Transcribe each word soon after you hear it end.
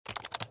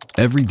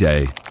Every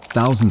day,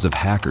 thousands of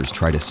hackers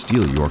try to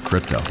steal your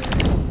crypto.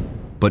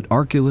 But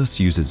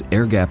Arculus uses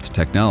air-gapped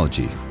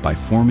technology by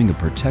forming a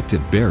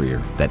protective barrier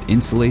that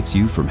insulates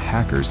you from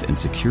hackers and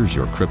secures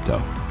your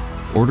crypto.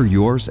 Order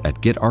yours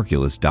at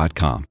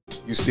getarculus.com.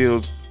 You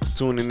still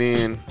tuning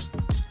in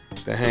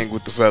to hang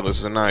with the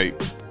fellas tonight.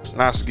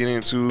 Lots to get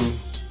into.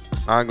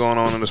 A lot going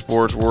on in the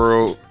sports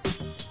world.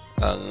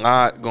 A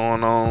lot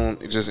going on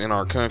just in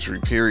our country,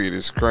 period.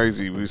 It's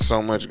crazy. There's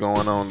so much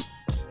going on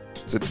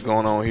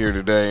here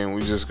today, and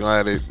we just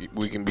glad that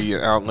we can be an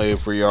outlet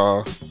for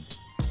y'all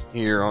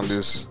here on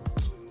this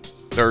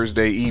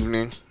Thursday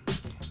evening.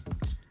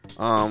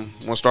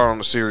 We'll start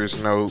on a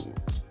serious note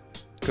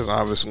because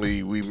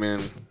obviously there's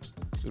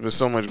been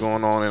so much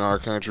going on in our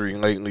country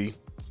lately.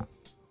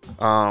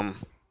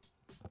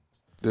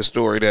 This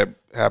story that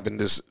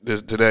happened this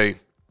today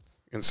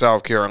in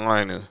South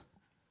Carolina,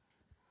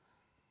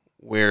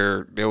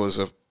 where there was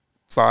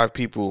 5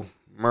 people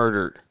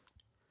murdered,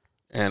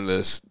 and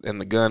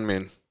the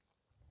gunman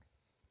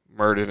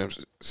murdered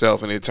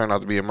himself, and it turned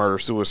out to be a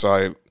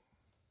murder-suicide.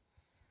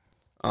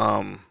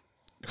 Find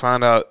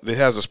out it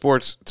has a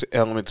sports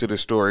element to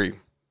this story.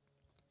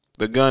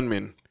 The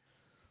gunman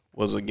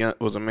was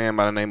a man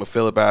by the name of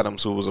Phillip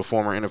Adams, who was a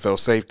former NFL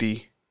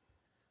safety.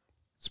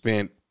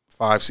 Spent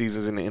 5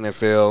 seasons in the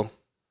NFL,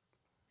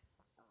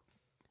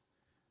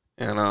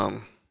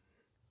 and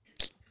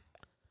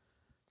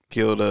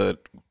killed a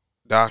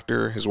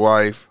doctor, his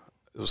wife.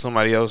 It was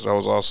somebody else that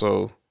was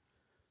also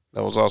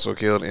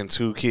killed, and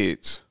 2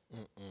 kids.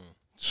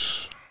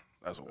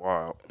 That's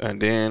wild.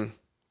 And then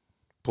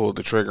pulled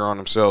the trigger on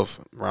himself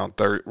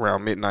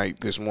around midnight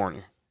this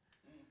morning.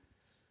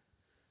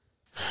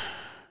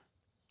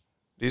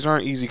 These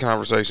aren't easy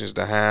conversations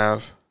to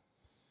have,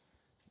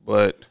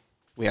 but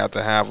we have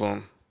to have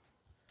them.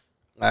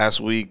 Last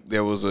week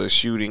there was a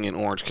shooting in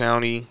Orange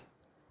County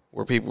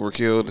where people were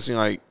killed. It seems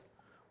like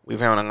we've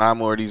had a lot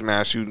more of these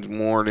mass shootings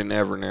more than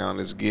ever now, and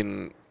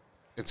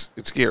it's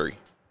scary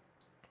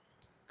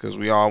because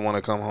we all want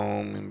to come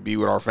home and be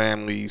with our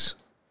families,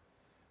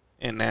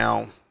 and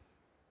now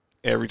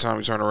every time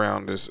you turn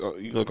around,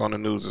 you look on the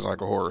news, it's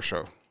like a horror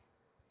show.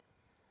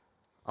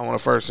 I want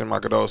to first send my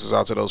condolences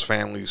out to those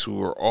families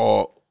who are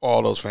all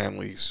those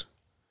families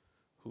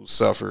who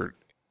suffered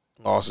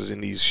losses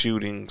in these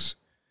shootings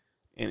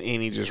and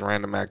any just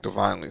random act of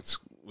violence.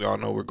 We all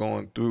know we're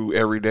going through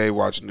every day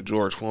watching the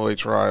George Floyd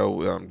trial,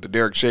 the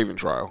Derek Chauvin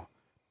trial.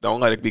 Don't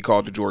let it be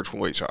called the George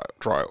Floyd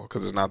trial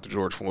because it's not the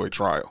George Floyd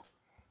trial.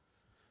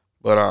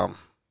 But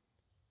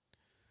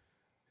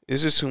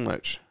it's just too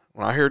much.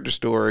 When I heard the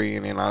story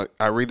and then I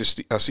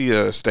see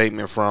a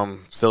statement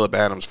from Phillip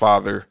Adams'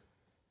 father.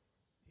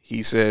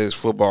 He says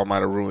football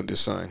might have ruined his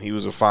son. He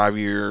was a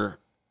 5-year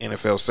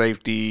NFL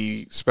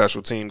safety,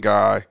 special team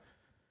guy.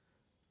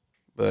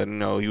 But,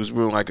 he was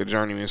really like a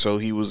journeyman. So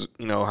he was,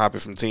 hopping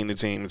from team to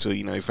team until,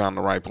 he found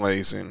the right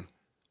place. And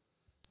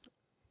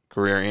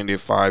career ended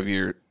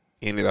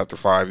after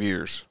 5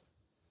 years.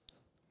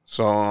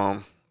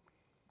 So,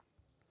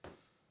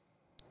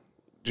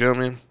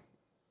 gentlemen,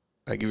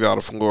 I give y'all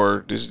the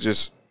floor.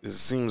 It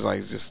seems like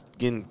it's just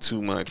getting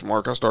too much.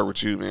 Mark, I'll start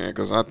with you, man,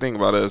 because I think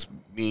about us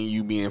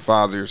being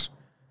fathers,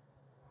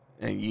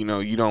 and you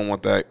don't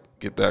want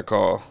get that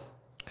call.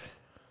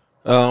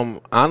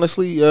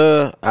 Honestly,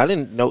 I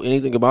didn't know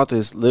anything about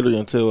this literally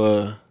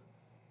until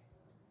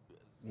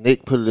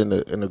Nick put it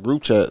in the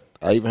group chat.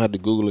 I even had to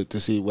Google it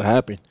to see what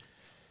happened.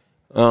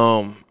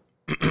 Man,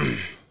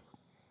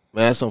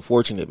 that's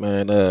unfortunate,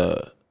 man.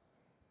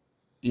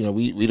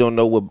 We don't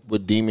know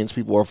what demons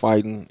people are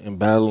fighting and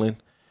battling.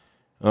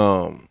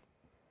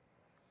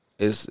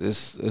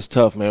 It's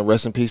tough, man.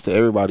 Rest in peace to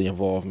everybody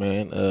involved,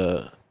 man.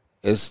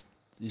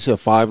 You said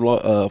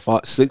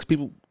 6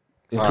 people,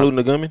 including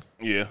the gunman.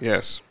 Yeah.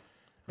 Yes.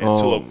 And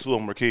two of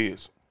them were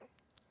kids.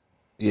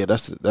 Yeah,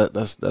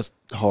 that's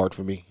hard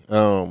for me.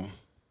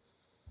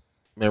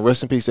 Man,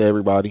 rest in peace to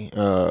everybody.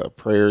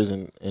 Prayers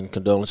and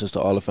condolences to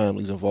all the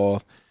families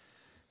involved.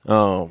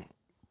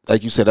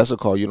 Like you said, that's a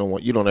call you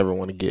don't ever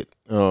want to get.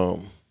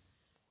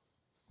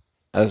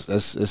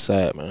 It's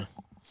sad, man.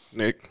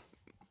 Nick,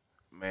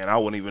 man, I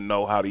wouldn't even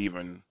know how to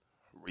even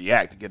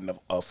react to getting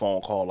a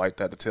phone call like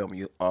that to tell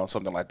me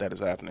something like that is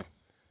happening.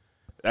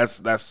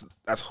 That's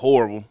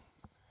horrible.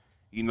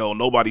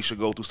 Nobody should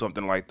go through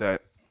something like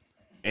that.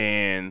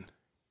 And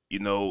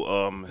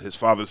his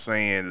father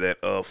saying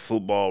that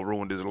football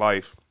ruined his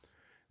life.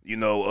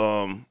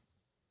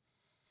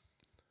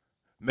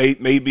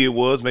 Maybe it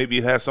was. Maybe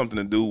it has something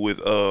to do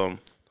with. I'm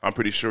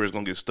pretty sure it's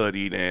gonna get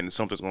studied and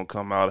something's gonna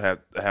come out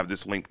have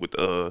this linked with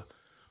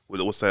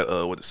what's that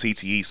with the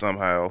CTE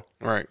somehow.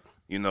 Right.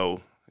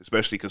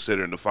 Especially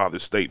considering the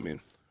father's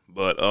statement.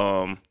 But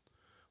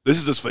this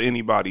is just for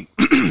anybody.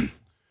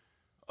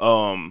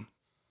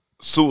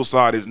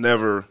 Suicide is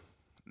never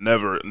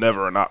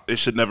it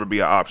should never be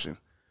an option.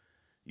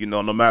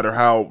 No matter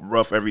how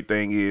rough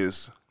everything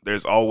is,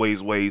 there's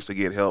always ways to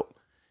get help.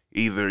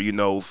 Either,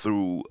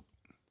 through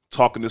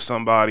talking to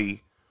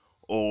somebody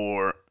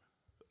or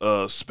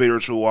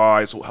spiritual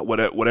wise,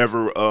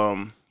 whatever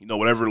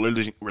whatever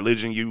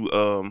religion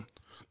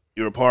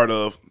you're a part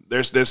of,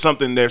 there's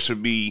something there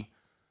should be.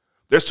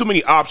 There's too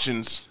many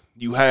options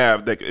you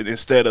have that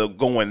instead of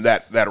going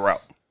that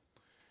route,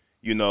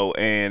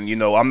 and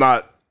I'm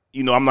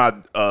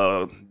not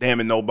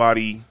damning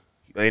nobody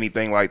or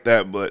anything like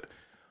that, but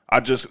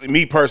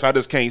me personally, I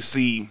just can't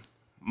see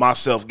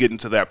myself getting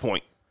to that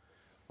point,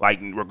 like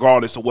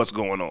regardless of what's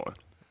going on.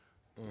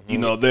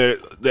 Mm-hmm.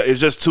 There is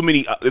just too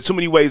many. There's too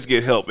many ways to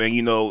get help,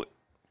 and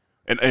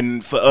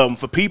and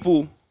for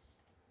people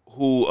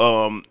who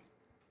are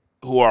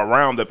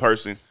around that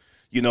person,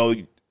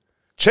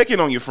 check in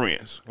on your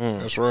friends.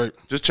 That's right.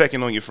 Just check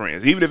in on your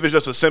friends, even if it's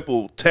just a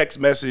simple text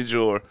message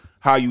or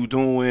how you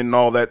doing and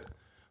all that.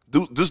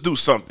 Just do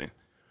something,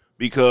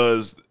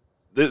 because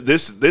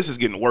this is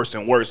getting worse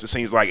and worse. It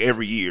seems like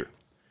every year,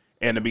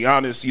 and to be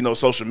honest,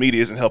 social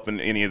media isn't helping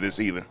any of this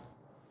either.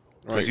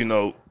 Because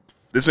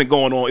this been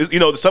going on.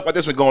 The stuff like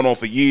this been going on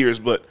for years,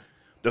 but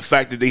the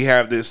fact that they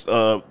have this,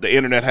 the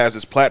internet has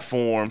this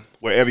platform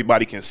where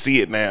everybody can see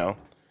it now,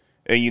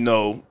 and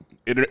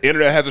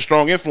internet has a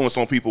strong influence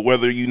on people,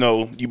 whether you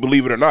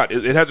believe it or not.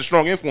 It has a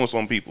strong influence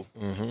on people.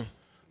 Mm-hmm.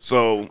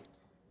 So,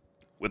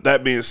 with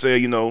that being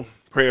said,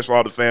 prayers for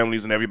all the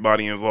families and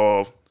everybody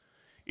involved,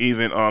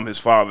 even his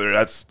father.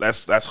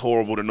 That's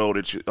horrible to know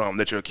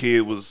that your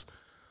kid was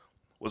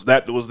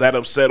that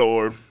upset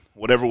or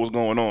whatever was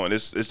going on.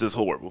 It's just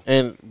horrible.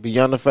 And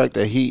beyond the fact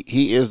that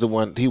he is the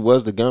one, he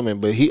was the gunman,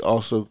 but he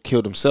also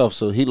killed himself,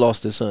 so he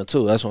lost his son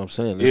too. That's what I'm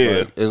saying.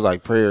 It's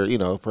like prayer,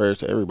 prayers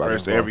to everybody.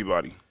 Prayers to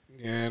everybody.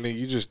 Yeah, and then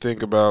you just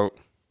think about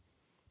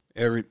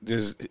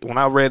when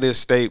I read his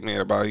statement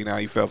about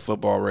he felt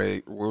football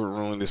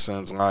ruined his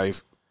son's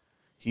life.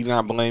 He's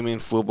not blaming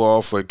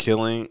football for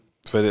killing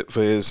for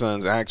his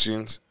son's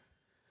actions,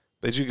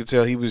 but you could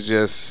tell he was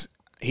just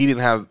he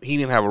didn't have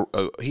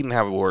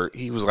a word.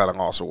 He was at a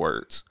loss of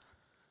words,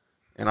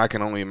 and I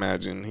can only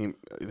imagine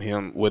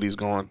him what he's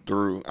going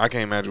through. I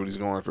can't imagine what he's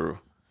going through.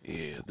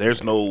 Yeah,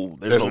 there's no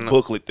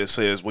booklet that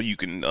says what you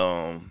can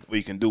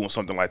do when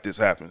something like this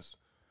happens.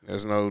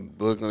 There's no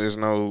book. There's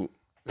no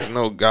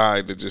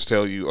guide to just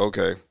tell you,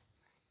 okay,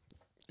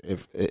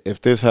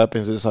 if this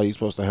happens, this is how you're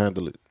supposed to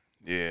handle it.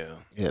 Yeah.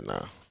 Yeah.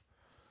 Nah.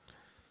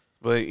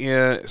 But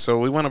yeah, so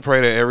we want to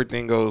pray that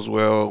everything goes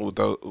well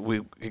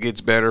it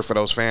gets better for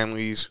those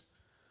families,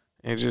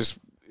 and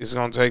it's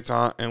gonna take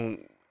time,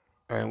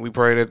 and we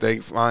pray that they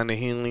find the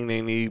healing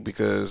they need,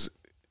 because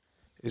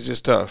it's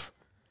just tough.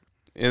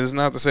 It's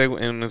not to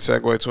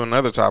segue to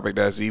another topic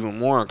that's even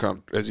more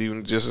uncomfortable, that's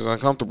even just as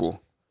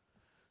uncomfortable.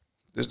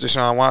 This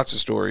Deshaun Watson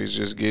story is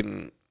just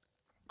getting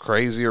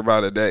crazier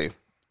by the day.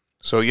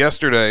 So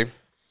yesterday,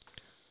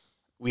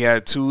 we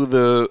had two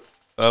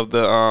of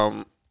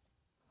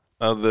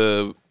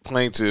the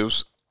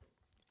plaintiffs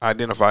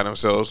identify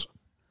themselves.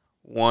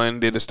 One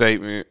did a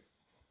statement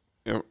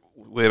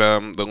with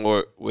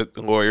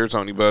the lawyer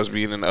Tony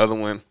Busby, and then the other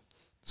one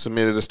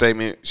submitted a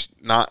statement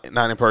not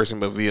in person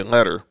but via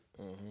letter.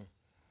 Mm-hmm.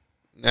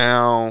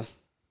 Now,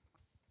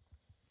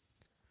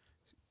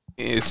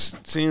 it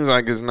seems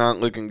like it's not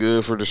looking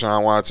good for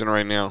Deshaun Watson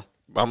right now.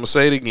 But I'm going to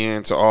say it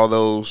again to all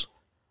those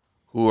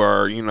who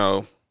are,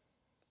 who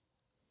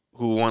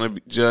want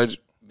to judge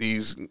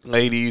these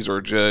ladies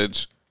or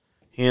judge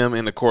him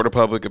in the court of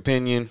public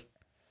opinion.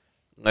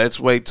 Let's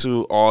wait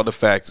till all the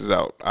facts is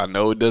out. I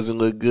know it doesn't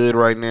look good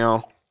right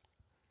now,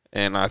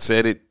 and I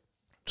said it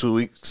 2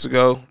 weeks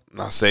ago,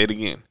 and I'll say it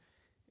again.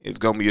 It's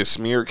going to be a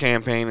smear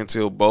campaign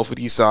until both of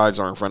these sides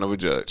are in front of a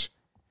judge.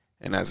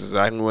 And that's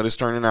exactly what it's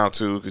turning out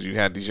to, because you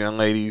had these young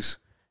ladies,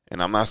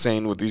 and I'm not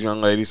saying what these young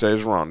ladies say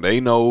is wrong.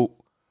 They know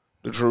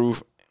the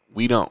truth.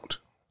 We don't.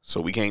 So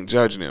we can't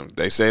judge them.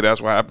 They say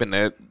that's what happened.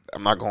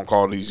 I'm not going to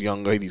call these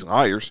young ladies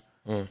liars.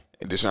 And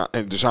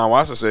Deshaun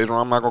Watson says,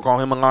 well, I'm not going to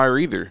call him a liar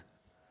either.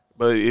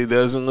 But it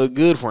doesn't look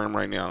good for him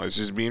right now. It's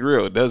just being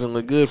real. It doesn't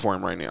look good for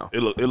him right now.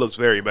 It looks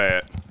very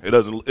bad. It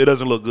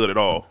doesn't look good at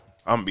all.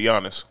 I'm going to be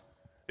honest.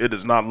 It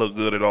does not look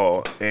good at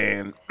all.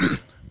 And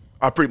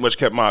I pretty much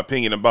kept my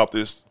opinion about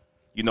this,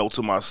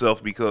 to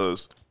myself,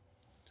 because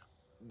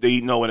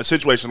in a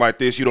situation like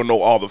this, you don't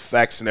know all the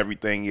facts and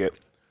everything yet.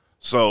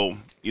 So,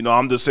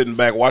 I'm just sitting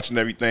back watching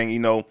everything,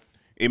 and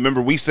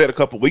remember we said a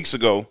couple weeks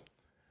ago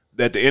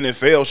that the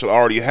NFL should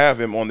already have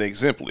him on the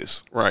exempt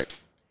list. Right.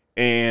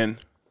 And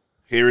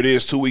here it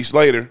is 2 weeks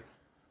later.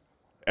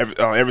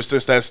 Ever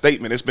since that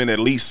statement, it's been at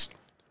least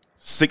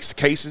 6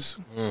 cases.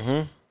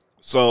 Mm-hmm.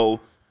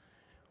 So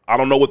I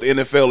don't know what the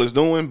NFL is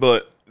doing,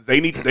 but they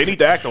need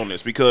to act on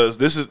this, because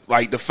this is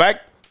like the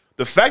fact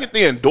that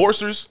the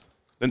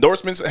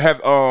endorsements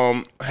have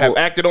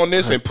acted on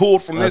this and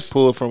pulled from this.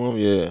 Pulled from them,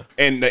 yeah.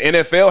 And the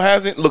NFL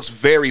hasn't, looks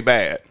very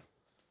bad.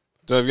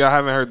 So if y'all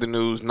haven't heard the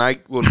news,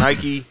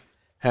 Nike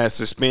has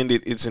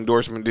suspended its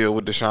endorsement deal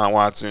with Deshaun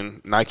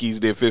Watson. Nike's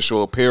the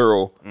official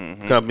apparel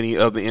company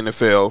of the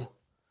NFL.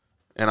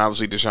 And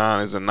obviously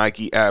Deshaun is a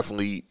Nike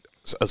athlete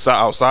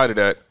outside of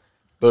that.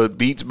 But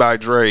Beats by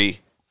Dre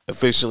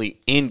officially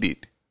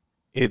ended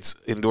its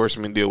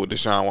endorsement deal with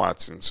Deshaun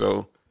Watson.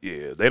 So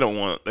yeah, they don't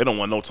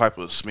want no type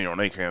of smear on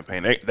their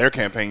campaign. Their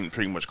campaign is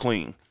pretty much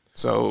clean.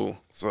 So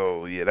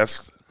yeah,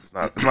 it's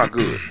not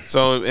good.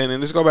 So, and then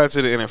let's go back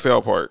to the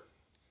NFL part.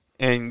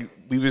 And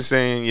we've been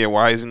saying, yeah,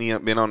 why hasn't he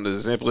been on the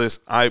exempt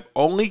list? I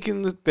only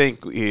can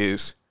think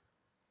is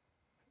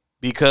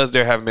because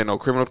there haven't been no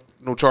criminal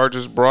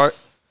charges brought.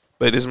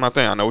 But this is my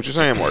thing. I know what you're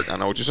saying, Mark. I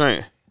know what you're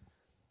saying.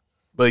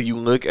 But you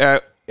look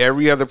at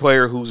every other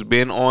player who's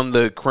been on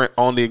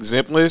the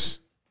exempt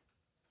list,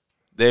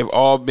 it's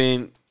all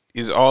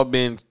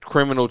been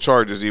criminal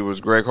charges. It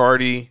was Greg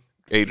Hardy,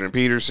 Adrian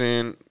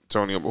Peterson,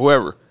 Tony,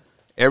 whoever.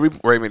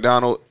 Ray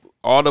McDonald,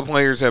 all the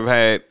players have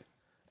had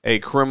a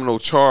criminal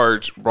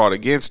charge brought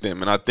against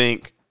them. And I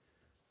think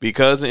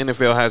because the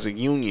NFL has a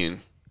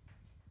union,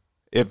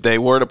 if they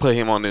were to put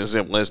him on the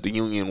exempt list, the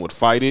union would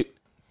fight it,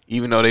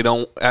 even though they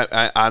don't.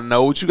 I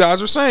know what you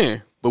guys are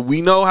saying, but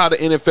we know how the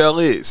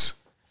NFL is.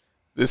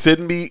 This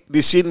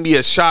shouldn't be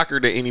a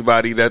shocker to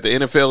anybody that the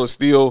NFL is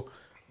still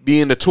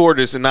being the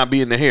tortoise and not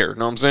being the hare.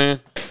 Know what I'm saying?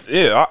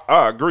 Yeah,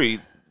 I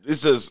agree.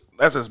 That's just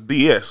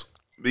BS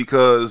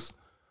because,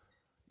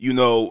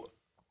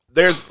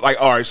 there's like,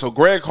 all right, so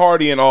Greg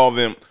Hardy and all of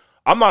them,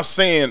 I'm not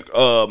saying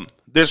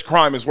this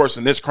crime is worse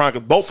than this crime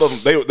because both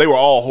of them, they were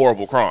all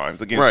horrible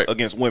crimes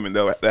against women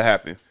that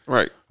happened.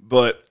 Right.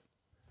 But,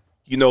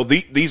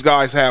 these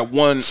guys had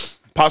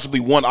possibly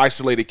one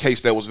isolated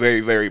case that was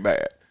very, very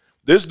bad.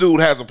 This dude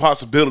has a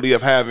possibility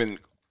of having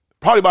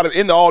probably by the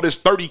end of all this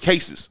 30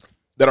 cases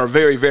that are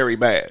very, very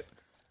bad.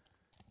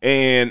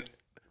 And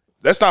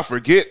let's not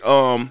forget,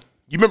 you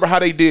remember how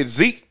they did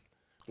Zeke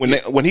when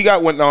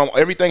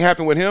everything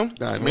happened with him?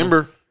 I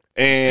remember.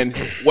 And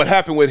what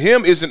happened with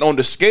him isn't on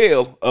the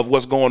scale of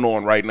what's going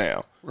on right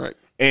now. Right.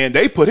 And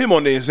they put him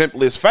on the exempt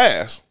list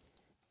fast.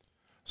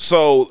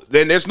 So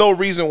then there's no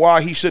reason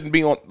why he shouldn't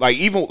be on,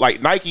 even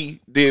Nike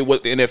did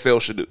what the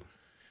NFL should do.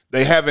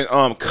 They haven't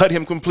cut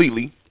him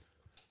completely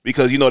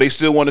because, they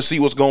still want to see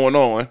what's going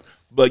on.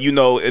 But, in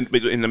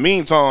the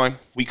meantime,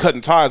 we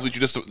cutting ties with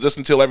you just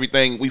until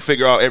we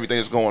figure out everything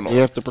that's going on. You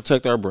have to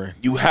protect our brand.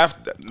 You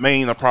have to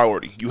maintain a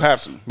priority. You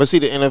have to. But see,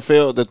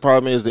 the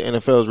problem is the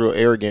NFL is real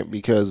arrogant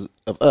because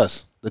of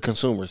us, the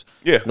consumers.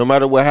 Yeah. No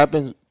matter what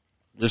happens,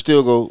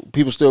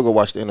 people still go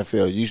watch the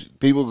NFL.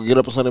 People go get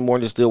up on Sunday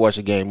morning and still watch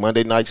the game.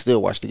 Monday night,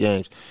 still watch the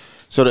games.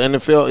 So the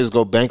NFL is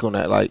go bank on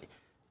that.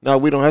 No,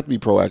 we don't have to be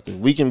proactive.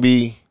 We can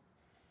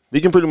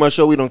pretty much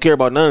show we don't care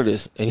about none of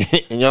this,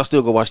 and y'all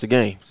still go watch the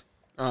games.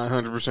 I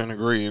 100%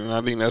 agree, and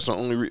I think that's the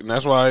only reason.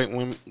 That's why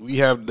when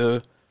we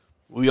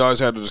always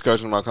had the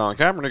discussion about Colin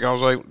Kaepernick, I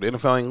was like, the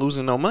NFL ain't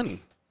losing no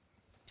money.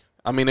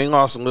 I mean, they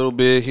lost a little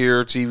bit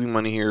here, TV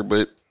money here,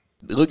 but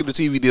look at the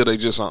TV deal they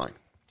just signed.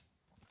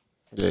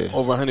 Yeah,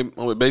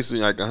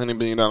 basically like $100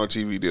 billion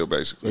TV deal,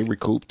 basically. They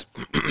recouped.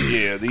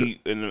 Yeah, these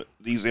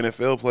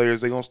NFL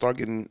players, they gonna start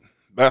getting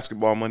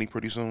basketball money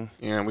pretty soon.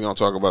 Yeah, we're gonna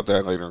talk about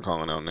that later and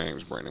calling out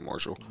names, Brandon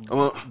Marshall.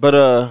 But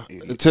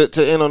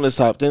to end on this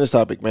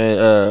topic,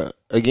 man.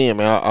 Again,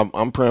 man,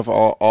 I'm praying for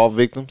all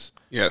victims.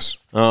 Yes.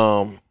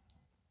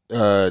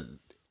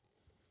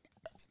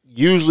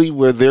 Usually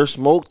where there's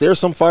smoke, there's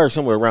some fire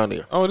somewhere around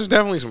there. Oh, there's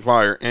definitely some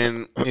fire,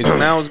 and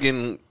it's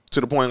getting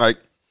to the point like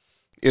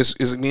it's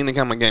beginning to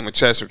become a game of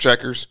chess or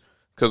checkers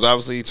because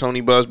obviously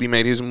Tony Busby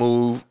made his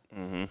move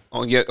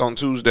on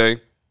Tuesday,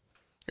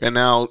 and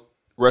now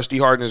Rusty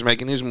Harden is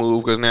making his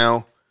move because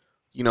now,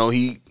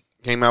 he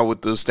came out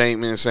with the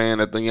statement saying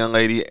that the young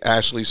lady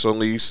Ashley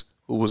Solis,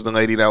 who was the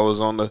lady that was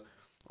on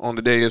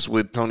the dais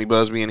with Tony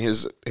Busby and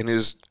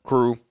his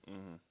crew,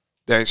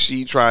 that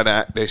she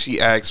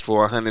asked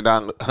for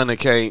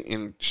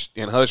 $100K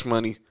in hush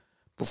money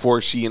before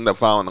she ended up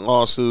filing a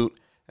lawsuit,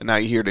 and now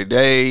you hear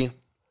today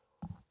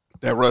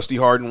that Rusty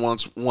Harden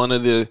wants one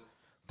of the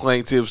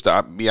plaintiffs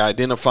to be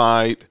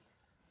identified.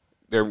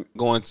 They're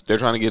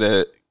trying to get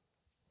a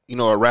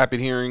rapid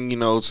hearing,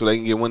 so they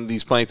can get one of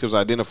these plaintiffs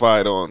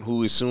identified on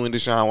who is suing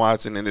Deshaun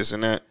Watson and this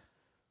and that.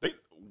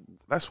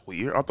 That's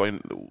weird. I thought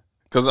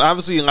because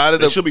obviously a lot of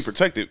they should be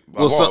protected.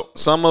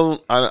 Some of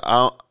them,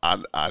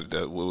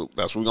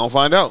 that's what we're gonna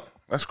find out.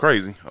 That's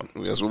crazy.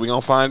 That's what we're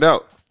gonna find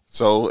out.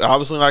 So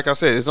obviously, like I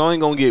said, it's only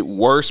gonna get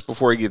worse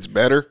before it gets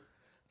better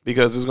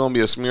because it's gonna be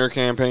a smear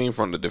campaign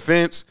from the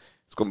defense.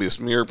 It's gonna be a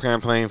smear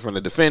campaign from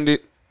the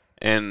defendant,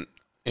 and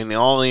in the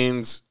all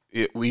ends.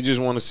 We just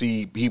want to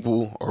see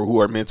people who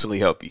are mentally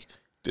healthy.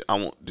 I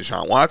want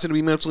Deshaun Watson to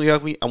be mentally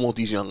healthy. I want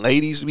these young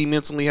ladies to be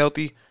mentally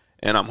healthy,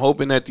 and I'm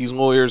hoping that these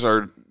lawyers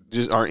are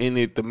in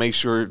it to make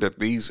sure that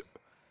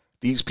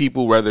these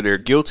people, whether they're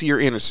guilty or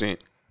innocent,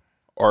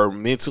 are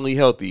mentally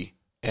healthy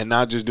and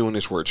not just doing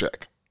this for a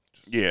check.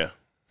 Yeah,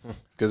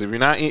 because if you're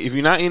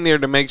not in there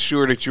to make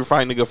sure that you're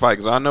fighting a good fight,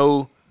 because I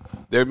know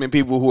there have been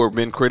people who have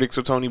been critics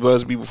of Tony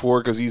Busby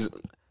before, because he's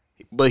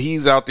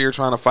out there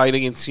trying to fight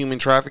against human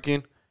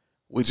trafficking,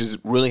 which has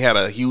really had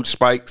a huge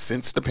spike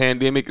since the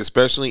pandemic,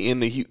 especially in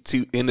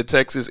the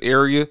Texas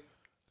area.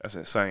 That's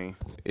insane.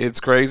 It's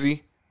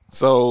crazy.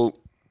 So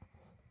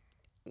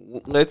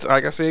let's,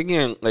 like I say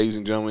again, ladies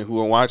and gentlemen who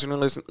are watching or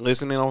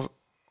listening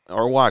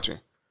or watching,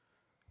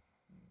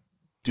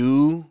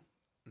 do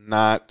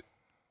not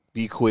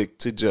be quick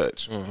to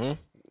judge.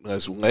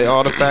 Let's lay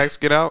all the facts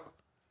get out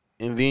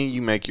and then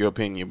you make your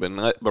opinion.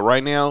 But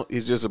right now,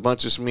 it's just a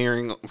bunch of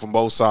smearing from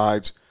both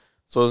sides.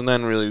 So there's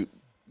nothing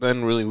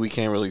really we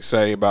can't really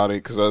say about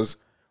it because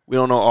we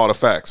don't know all the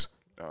facts.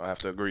 I have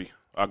to agree.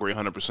 I agree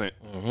 100%.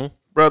 Mm-hmm.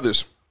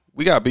 Brothers,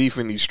 we got beef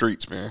in these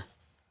streets, man.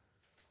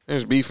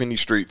 There's beef in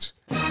these streets.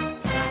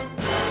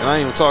 And I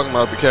ain't even talking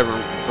about the Kevin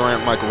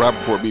Durant, Michael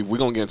Rappaport beef. We're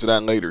going to get into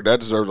that later. That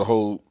deserves a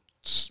whole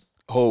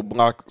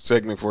block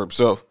segment for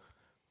himself.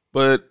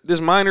 But this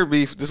minor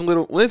beef,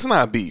 it's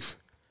not beef.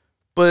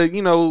 But,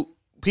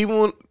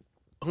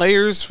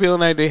 players feeling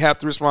like they have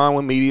to respond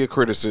with media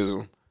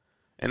criticism.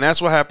 And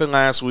that's what happened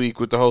last week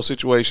with the whole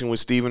situation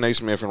with Stephen A.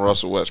 Smith and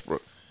Russell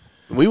Westbrook.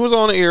 We was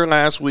on the air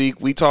last week.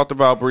 We talked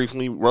about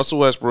briefly Russell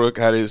Westbrook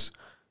had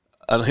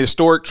a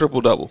historic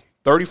triple-double.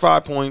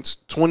 35 points,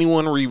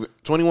 21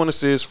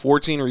 assists,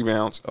 14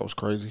 rebounds. That was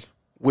crazy.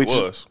 Which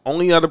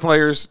only other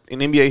players in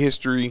NBA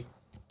history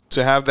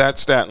to have that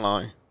stat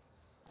line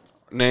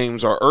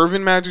names are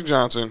Irvin Magic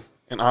Johnson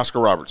and Oscar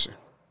Robertson.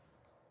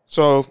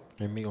 So,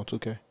 and me on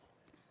 2K.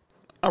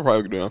 I'll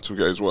probably do it on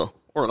 2K as well.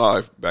 Or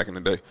live back in the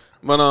day.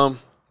 But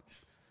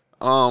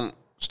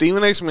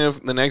Stephen A.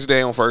 Smith the next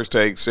day on First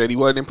Take said he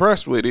wasn't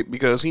impressed with it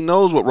because he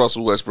knows what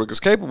Russell Westbrook is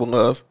capable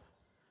of.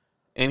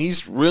 And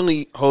he's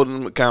really holding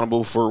him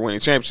accountable for winning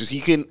championships.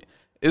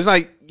 It's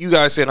like you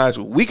guys said last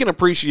week, we can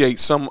appreciate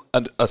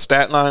a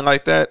stat line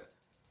like that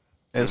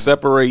and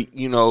separate,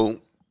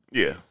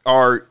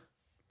 our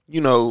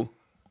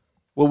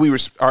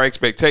our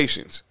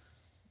expectations.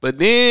 But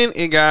then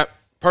it got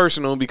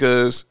personal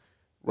because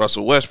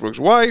Russell Westbrook's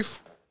wife,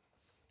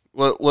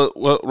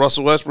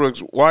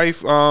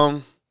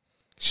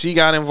 she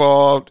got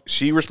involved.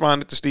 She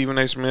responded to Stephen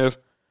A. Smith.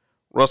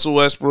 Russell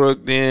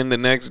Westbrook then the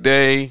next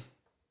day,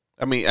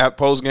 at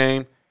post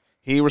game,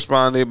 he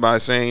responded by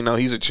saying,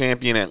 he's a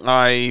champion at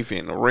life,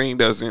 and the ring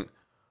doesn't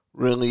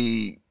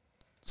really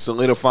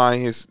solidify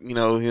his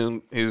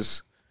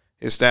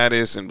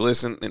status and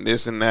bliss and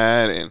this and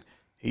that, and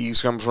he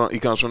comes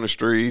from the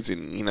streets,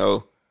 and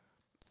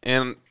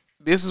and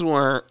this is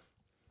where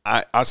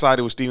I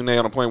sided with Stephen A.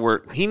 on a point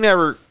where he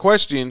never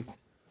questioned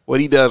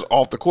what he does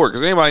off the court,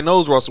 because anybody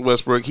knows Russell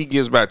Westbrook, he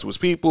gives back to his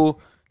people.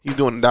 He's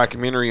doing a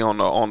documentary on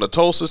the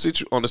Tulsa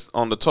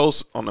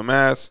on the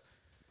mass.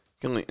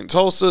 In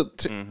Tulsa,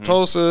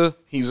 Tulsa,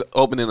 he's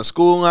opening a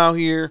school out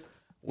here.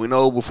 We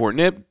know before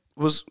Nip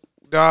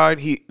died,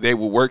 they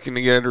were working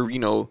together,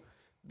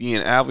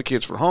 being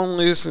advocates for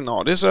homeless and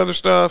all this other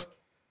stuff.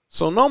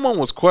 So no one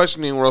was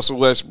questioning Russell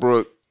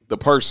Westbrook, the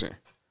person.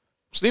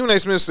 Stephen A.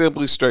 Smith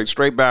simply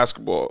straight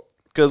basketball.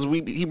 Because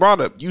he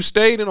brought up, you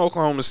stayed in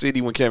Oklahoma City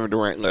when Kevin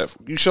Durant left.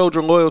 You showed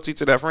your loyalty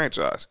to that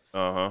franchise.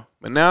 Uh-huh.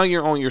 But now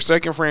you're on your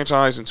second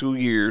franchise in 2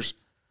 years,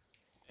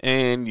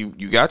 and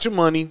you got your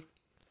money.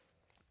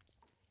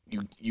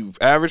 You've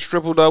averaged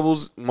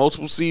triple-doubles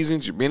multiple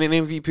seasons. You've been an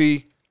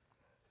MVP.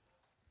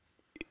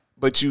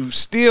 But you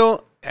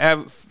still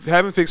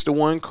haven't fixed the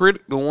one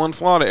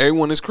flaw that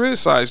everyone has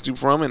criticized you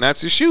from, and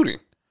that's his shooting.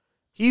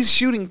 He's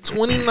shooting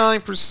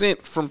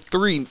 29% from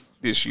three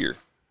this year.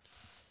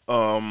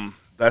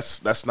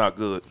 That's not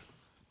good.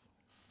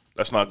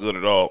 That's not good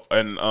at all.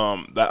 And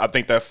I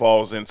think that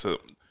falls into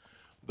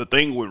the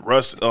thing with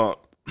Russ.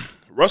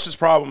 Russ's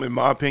problem, in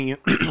my opinion,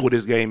 with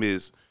his game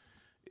is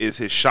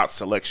his shot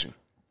selection.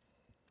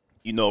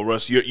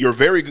 Russ, you're a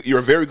very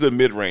good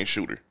mid-range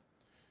shooter.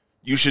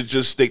 You should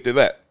just stick to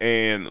that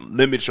and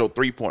limit your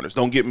three-pointers.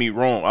 Don't get me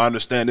wrong. I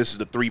understand this is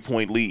the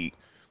 3-point league,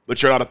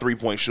 but you're not a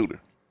 3-point shooter.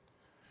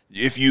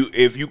 If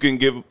you can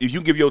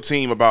give your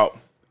team about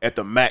at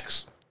the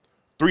max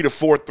 3 to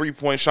 4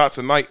 3-point shots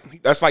a night,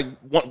 that's like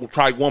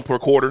try one per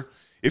quarter.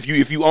 If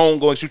you own,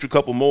 go and shoot you a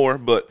couple more,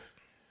 but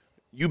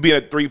you being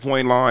at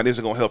 3-point line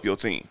isn't going to help your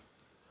team.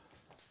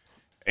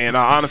 And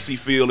I honestly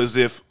feel as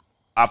if,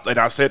 and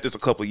I said this a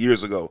couple of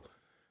years ago,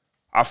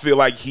 I feel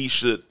like he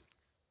should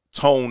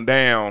tone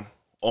down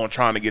on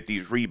trying to get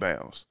these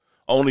rebounds.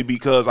 Only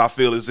because I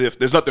feel as if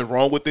there's nothing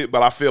wrong with it,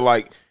 but I feel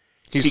like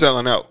he's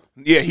selling out.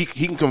 Yeah, he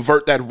can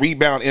convert that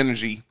rebound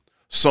energy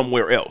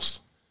somewhere else,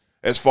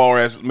 as far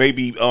as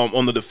maybe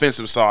on the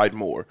defensive side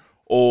more,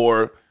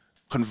 or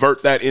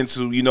convert that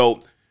into he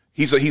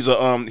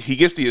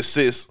gets the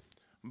assist,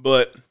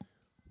 but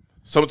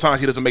sometimes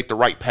he doesn't make the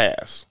right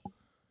pass.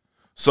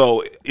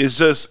 So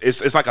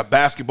it's like a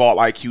basketball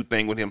IQ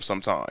thing with him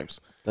sometimes.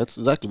 That's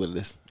exactly what it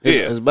is.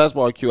 Yeah. His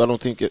basketball IQ, I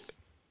don't think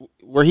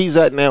where he's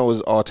at now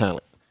is all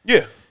talent.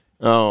 Yeah.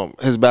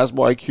 His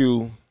basketball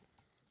IQ,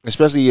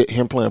 especially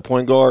him playing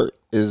point guard,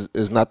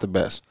 is not the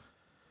best.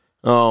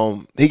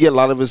 He get a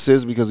lot of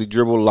assists because he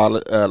dribbled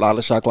a lot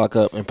of shot clock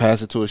up and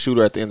pass it to a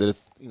shooter at the end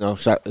of the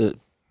shot.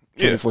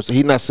 24. So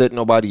he's not setting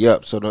nobody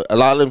up. So a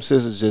lot of them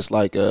assists is just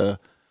like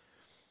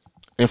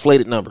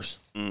inflated numbers.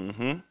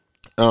 Mm-hmm.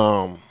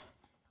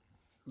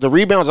 The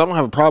rebounds I don't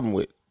have a problem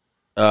with.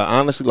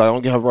 Honestly, I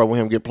don't have a problem with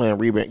him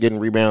getting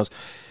rebounds.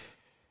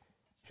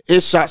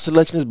 His shot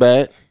selection is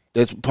bad.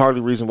 That's part of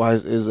the reason why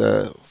his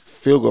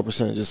field goal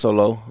percentage is so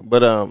low.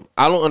 But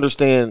I don't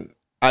understand.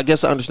 I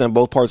guess I understand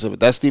both parts of it.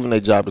 That's Stephen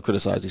A's job to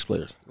criticize these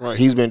players. Right.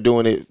 He's been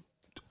doing it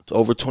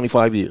over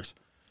 25 years.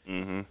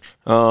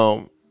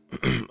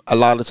 A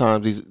lot of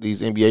times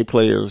these NBA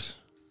players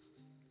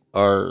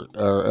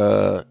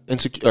are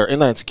insecure, or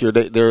not insecure.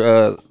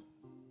 They're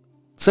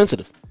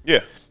sensitive.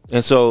 Yeah.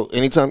 And so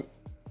anytime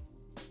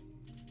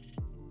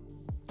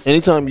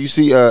you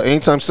see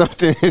anytime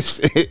something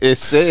is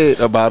said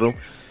about him,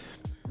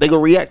 they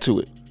gonna react to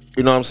it.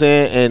 You know what I'm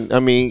saying? And I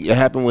mean, it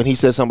happened when he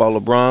said something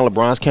about LeBron.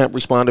 LeBron's camp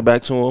responded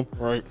back to him.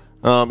 Right.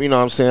 You know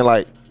what I'm saying?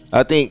 Like,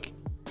 I think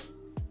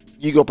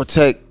you go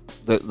protect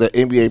the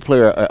NBA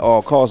player at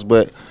all costs,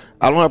 but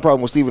I don't have a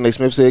problem with Stephen A.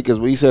 Smith said, because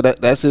he said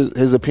that's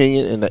his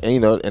opinion, and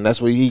and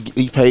that's what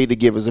he paid to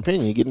give his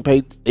opinion. He's getting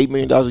paid $8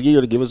 million a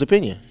year to give his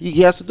opinion.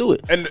 He has to do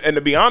it. And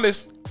to be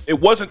honest,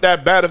 it wasn't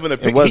that bad of an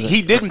opinion.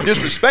 He didn't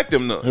disrespect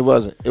him though. It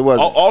wasn't.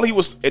 All he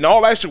was, in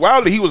all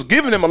actuality, he was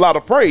giving him a lot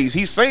of praise.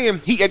 He's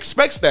saying he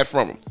expects that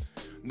from him.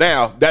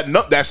 Now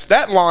that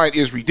stat line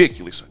is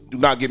ridiculous. Do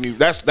not give me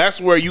that's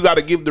where you got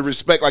to give the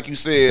respect, like you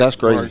said. That's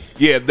crazy.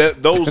 Yeah,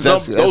 those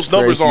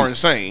numbers crazy. are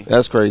insane.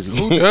 That's crazy.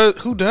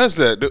 Who does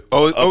that?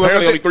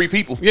 Apparently only 3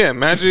 people. Yeah,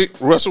 Magic,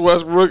 Russell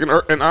Westbrook,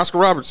 and Oscar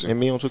Robertson. And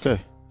me on 2K.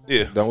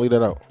 Yeah, Don't leave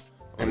that out.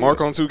 And Mark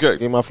on 2K.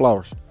 Give me my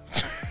flowers.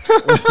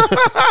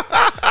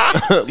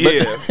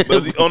 yeah,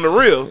 but on the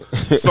real.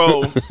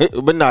 So,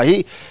 but nah,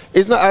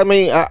 it's not. I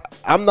mean,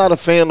 I'm not a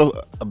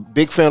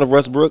big fan of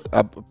Westbrook.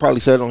 I probably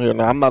said it on here.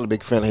 Now, I'm not a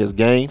big fan of his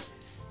game,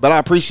 but I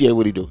appreciate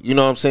what he do. You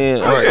know what I'm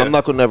saying? Right. I'm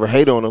not gonna never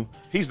hate on him.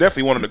 he's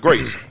definitely one of the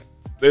greats.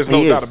 There's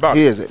no doubt about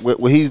He it. is.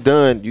 What he's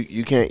done,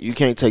 you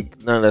can't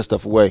take none of that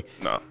stuff away.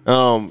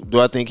 No. Do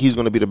I think he's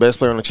going to be the best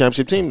player on the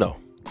championship team? No.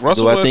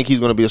 Do I think he's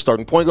going to be a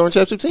starting point guard on the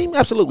championship team?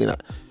 Absolutely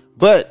not.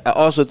 But I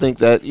also think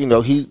that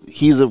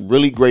he's a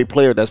really great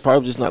player that's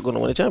probably just not going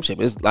to win a championship.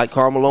 It's like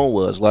Karl Malone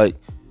was, like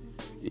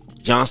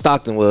John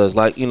Stockton was,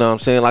 like, you know what I'm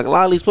saying? Like a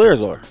lot of these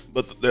players are.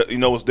 But you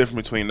know what's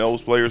different between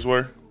those players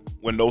were?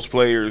 When those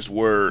players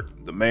were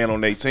the man on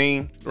their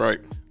team, Right.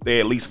 they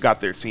at least got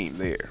their team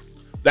there.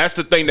 That's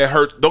the thing that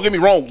hurt. Don't get me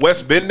wrong,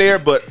 West been there,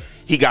 but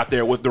he got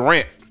there with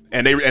Durant.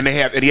 And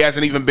he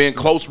hasn't even been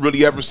close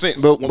really ever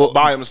since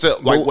by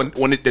himself. Like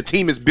when the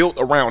team is built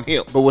around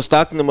him. But with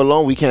Stockton and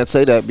Malone, we can't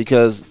say that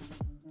because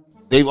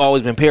they've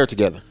always been paired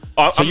together.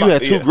 So you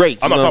had two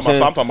greats. I'm talking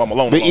about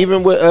Malone. But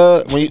even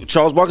with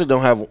Charles Barkley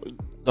don't have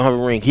a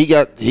ring. He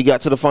got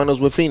to the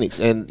finals with Phoenix,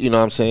 and you know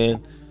what I'm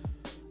saying.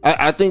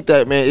 I think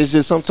that, man, it's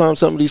just sometimes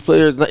some of these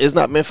players, it's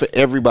not meant for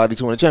everybody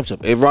to win a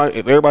championship. If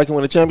everybody can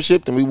win a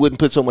championship, then we wouldn't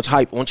put so much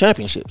hype on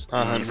championships.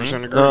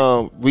 100%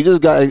 agree. We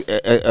just got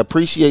to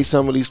appreciate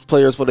some of these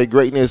players for their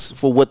greatness,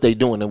 for what they're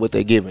doing and what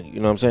they're giving. You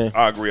know what I'm saying?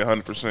 I agree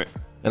 100%.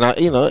 And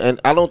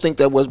I don't think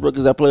that Westbrook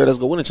is that player that's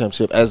going to win a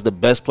championship as the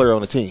best player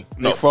on the team.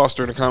 Nick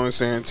Foster in the comments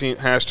saying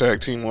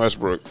 #Team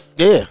Westbrook.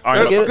 Yeah,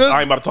 I ain't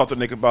about to talk to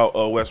Nick about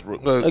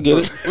Westbrook. I get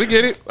it. We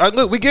get it.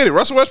 We get it.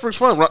 Russell Westbrook's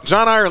fun.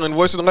 John Ireland,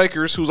 voice of the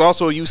Lakers, who's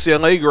also a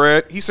UCLA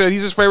grad, he said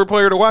he's his favorite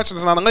player to watch and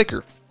it's not a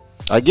Laker.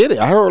 I get it.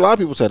 I heard a lot of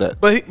people say that.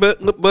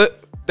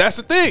 But that's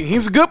the thing.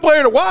 He's a good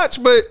player to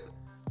watch, but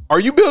are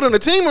you building a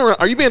team around?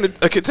 Are you being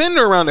a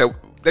contender around that?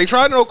 They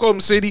tried in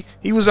Oklahoma City.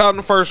 He was out in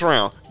the first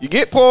round. You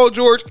get Paul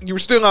George, you were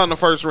still out in the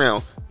first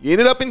round. You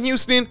ended up in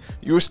Houston,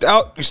 you were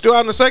still out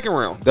in the second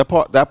round.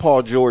 That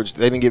Paul George,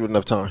 they didn't give it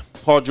enough time.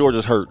 Paul George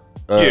is hurt.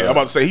 Yeah, I'm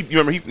about to say, he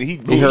hurt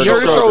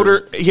his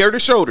shoulder. He hurt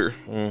his shoulder.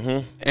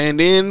 Mm-hmm. And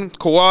then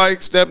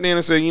Kawhi stepped in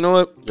and said, "You know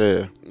what?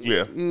 Yeah.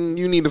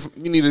 You need to."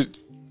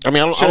 I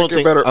mean, I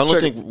don't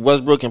think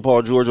Westbrook and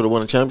Paul George would have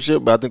won a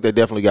championship, but I think they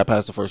definitely got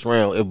past the first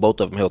round if both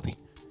of them healthy.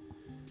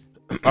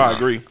 I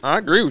agree. I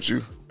agree with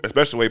you.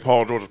 Especially the way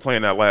Paul George was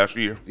playing that last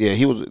year. Yeah,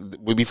 he was.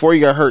 Before he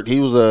got hurt, he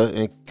was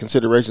in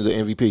consideration as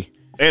an MVP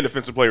and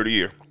Defensive Player of the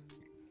Year.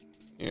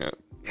 Yeah,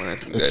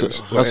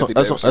 that's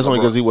only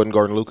because he wasn't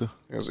guarding Luka.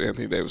 It was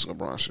Anthony Davis and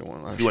LeBron shit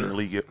one last year. He wasn't in the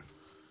league yet.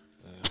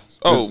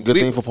 Oh, good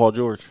thing for Paul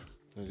George.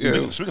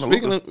 Yeah,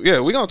 speaking of,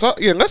 we're gonna talk.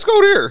 Yeah, let's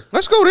go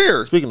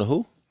there. Speaking of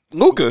who?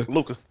 Luka.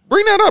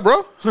 Bring that up,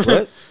 bro.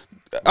 What?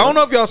 I don't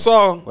know if y'all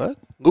saw what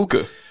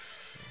Luka.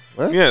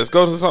 What? Yes,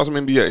 go to some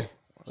NBA.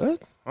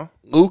 What? Huh?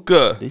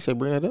 Luka. Did he say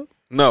bring that up?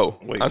 No,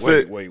 wait.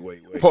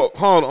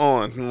 Hold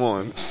on, come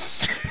on.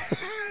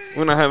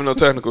 We're not having no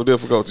technical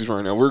difficulties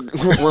right now. We're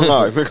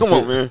live. Man, come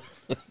on, man.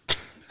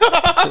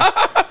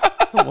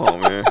 Come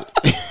on, man.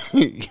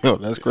 Yo,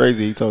 that's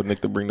crazy. He told Nick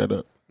to bring that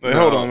up. Hey,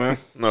 hold on, man.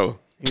 No.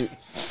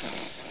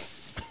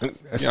 That's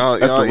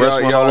the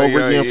restaurant all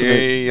over again for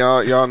me.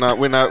 Y'all not.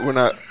 We're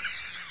not.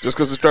 Just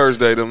because it's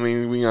Thursday, don't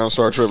mean we gonna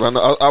start tripping.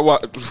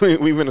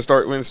 We've been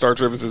start tripping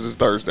since it's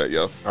Thursday,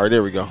 yo. All right,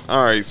 there we go.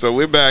 All right, so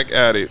we're back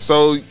at it.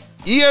 So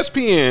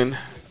ESPN,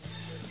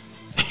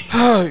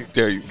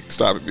 there you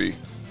stop it, B.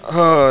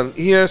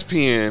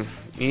 ESPN.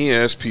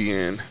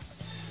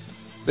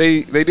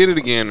 They did it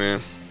again, man.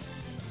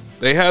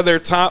 They had their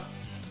top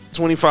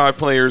 25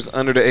 players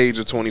under the age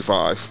of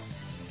 25.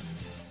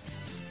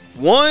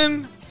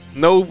 One,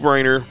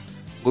 no-brainer,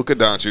 Luka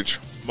Doncic.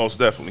 Most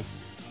definitely.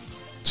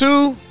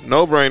 2,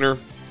 no-brainer,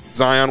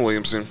 Zion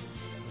Williamson.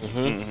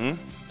 Mm-hmm.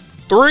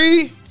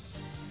 3,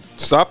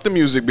 stop the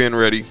music being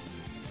ready,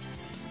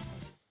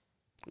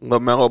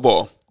 LaMelo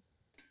Ball.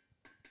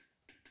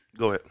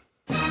 Go ahead.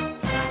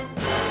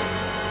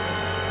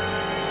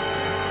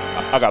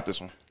 I got this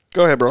one.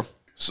 Go ahead, bro.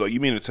 So you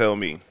mean to tell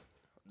me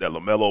that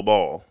LaMelo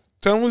Ball?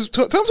 Tell him who's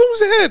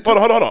ahead.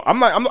 Hold on. I'm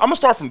gonna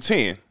start from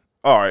 10.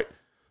 All right.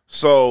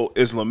 So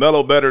is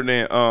LaMelo better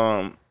than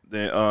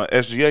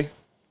SGA?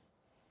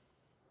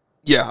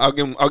 Yeah, I'll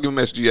give him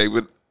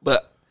SGA,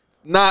 but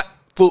not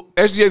full.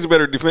 SGA's a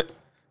better defense.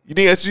 You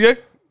think SGA?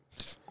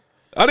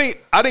 I think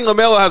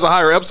LaMelo has a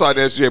higher upside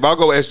than SGA, but I'll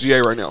go with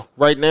SGA right now.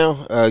 Right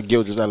now,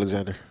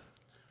 Gilgeous-Alexander.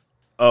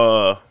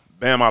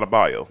 Bam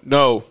Adebayo.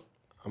 No.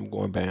 I'm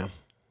going Bam.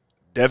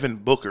 Devin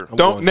Booker.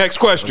 Next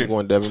question. I'm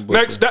going Devin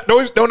Booker.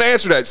 Don't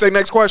answer that. Say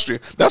next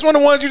question. That's one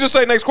of the ones you just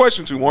say next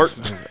question to, Mark.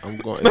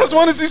 That's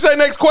one that you say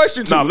next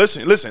question to. Now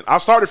listen. I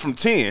started from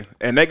 10,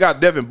 and they got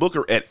Devin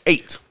Booker at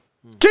 8.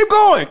 Keep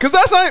going, because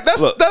that's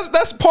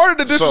part of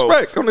the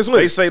disrespect on this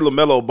list. They say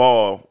LaMelo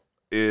Ball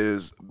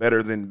is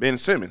better than Ben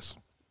Simmons.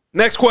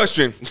 Next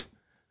question.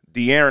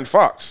 De'Aaron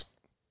Fox.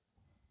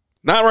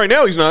 Not right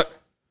now. He's not.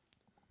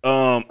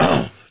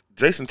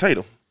 Jason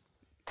Tatum.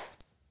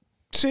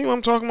 See what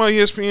I'm talking about,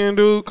 ESPN,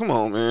 dude? Come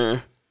on,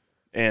 man.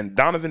 And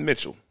Donovan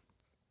Mitchell.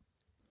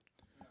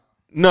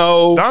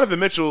 No. Donovan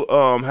Mitchell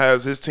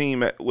has his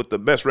team with the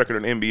best record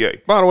in the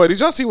NBA. By the way, did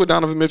y'all see what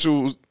Donovan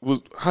Mitchell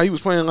was how he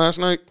was playing last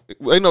night?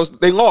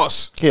 They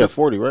lost. He had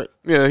 40, right?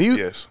 Yeah,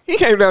 Yes. He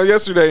came down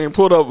yesterday and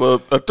pulled up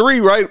a 3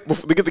 right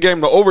before, to get the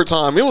game to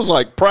overtime. It was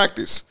like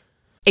practice.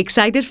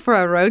 Excited for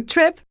a road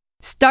trip?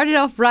 Start it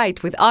off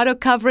right with auto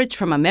coverage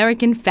from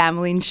American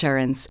Family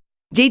Insurance.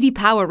 J.D.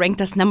 Power ranked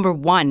us number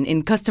 1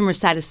 in customer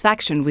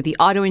satisfaction with the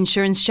auto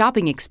insurance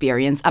shopping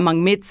experience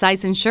among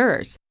mid-size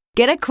insurers.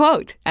 Get a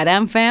quote at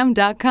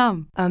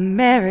amfam.com.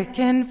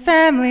 American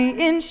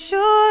Family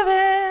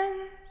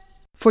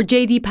Insurance. For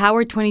J.D.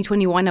 Power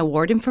 2021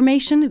 award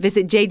information,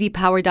 visit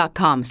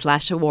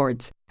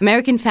jdpower.com/awards.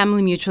 American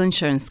Family Mutual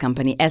Insurance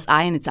Company, SI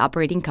and its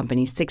operating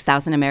companies,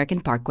 6000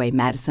 American Parkway,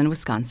 Madison,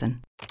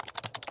 Wisconsin.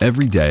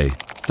 Every day,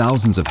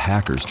 thousands of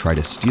hackers try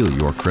to steal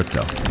your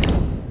crypto.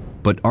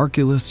 But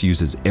Arculus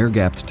uses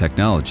air-gapped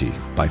technology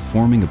by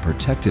forming a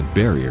protective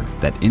barrier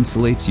that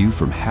insulates you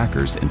from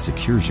hackers and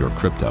secures your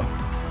crypto.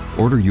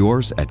 Order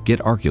yours at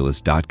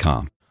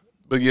getarculus.com.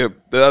 But yeah,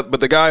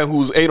 the guy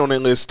who's 8 on that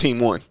list, team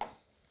 1.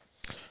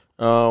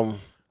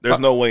 There's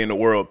no way in the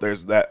world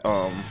there's that.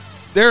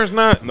 There's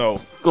not. No.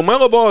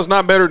 LaMelo Ball is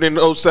not better than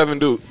 07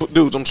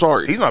 dudes. I'm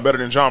sorry. He's not better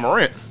than John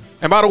Morant.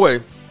 And by the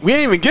way, we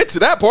ain't even get to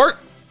that part.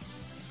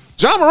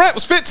 John Morant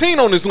was 15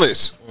 on this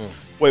list.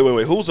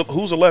 Wait.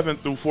 Who's 11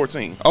 through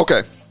 14?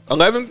 Okay.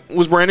 11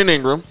 was Brandon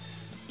Ingram.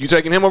 You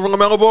taking him over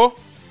LaMelo Ball?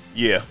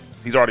 Yeah,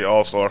 he's already an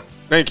all-star.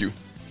 Thank you.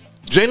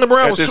 Jaylen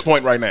Brown at was this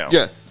point right now.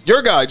 Yeah.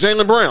 Your guy,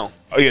 Jaylen Brown.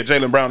 Oh, yeah,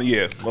 Jaylen Brown,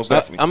 yeah, most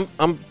definitely.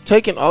 I'm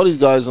taking all these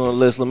guys on the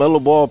list.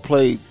 LaMelo Ball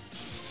played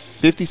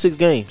 56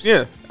 games.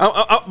 Yeah.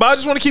 But I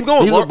just want to keep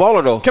going. He's a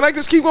baller, though. Can I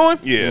just keep going?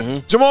 Yeah.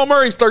 Mm-hmm. Jamal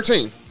Murray's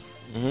 13.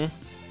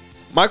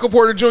 Michael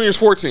Porter Jr. is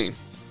 14.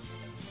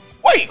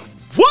 Wait,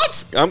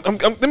 what? Let me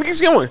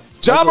keep going.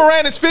 John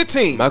Morant is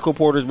 15. Michael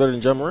Porter's better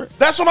than John Morant?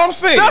 That's what I'm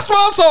saying. That's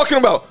what I'm talking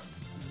about.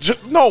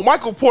 No,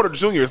 Michael Porter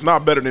Jr. is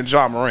not better than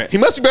John Morant. He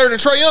must be better than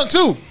Trae Young,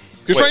 too.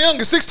 Because Trae Young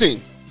is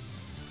 16.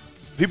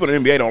 People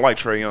in the NBA don't like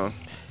Trae Young.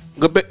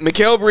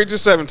 Mikal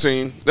Bridges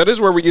 17. That is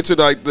where we get to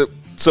like the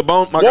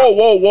Sabonis. Whoa.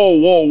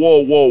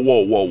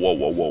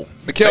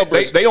 Mikal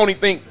Bridges. They only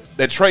think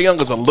that Trae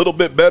Young is a little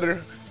bit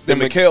better than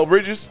Mikal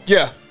Bridges?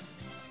 Yeah.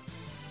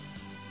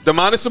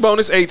 Domantas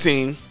Sabonis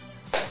 18.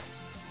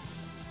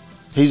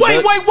 Wait.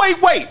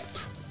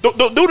 The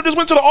dude that just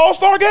went to the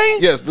All-Star game?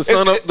 Yes, the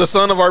son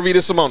of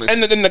Arvydas Sabonis.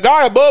 And then the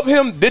guy above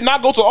him did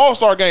not go to the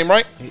All-Star game,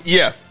 right?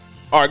 Yeah.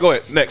 All right, go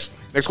ahead. Next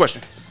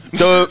question.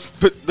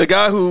 The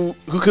guy who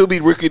could be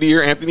Rookie of the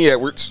Year, Anthony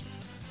Edwards.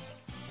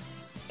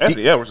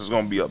 Anthony Edwards is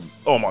going to be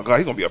oh my God,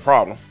 he's going to be a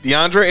problem.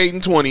 DeAndre Ayton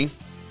 20.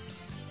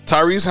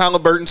 Tyrese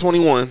Halliburton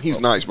 21.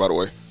 He's nice, by the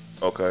way.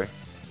 Okay.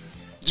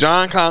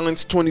 John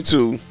Collins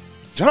 22.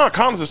 John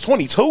Collins is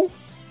 22?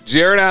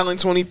 Jared Allen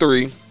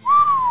 23.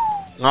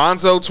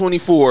 Lonzo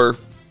 24.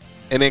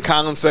 And then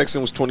Colin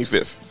Sexton was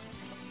 25th.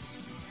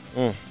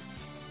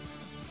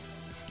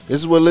 This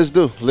is what lists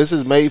do. Lists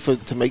is made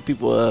to make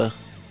people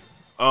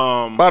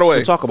by the way,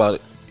 to talk about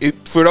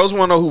it. For those who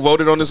want to know who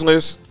voted on this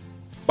list,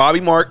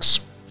 Bobby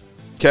Marks,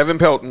 Kevin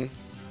Pelton,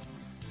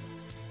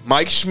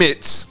 Mike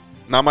Schmitz,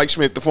 not Mike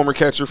Schmidt, the former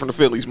catcher from the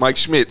Phillies, Mike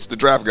Schmitz, the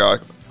draft guy. I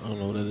don't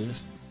know what that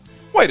is.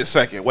 Wait a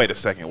second.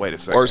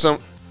 Or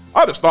some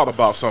I just thought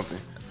about something.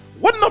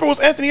 What number was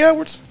Anthony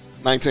Edwards?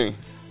 19.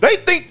 They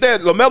think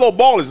that LaMelo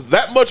Ball is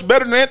that much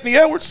better than Anthony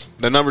Edwards?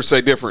 The numbers say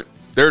different.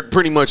 They're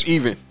pretty much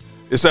even,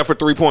 except for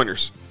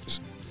 3-pointers.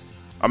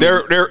 I mean,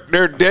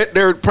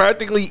 they're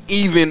practically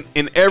even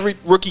in every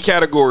rookie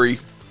category,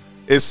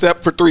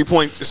 except for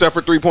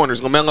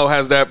 3-pointers. LaMelo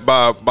has that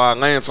by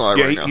landslide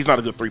right now. He's not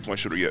a good 3-point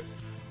shooter yet.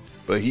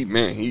 But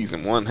he's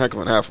in one heck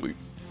of an athlete.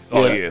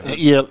 Oh yeah.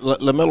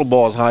 LaMelo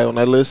Ball is high on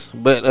that list,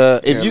 but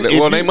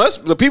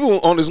the people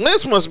on this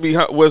list must be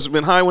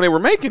been high when they were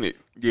making it.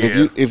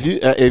 Yeah. If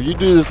you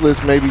do this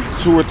list maybe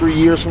 2 or 3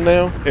 years from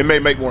now, it may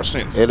make more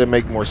sense. it'll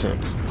make more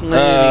sense.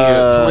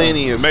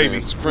 Plenty of maybe.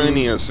 sense.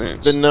 Plenty of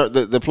sense.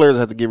 The players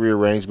have to get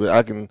rearranged, but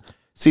I can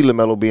see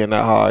LaMelo being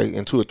that high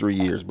in 2 or 3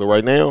 years. But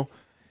right now,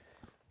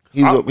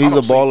 he's a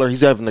baller.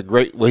 He's having a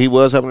great. Well, he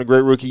was having a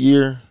great rookie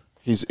year.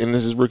 He's in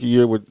his rookie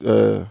year with.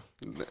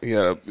 He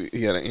had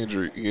an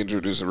injury. He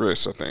injured his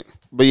wrist, I think.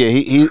 But yeah,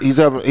 he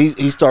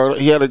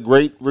had a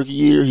great rookie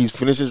year. He's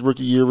finished his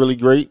rookie year really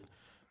great.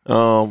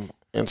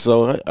 And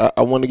so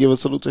I want to give a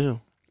salute to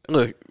him.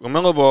 Look,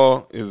 LaMelo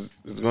Ball is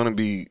going to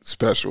be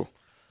special,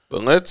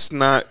 but let's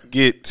not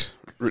get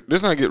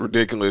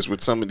ridiculous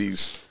with some of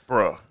these,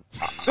 Bruh.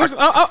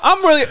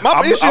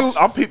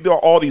 I'm peeping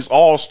all these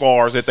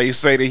all-stars that they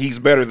say that he's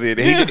better than.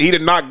 Yeah. He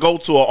did not go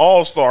to an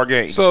all-star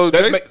game. So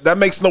that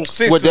makes no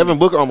sense. Well, to me. Devin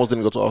Booker almost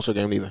didn't go to an All-Star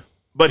game either.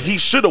 But he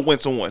should have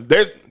went to one.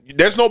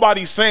 There's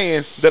nobody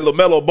saying that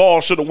LaMelo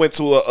Ball should have went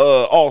to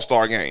a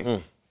all-star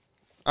game.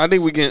 I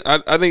think we can.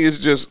 I think it's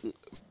just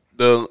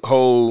the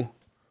whole.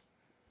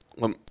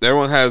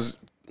 Everyone has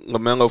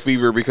LaMelo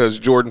fever because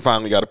Jordan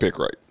finally got a pick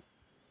right.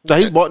 No,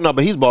 he's balling. No,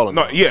 but he's balling.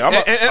 No, yeah,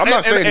 I'm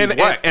not saying he's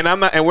whack. And I'm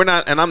not, and we're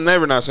not, and I'm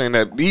never not saying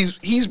that.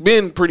 He's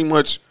been pretty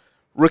much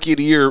rookie of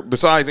the year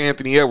besides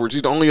Anthony Edwards.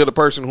 He's the only other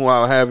person who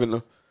I'll have in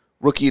the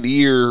rookie of the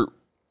year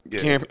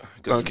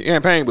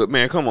campaign. But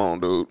man, come on,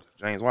 dude.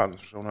 James Wiseman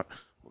showing up.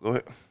 Go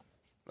ahead.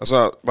 That's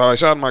all. By the way,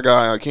 shout out to my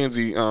guy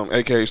Kenzie,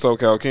 aka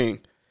SoCal King.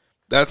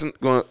 That's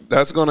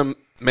gonna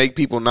make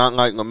people not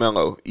like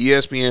LaMelo.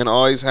 ESPN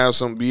always have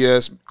some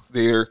BS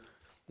there.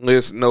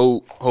 List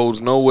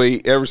holds no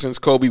weight ever since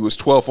Kobe was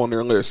 12th on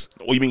their list.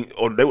 What you mean?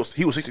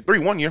 He was 63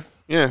 one year.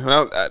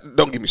 Yeah,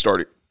 don't get me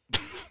started.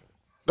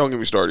 Don't get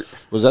me started.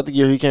 Was that the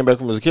year he came back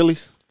from his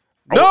Achilles?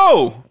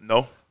 No.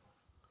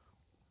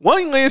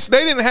 One list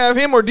they didn't have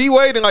him or D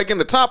Wade in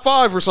the top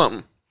 5 or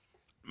something.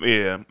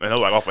 Yeah, and that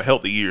was off of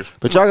healthy years.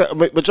 But you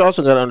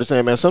also got to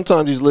understand, man.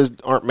 Sometimes these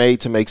lists aren't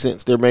made to make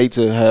sense. They're made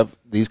to have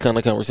these kind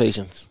of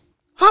conversations.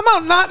 How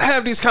about not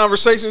have these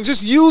conversations?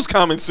 Just use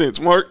common sense,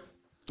 Mark.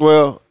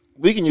 Well,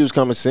 we can use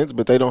common sense,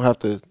 but they don't have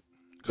to.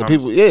 The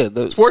people,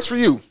 Sports for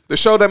You, the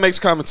show that makes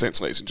common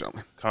sense, ladies and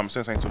gentlemen. Common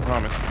sense ain't too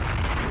common.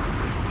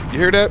 You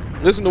hear that?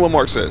 Listen to what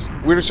Mark says.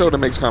 We're the show that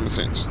makes common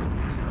sense.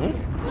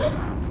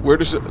 We're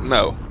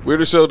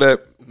the show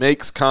that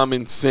makes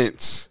common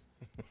sense.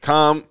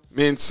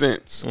 Common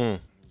sense.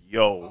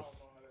 Yo.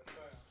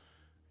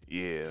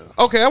 Yeah.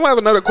 Okay, I have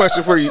another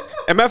question for you.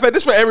 And matter of fact,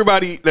 this is for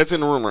everybody that's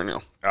in the room right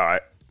now. All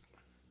right.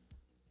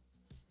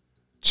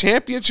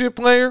 Championship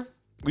player?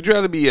 Would you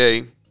rather be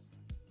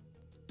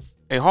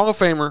a Hall of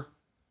Famer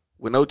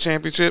with no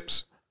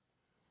championships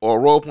or a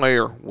role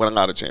player with a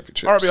lot of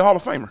championships? I'd rather be a Hall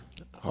of Famer.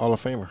 Hall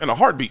of Famer. In a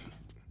heartbeat.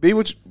 B,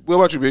 what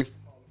about you, B?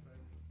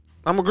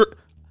 I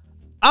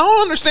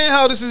don't understand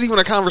how this is even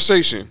a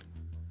conversation.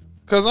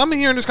 Because I'm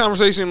hearing this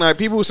conversation like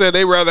people who said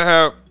they'd rather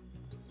have,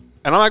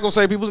 and I'm not going to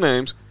say people's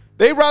names,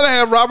 they'd rather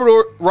have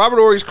Robert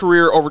Ory's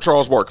career over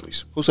Charles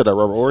Barkley's. Who said that,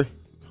 Robert Ory?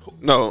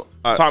 No.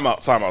 Time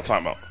out.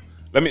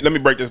 Let me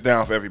break this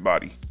down for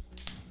everybody.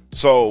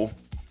 So,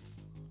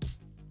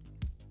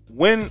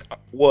 when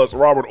was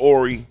Robert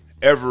Ory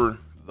ever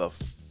the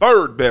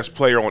third best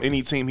player on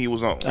any team he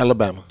was on?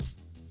 Alabama.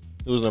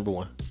 He was number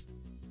 1.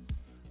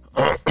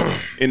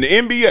 In the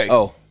NBA?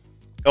 Oh.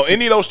 On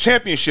any of those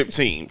championship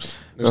teams?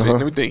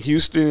 Let me think.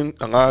 Houston,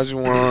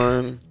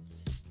 Olajuwon,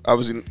 I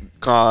was in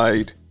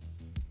Clyde.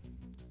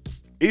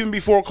 Even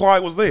before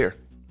Clyde was there.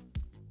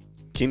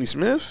 Kenny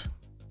Smith?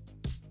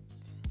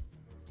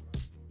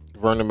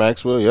 Vernon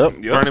Maxwell, yep.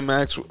 Vernon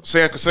Maxwell.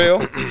 Sam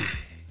Cassell?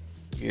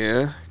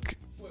 Yeah.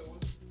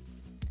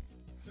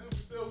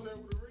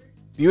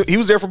 He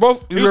was there for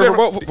both. He was there for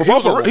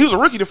both of them. He was a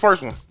rookie the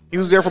first one. He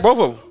was there for both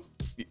of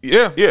them.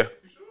 Yeah. Yeah.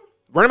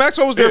 Vernon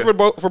Maxwell was there for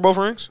both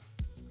rings.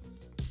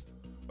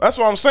 That's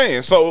what I'm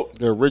saying. So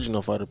the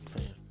original fighter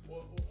fan.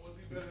 Was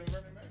he better than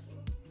Vernon Maxwell?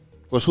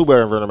 Was who better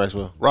than Vernon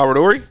Maxwell? Robert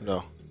Ory?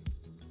 No.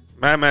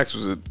 Mad Max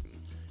was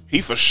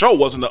he for sure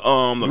wasn't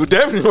he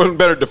definitely wasn't a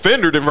better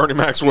defender than Vernon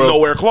Maxwell.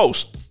 Nowhere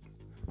close.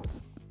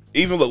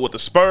 Even look with the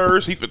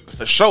Spurs, he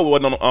for sure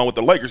wasn't on with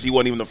the Lakers. He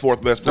wasn't even the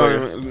 4th best player.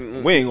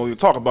 We ain't gonna even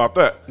talk about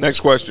that.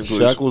 Next question, please.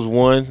 Shaq was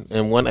 1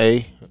 and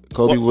 1A.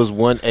 Kobe was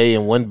 1A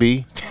and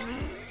 1B.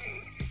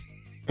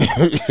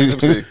 Let me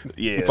see.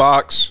 Yeah.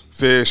 Fox,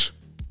 Fish.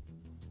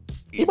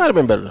 He might have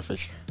been better than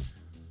Fisher.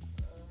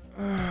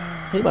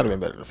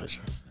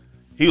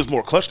 He was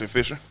more clutch than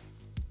Fisher.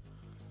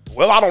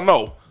 Well, I don't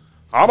know.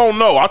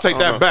 I'll take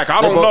that back.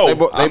 I don't know.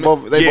 They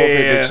both hit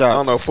big shots. I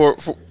don't know.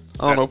 Point four.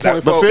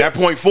 That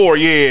point 4,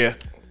 yeah.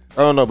 I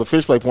don't know, but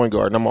Fish played point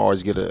guard, and I'm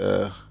always get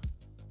a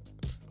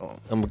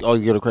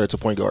credit to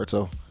point guard.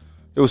 So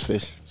it was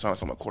Fish. Sounds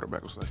like my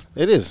quarterback was like.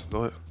 It is.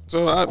 Go ahead.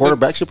 So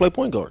quarterback should play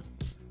point guard.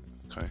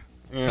 Okay.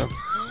 Yeah.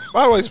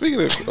 By the way, speaking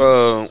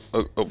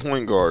of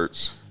point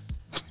guards,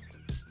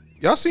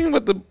 y'all saw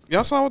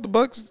what the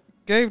Bucks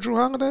gave Drew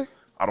Holiday?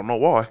 I don't know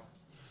why.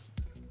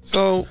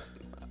 So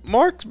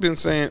Mark's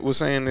was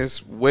saying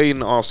this way in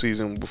the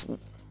offseason before.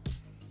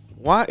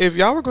 Why, if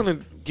y'all were going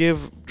to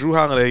give Drew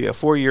Holiday a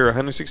 4-year,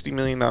 $160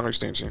 million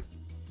extension,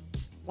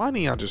 why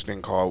didn't y'all just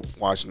then call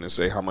Washington and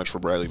say how much for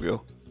Bradley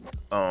Beal?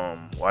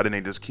 Why didn't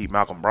they just keep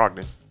Malcolm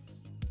Brogdon?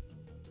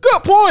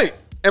 Good point.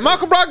 And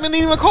Malcolm Brogdon didn't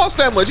even cost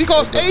that much. He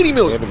cost $80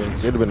 million.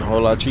 It'd have been a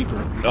whole lot cheaper.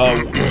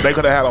 They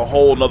could have had a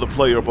whole nother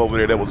player up over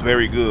there that was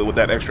very good with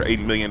that extra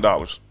 $80 million.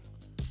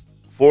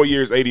 4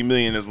 years, $80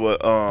 million is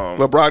what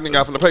Brogdon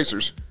got from the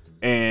Pacers.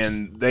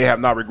 And they have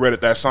not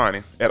regretted that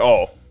signing at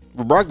all.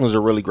 But Brogdon's a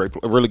really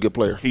good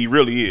player. He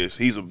really is.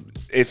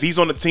 If he's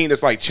on the team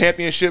that's like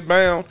championship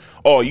bound,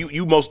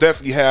 you most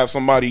definitely have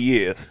somebody.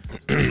 Yeah,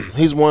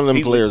 he's one of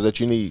them players that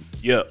you need.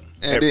 Yep.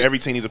 Every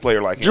team needs a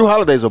player like him. Drew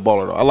Holiday's a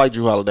baller though. I like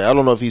Drew Holiday. I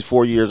don't know if he's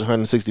 4 years,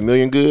 $160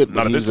 million good.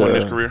 Not at this point in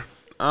his career.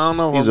 I don't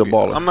know. He's a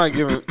baller. I'm not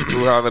giving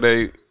Drew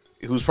Holiday,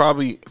 who's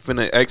probably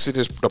finna exit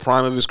the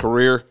prime of his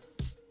career,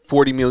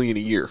 $40 million a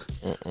year.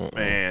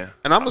 Man.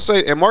 And I'm gonna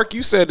say, and Mark,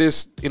 you said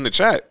this in the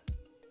chat.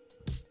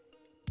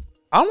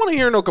 I don't want to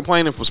hear no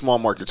complaining for small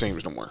market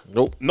teams no more.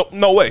 Nope.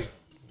 No way.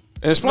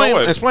 And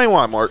explain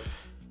why, Mark.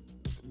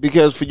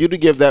 Because for you to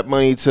give that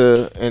money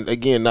to, and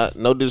again,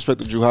 no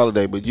disrespect to Drew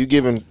Holiday, but you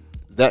giving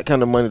that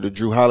kind of money to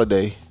Drew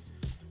Holiday,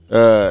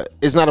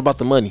 it's not about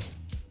the money.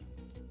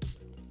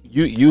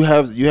 You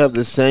have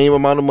the same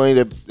amount of money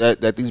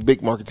that these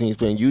big market teams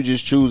paying. You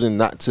just choosing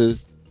not to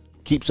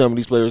keep some of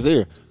these players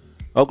there.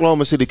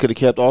 Oklahoma City could have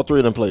kept all three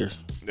of them players.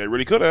 They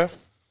really could have.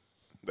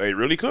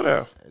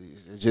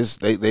 It's just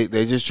they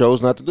just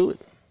chose not to do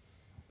it.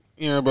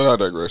 Yeah, but I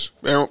digress.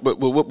 But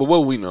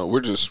what we know,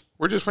 we're just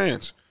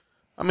fans.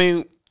 I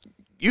mean,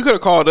 you could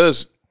have called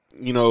us,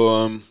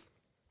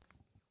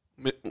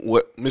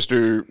 what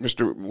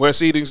Mr.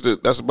 Wes Edings,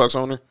 that's the Bucks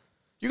owner.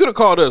 You could have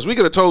called us. We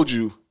could have told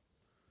you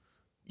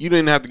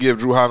didn't have to give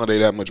Drew Holiday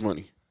that much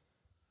money.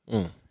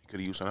 Could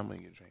have used that money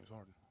to get James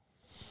Harden,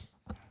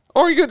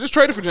 or you could just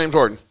trade it for James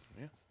Harden.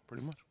 Yeah,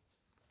 pretty much.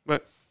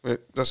 But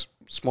that's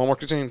small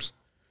market teams.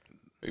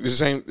 It's the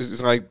same.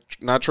 It's like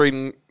not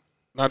trading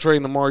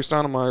Amari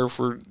Stoudemire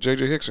for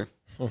J.J. Hickson.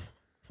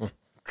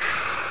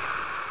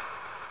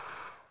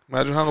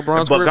 Imagine how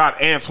LeBron's but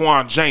got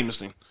Antoine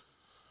Jameson.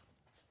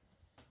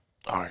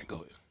 All right,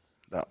 go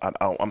ahead.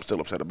 I'm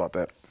still upset about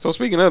that. So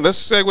speaking of, let's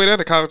segue that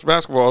to college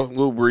basketball. A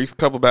little brief,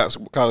 couple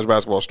college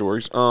basketball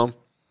stories.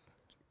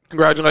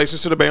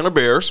 Congratulations to the Baylor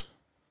Bears.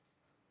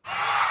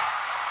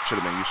 Should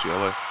have been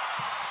UCLA.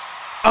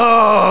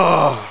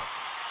 Oh.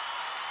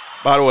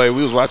 By the way,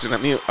 we was watching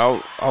that.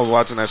 I was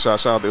watching that shot.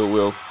 Shout out to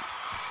Will.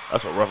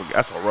 That's a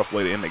rough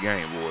way to end the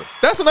game, boy.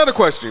 That's another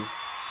question.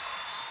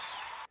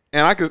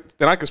 And I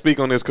could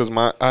speak on this because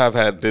I have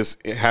had this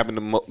happen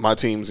to my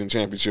teams in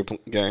championship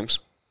games.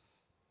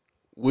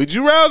 Would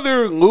you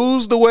rather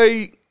lose the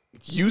way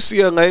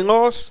UCLA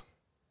lost,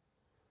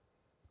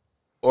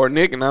 or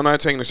Nick? And I'm not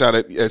taking a shot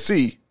at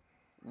SC.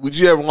 Would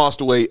you ever lost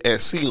the way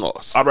SC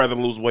lost? I'd rather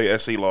lose the way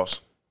SC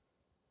lost.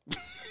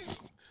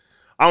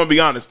 I'm gonna be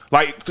honest,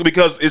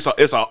 because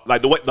it's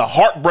like the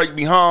heartbreak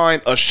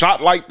behind a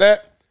shot like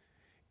that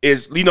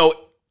is,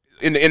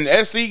 in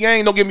the SC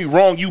game. Don't get me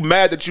wrong, you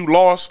mad that you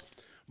lost,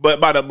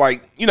 but by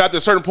at a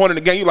certain point in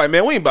the game, you're like,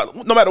 man, we ain't about.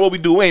 No matter what we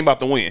do, we ain't about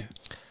to win.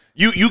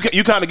 You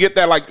kind of get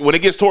that when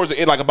it gets towards the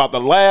end, about the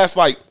last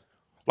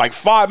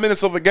 5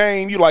 minutes of a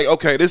game, you like,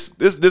 okay, this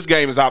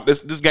game is out.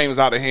 This game is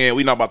out of hand.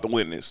 We're not about to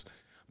win this.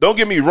 Don't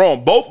get me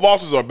wrong, both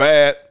losses are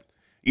bad.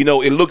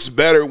 It looks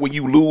better when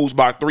you lose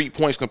by 3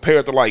 points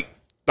compared to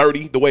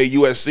 30, the way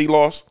USC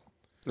lost.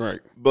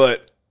 Right.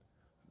 But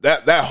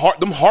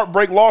them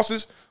heartbreak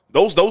losses,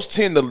 those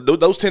tend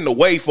to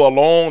weigh for a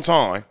long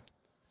time.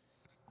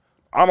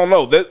 I don't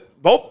know. That's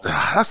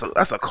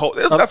a cold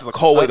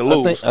way to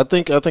lose. I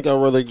think I'd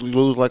rather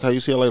lose like how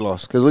UCLA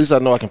lost, because at least I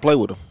know I can play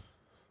with them.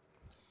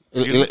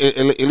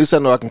 At least I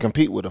know I can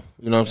compete with them.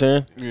 You know what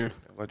I'm saying? Yeah.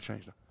 Let's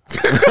change that.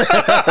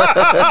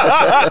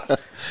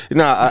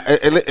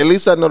 At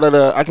least I know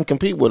that I can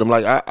compete with them.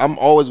 I'm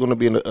always going to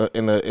be in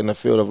the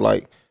field of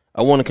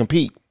I want to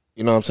compete.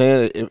 You know what I'm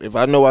saying? If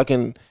I know I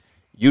can,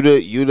 you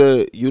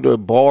the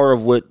bar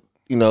of what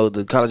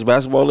the college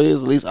basketball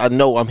is. At least I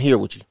know I'm here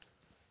with you.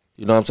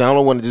 You know what I'm saying? I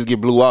don't want to just get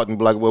blew out and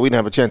be like, well, we didn't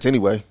have a chance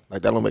anyway.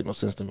 That don't make no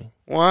sense to me.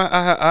 Well,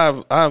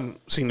 I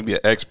seem to be an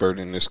expert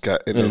in this.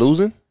 In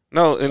losing?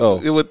 No,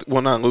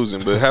 not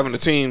losing, but having the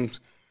team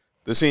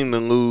to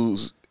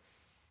lose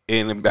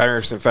in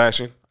embarrassing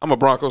fashion. I'm a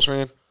Broncos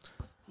fan.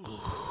 Ooh,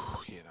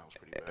 yeah, that was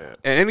pretty bad.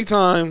 And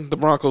anytime the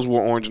Broncos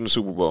wore orange in the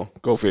Super Bowl,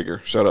 go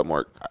figure. Shut up,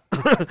 Mark.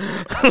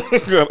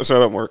 Shut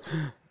up, Mark.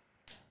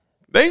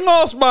 They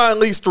lost by at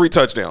least 3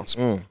 touchdowns.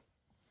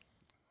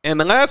 And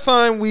the last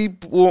time we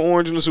wore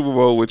orange in the Super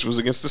Bowl, which was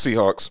against the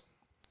Seahawks,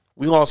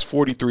 we lost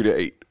 43-8. John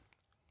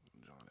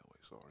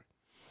Elway, sorry.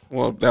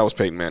 Well, that was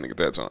Peyton Manning at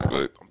that time.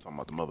 But I'm talking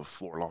about the mother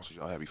 4 losses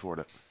y'all had before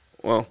that.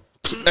 Well,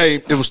 hey,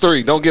 it was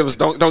 3. Don't give us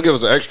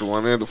an extra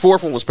one, man. The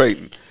 4th one was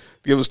Peyton.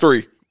 Give us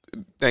 3.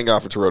 Thank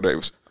God for Terrell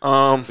Davis.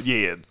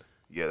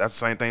 Yeah, that's the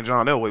same thing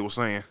John Elway was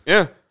saying.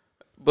 Yeah,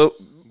 but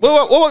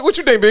what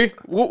you think, B?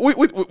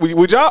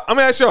 Would y'all? I'm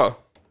gonna ask y'all.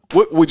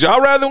 Would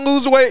y'all rather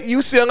lose the way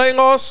UCLA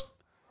lost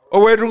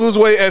or rather lose the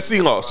way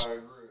SC lost?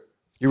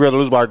 You rather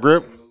lose by a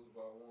grip? For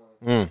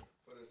the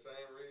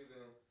same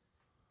reason,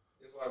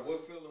 it's like,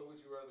 what feeling would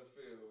you rather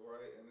feel,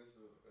 right? And this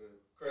is a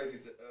crazy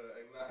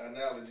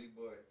analogy,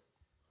 but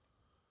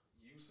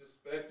you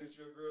suspected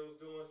your girl's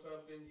doing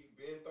something, you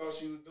thought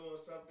she was doing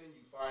something,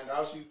 you find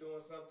out she's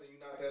doing something, you're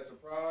not that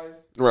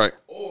surprised. Right.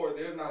 Or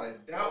there's not a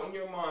doubt in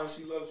your mind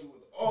she loves you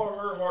with all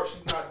her heart,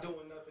 she's not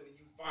doing nothing, and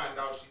you find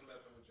out she's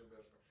messing with your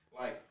best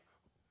friend. Like,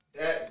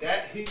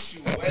 that hits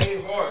you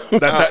way harder.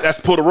 That's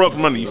pull the rug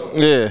from under you.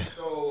 Yeah.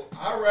 So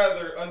I'd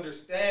rather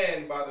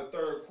understand by the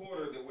third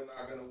quarter that we're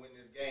not going to win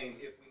this game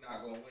if we're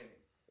not going to win it,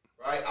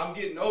 right? I'm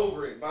getting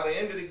over it. By the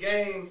end of the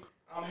game,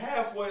 I'm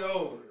halfway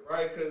over it,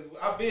 right? Because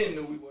I've been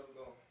knew we wasn't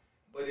going.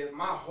 But if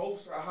my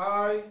hopes are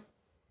high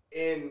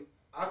and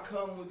I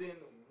come within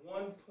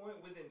 1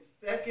 point within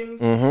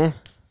seconds, and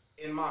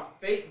my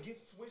fate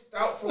gets switched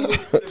out from what it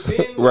could have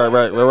been,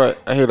 Right.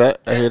 I hear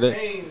that.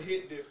 Pain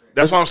hit different.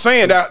 That's what I'm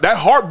saying. That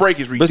heartbreak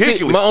is But ridiculous.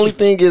 see, my only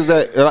thing is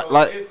that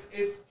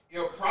It's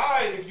your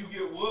pride if you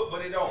get whooped,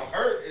 but it don't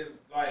hurt. It's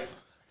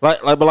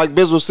like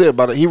Bizzle said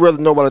about it, he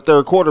rather know about the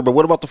third quarter. But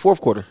what about the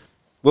fourth quarter?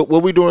 What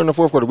we doing in the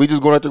fourth quarter? We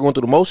just going out there going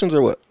through the motions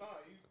or what?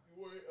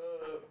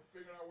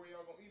 figuring out where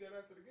y'all gonna eat at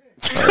after the game.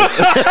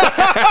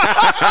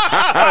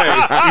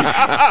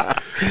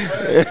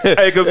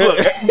 Hey, because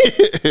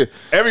look,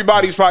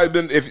 everybody's probably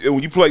been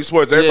when you play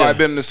sports, everybody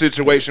been in a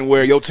situation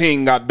where your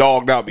team got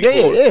dogged out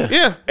before.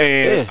 Yeah.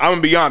 And I'm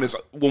gonna be honest,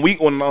 when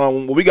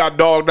we got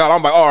dogged out,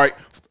 I'm like, all right.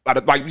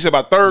 Like you said,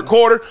 about third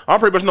quarter, I'm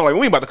pretty much know like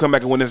we ain't about to come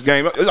back and win this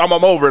game. I'm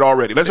over it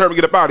already. Let's hurry up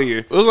and get up out of here.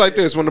 It was like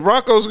this when the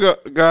Broncos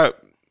got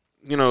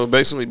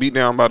basically beat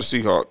down by the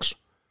Seahawks.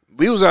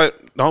 We was at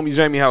the homie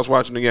Jamie house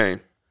watching the game,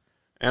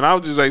 and I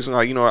was just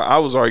basically like, I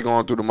was already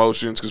going through the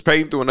motions because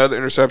Peyton threw another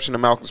interception to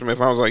Malcolm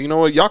Smith. I was like, you know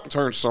what, y'all can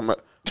turn to something.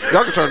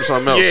 Y'all can turn to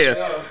something else.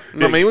 I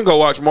mean, we can go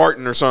watch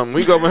Martin or something.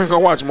 We go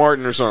watch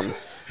Martin or something.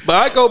 But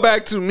I go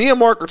back to me and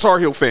Mark are Tar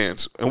Heel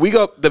fans, and we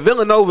go the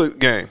Villanova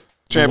game.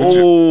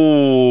 Championship.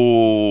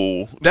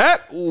 Oh,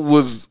 that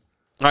was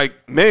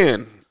like,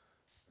 man,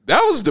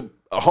 that was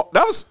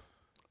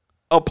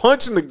a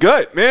punch in the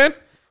gut, man.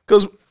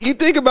 Because you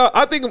think about,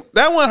 I think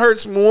that one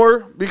hurts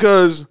more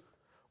because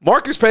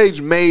Marcus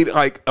Page made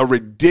like a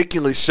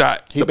ridiculous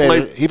shot. He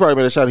probably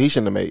made a shot he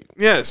shouldn't have made.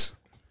 Yes,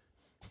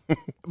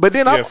 but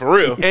then for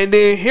real. And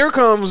then here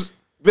comes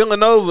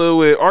Villanova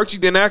with Archie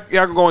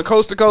Deniaka going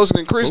coast to coast, and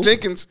then Chris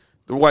Jenkins,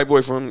 the white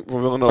boy from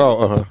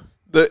Villanova.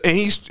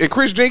 And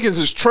Chris Jenkins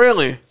is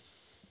trailing,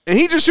 and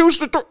he just shoots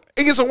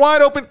he gets a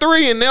wide open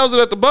three and nails it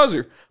at the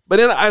buzzer. But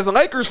then, as a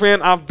Lakers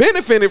fan, I've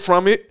benefited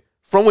from it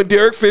from when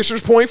Derek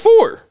Fisher's point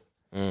forward.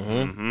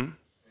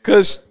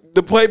 Because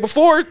the play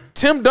before,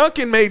 Tim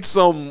Duncan made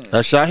some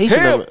a shot he should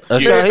have made. I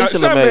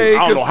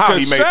don't know how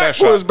he made that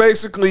shot. Was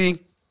basically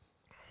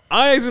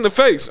eyes in the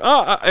face,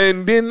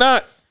 and did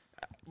not.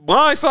 When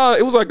I saw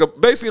it was like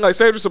basically like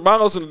Cedric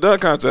Ceballos in the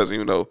dunk contest.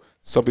 Even though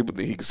some people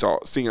think he could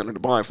see under the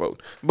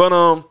blindfold, but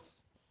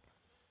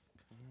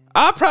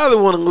I probably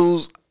want to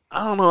lose.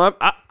 I don't know.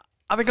 I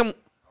think I feel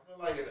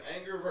like it's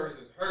anger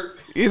versus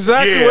hurt.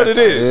 Exactly what it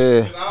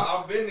is. Yeah.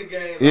 I've been to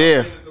games. Yeah.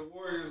 I've been at the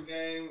Warriors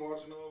game,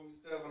 watching all these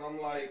stuff, and I'm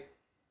like,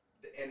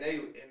 and they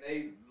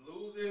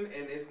losing,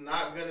 and it's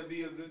not gonna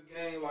be a good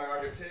game. Like I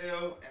can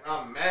tell, and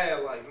I'm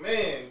mad. Like,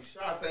 man,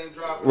 shots ain't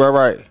dropping.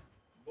 Right.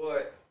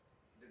 But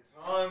the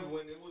times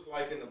when it was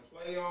like in the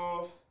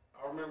playoffs,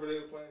 I remember they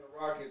was playing the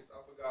Rockets.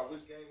 I forgot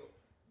which game,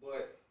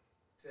 but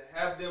to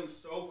have them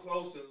so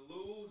close and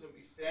lose and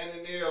be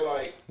standing there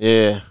like,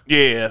 yeah,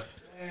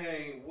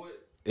 dang, what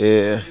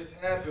just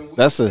happened? We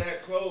That's were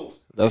that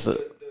close. The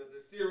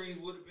series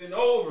would have been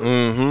over.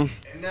 And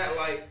that,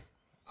 like,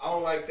 I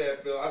don't like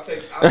that feeling. I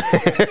take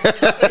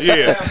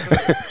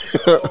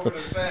over the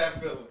sad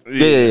feeling.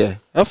 Yeah.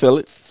 I feel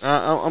it.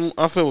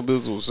 I feel what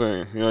Bizzle was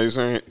saying. You know what I'm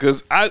saying?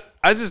 Because I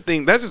just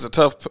think that's just a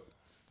tough.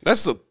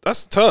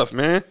 That's tough,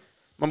 man.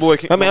 My boy.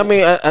 I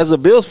mean, as a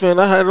Bills fan,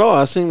 I had it all.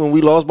 I seen when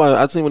we lost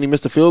I seen when he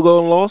missed the field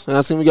goal and lost, and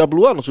I seen we got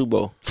blew out in the Super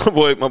Bowl.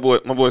 My boy,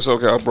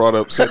 SoCal brought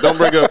up said, don't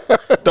bring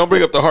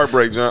up the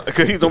heartbreak, John,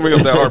 because he don't bring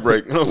up that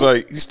heartbreak. And I was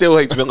like, he still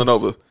hates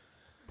Villanova.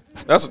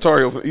 That's a Tar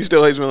Heel. He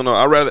still hates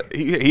Villanova.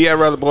 He had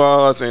rather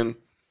blow us, and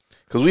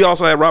because we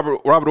also had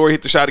Robert Horry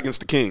hit the shot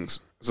against the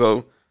Kings.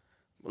 So,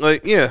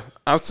 like, yeah,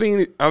 I've seen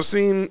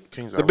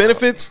the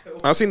benefits.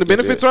 I've seen the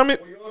benefits from it.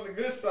 When you're on the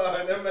good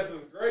side, that mess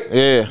is great.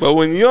 Yeah, but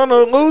when you're on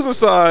the losing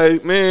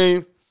side,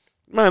 man, you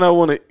might not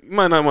want to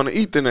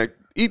eat the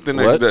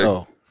next day.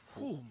 Oh.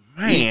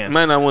 Man, you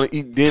might not want to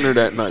eat dinner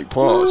that night.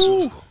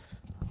 Pause.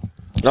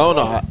 No.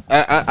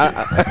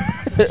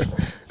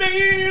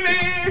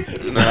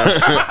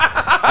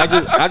 I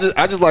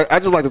just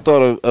like the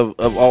thought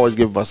of always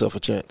giving myself a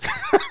chance.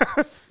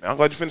 I'm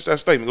glad you finished that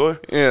statement. Go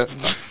ahead. Yeah.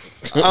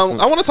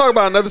 I want to talk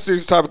about another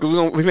serious topic because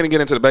we're going to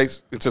get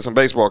into some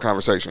baseball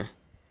conversation.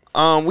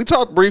 We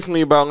talked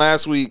briefly about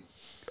last week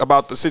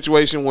about the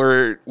situation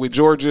with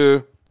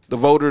Georgia,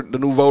 the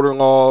new voter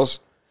laws,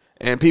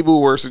 And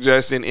people were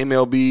suggesting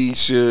MLB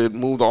should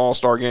move the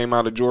All-Star game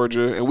out of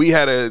Georgia. And we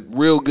had a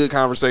real good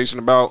conversation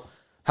about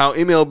how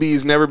MLB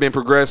has never been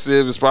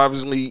progressive. It's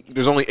obviously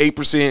there's only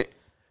 8%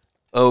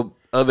 of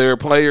their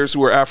players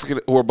who are African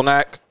or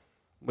black.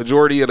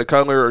 Majority of the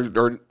color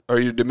are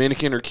you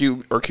Dominican or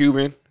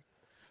Cuban.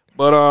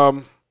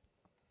 But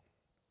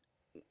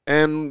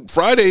and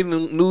Friday the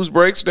news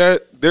breaks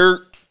that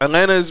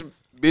Atlanta's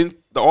been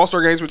the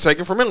All-Star game's been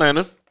taken from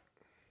Atlanta,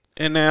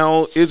 and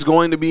now it's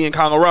going to be in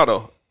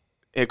Colorado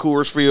at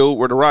Coors Field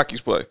where the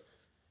Rockies play.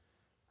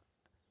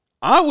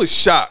 I was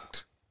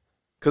shocked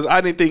because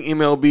I didn't think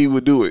MLB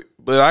would do it,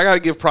 but I got to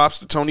give props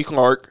to Tony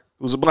Clark,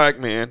 who's a black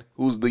man,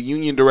 who's the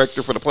union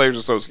director for the Players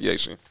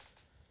Association.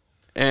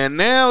 And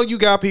now you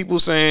got people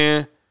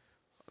saying,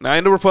 now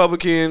in the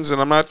Republicans, and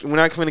we're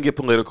not going to get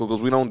political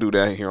because we don't do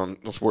that here on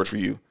Sports for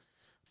You.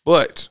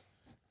 But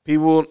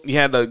you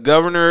had the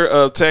governor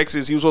of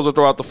Texas. He was supposed to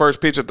throw out the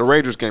first pitch at the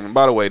Rangers game. And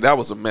by the way, that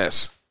was a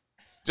mess.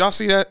 Did y'all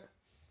see that?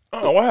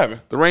 Oh, what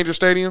happened? The Ranger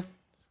Stadium?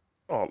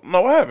 Oh,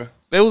 no, what happened?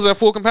 It was at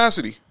full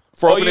capacity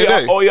for opening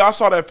day. I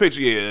saw that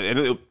picture, yeah. And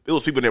it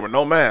was people there with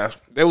no mask.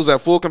 They was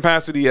at full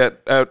capacity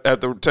at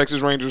the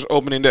Texas Rangers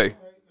opening day.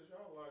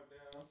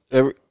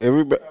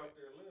 Everybody.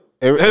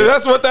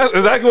 That's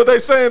exactly what they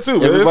saying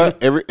too.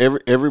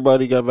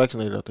 Everybody got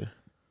vaccinated out there.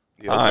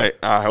 Yeah,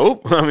 I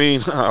hope.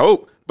 I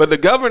hope. But the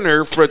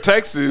governor for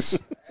Texas,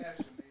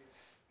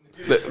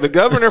 the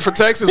governor for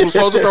Texas was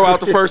supposed to throw out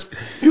the first.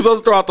 He was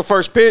supposed to throw out the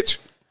first pitch,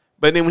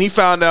 but then when he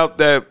found out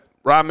that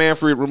Rob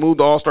Manfred removed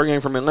the All-Star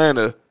game from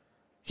Atlanta,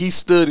 he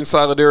stood in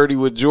solidarity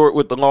with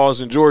the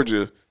laws in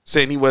Georgia,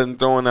 saying he wasn't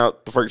throwing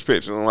out the first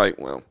pitch. And I'm like,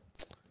 well,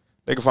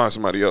 they can find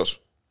somebody else.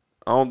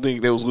 I don't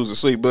think they was losing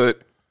sleep,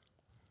 but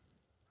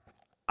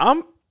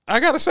I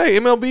gotta say,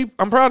 MLB,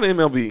 I'm proud of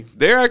MLB.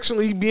 They're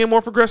actually being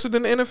more progressive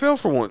than the NFL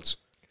for once.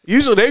 They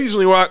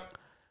usually rock.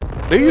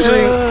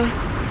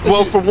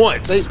 For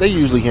once. They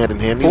usually hand in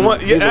hand.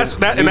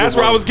 That's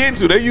where I was getting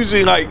to. They're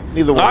usually like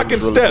lock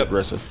and step.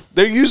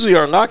 They usually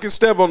are lock and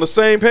step on the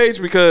same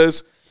page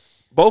because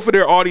both of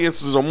their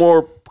audiences are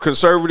more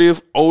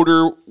conservative,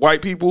 older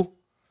white people.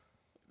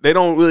 They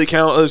don't really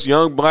count us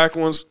young blacks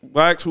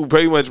who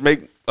pretty much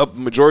make up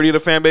the majority of the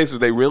fan bases.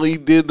 They really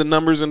did the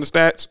numbers and the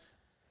stats.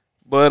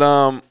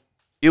 But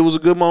it was a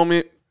good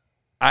moment.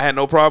 I had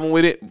no problem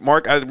with it.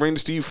 Mark, I bring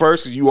this to you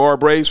first because you are a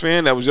Braves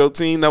fan. That was your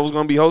team that was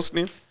going to be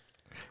hosting.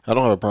 I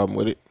don't have a problem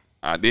with it.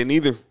 I didn't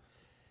either.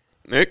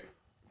 Nick?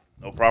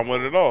 No problem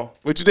with it at all.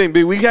 What you think,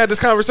 B? We had this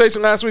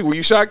conversation last week. Were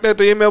you shocked that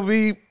the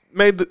MLB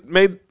made? Yeah,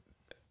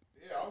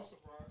 I was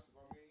surprised.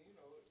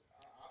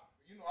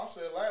 I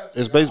said last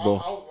it's week,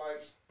 baseball. I was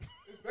like,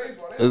 it's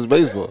baseball. It's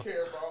baseball. They don't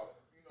care about,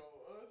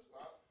 us.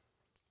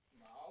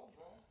 I was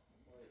wrong.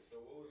 So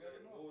what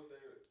was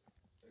their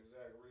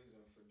exact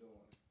reason for doing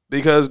it?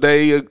 Because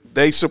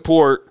they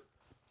support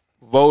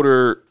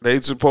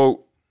they support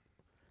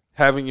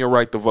having your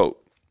right to vote.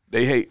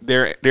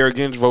 They're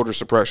against voter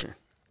suppression.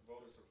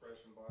 Voter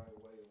suppression by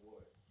way of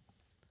what?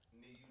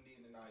 You need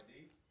an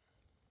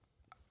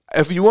ID?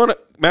 If you want to,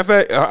 matter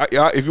of fact,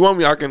 if you want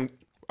me, I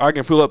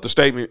can pull up the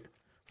statement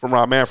from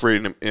Rob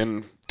Manfred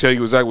and tell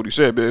you exactly what he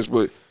said, Biz.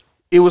 But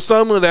it was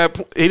some of that.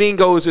 It didn't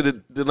go into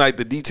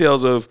the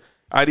details of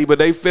ID, but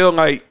they felt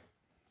like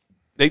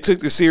they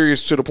took this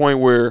serious to the point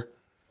where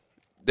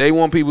they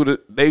want people to.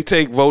 They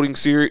take voting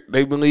serious.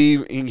 They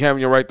believe in having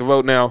your right to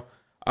vote. Now,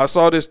 I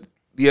saw this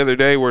the other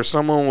day where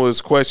someone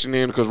was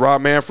questioning because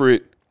Rob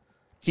Manfred,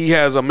 he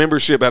has a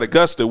membership at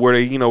Augusta where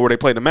they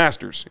play the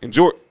Masters in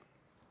Georgia,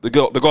 the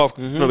golf.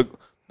 Mm-hmm.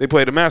 They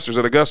play the Masters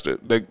at Augusta,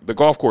 the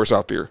golf course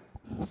out there,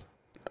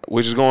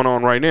 which is going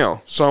on right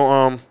now. So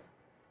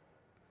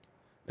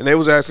and they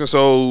was asking,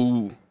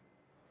 so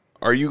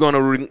are you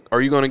gonna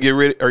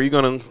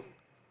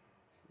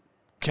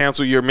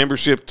cancel your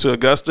membership to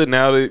Augusta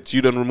now that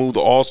you done removed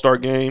the All-Star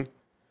game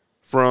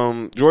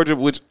from Georgia,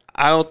 which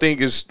I don't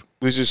think is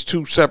just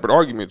two separate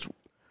arguments.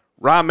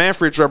 Rob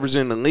Manfred's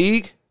representing the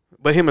league,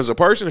 but him as a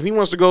person, if he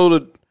wants to go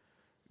to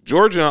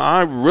Georgia,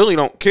 I really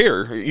don't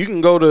care. You can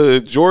go to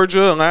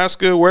Georgia,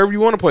 Alaska, wherever you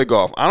want to play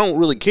golf. I don't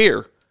really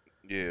care.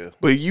 Yeah.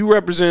 But you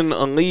represent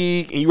a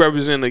league and you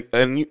represent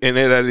and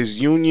that is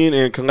union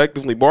and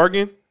collectively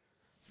bargain.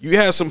 You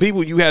have some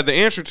people you have to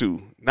answer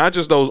to, not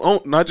just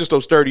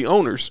those 30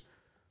 owners.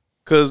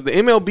 Because the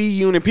MLB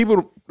union,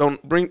 people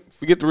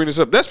forget to bring this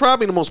up. That's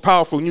probably the most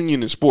powerful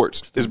union in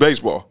sports is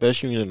baseball.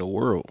 Best union in the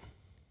world.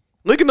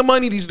 Look at the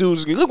money these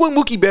dudes get. Look what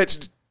Mookie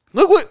Betts.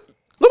 Look what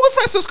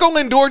Francisco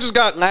Lindor just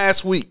got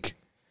last week.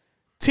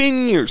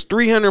 10 years,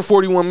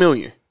 $341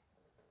 million.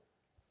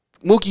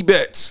 Mookie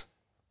Betts,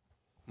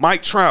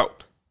 Mike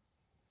Trout.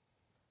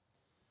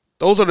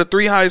 Those are the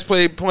three highest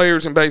paid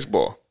players in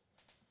baseball.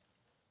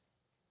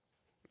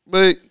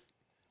 But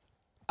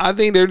I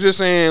think they're just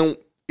saying.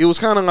 It was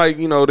kind of like,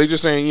 they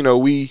just saying,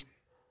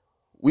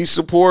 we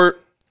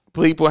support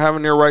people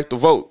having their right to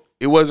vote.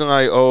 It wasn't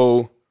like,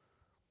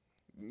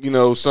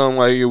 something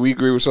like, we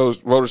agree with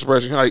voter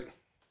suppression. Like,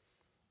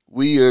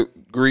 we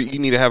agree you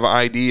need to have an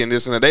ID and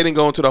this and that. They didn't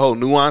go into the whole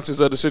nuances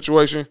of the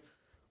situation.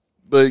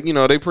 But,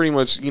 they pretty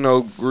much,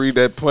 agree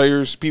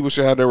that people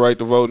should have their right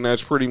to vote, and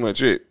that's pretty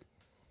much it.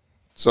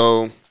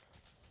 So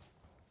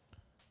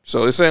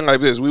it's saying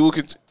like this.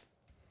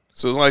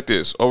 So it's like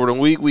this. Over the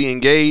week, we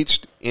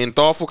engaged in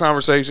thoughtful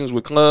conversations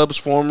with clubs,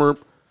 former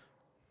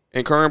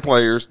and current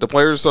players, the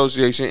Players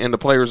Association, and the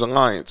Players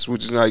Alliance,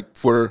 which is like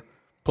for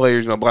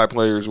players, black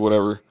players,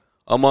 whatever,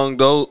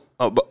 among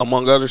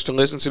others, to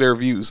listen to their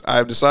views. I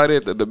have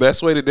decided that the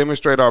best way to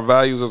demonstrate our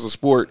values as a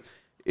sport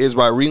is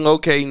by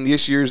relocating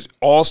this year's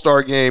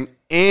All-Star Game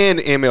and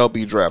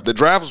MLB draft. The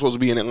draft was supposed to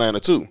be in Atlanta,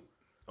 too.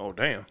 Oh,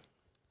 damn.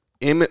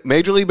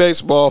 Major League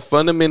Baseball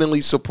fundamentally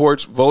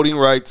supports voting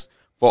rights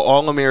for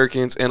all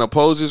Americans and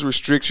opposes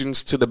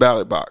restrictions to the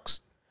ballot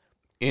box.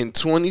 In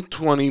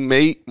 2020,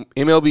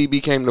 MLB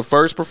became the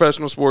first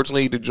professional sports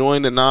league to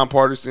join the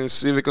nonpartisan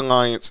Civic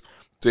Alliance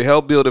to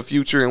help build a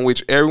future in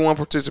which everyone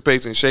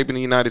participates in shaping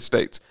the United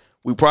States.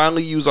 We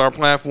proudly use our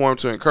platform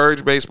to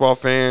encourage baseball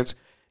fans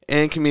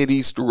and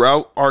committees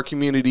throughout our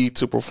community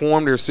to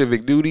perform their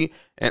civic duty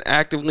and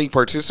actively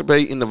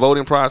participate in the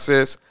voting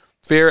process.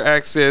 Fair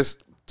access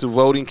to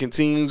voting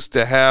continues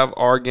to have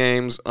our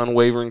game's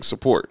unwavering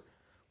support.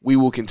 We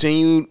will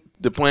continue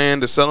the plan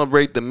to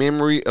celebrate the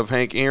memory of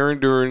Hank Aaron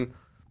during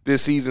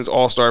this season's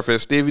All-Star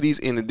festivities.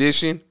 In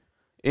addition,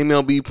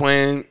 MLB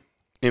planned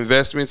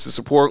investments to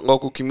support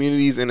local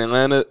communities in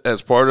Atlanta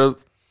as part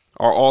of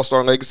our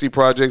All-Star Legacy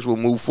projects will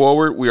move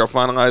forward. We are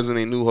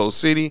finalizing a new host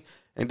city,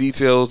 and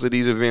details of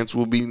these events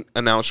will be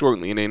announced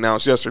shortly. And they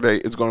announced yesterday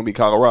it's going to be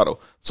Colorado.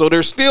 So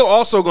they're still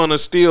also going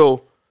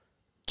to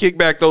kick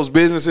back those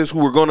businesses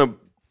who are going to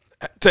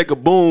take a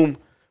boom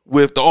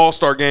with the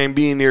All-Star game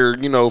being there,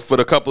 for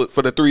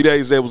the 3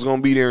 days they was going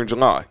to be there in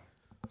July.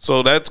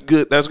 So that's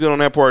good. That's good on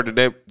that part.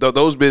 That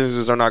those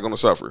businesses are not going to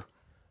suffer.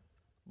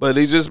 But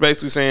he's just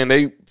basically saying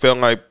they felt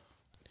like.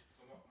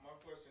 My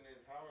question is,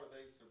 how are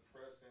they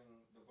suppressing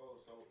the vote?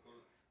 So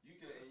you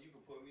can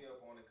put me up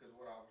on it because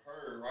what I've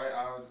heard, right?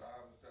 I haven't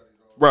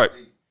studied all right,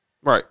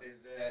 is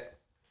that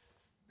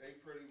they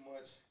pretty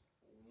much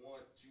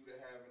want you to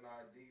have an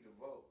ID to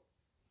vote,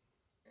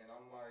 and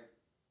I'm like,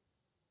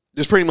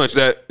 it's pretty much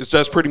that.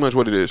 That's pretty much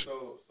what it is.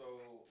 So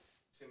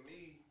to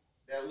me,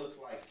 that looks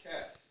like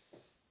cap.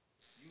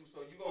 So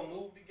you gonna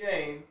move the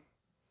game,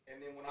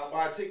 and then when I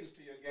buy tickets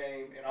to your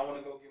game, and I want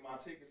to go get my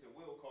tickets at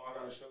will call, I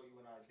gotta show you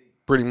an ID.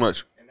 Pretty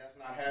much. And that's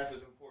not half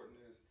as important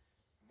as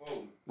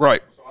voting.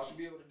 Right. So I should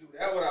be able to do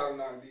that without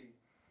an ID.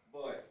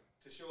 But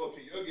to show up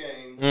to your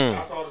game,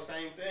 I saw the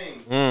same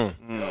thing. I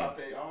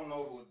don't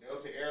know if it was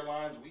Delta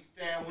Airlines. We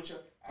stand with you.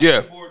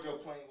 I board your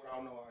plane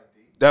without no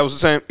ID. That was the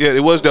same. Yeah,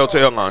 it was Delta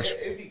Airlines.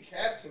 It be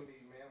capped to me,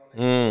 man, when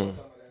they do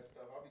some of that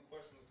stuff. I'll be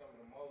questioning some of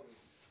the motives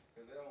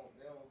because they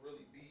don't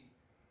really be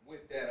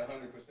with that 100%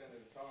 of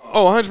the time.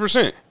 Oh,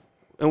 100%.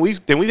 And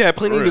we've had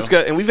plenty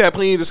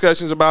of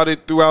discussions about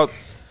it throughout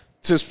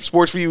since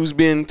Sports View's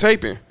been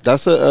taping.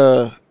 That's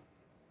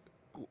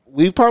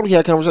we've probably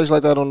had conversations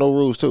like that on No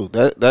Rules too.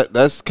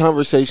 That's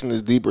conversation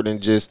is deeper than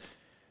just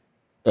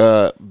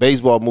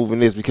baseball moving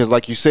this, because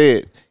like you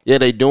said,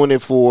 they doing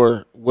it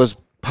for what's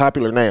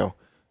popular now.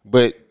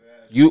 But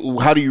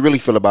how do you really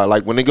feel about it?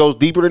 Like when it goes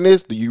deeper than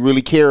this, do you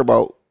really care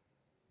about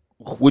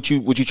what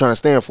you trying to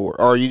stand for,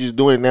 or are you just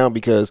doing it now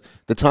because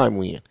the time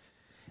we in?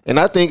 And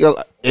I think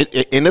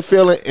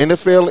NFL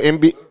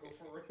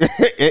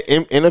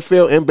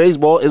and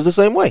baseball is the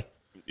same way.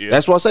 Yeah.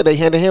 That's why I say they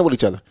hand in hand with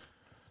each other,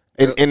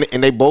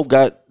 and they both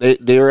got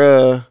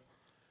their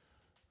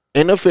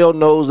NFL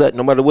knows that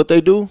no matter what they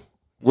do,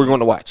 we're going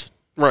to watch.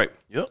 Right.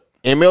 Yep.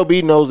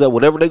 MLB knows that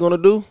whatever they're going to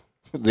do,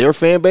 their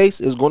fan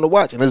base is going to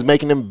watch, and it's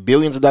making them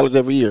billions of dollars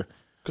every year.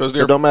 Because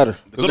it don't matter.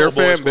 Because their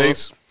fan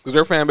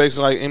base is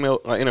like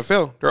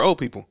NFL. They're old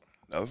people.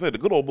 I was saying the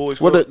good old boys.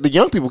 Well, the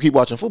young people keep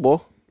watching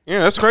football.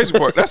 Yeah, that's the crazy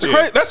part. That's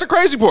the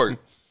crazy part.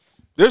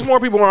 There's more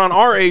people around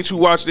our age who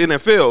watch the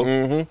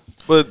NFL,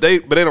 but they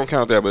don't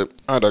count that. But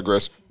I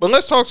digress. But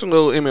let's talk some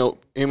little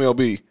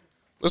MLB.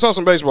 Let's talk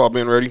some baseball.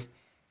 Been ready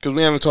because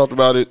we haven't talked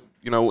about it.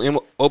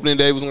 Opening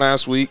day was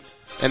last week,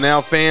 and now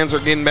fans are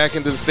getting back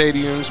into the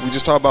stadiums. We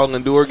just talked about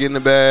Lindor getting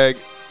the bag,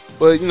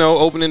 but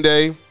opening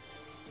day,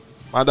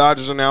 my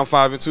Dodgers are now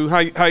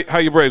 5-2. How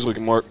your Braves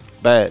looking, Mark?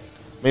 Bad.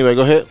 Anyway,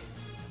 go ahead.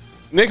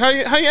 Nick, how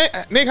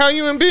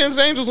you and Ben's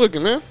Angels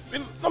looking, man?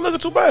 Not looking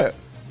too bad.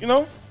 It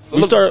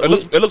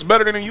looks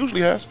better than it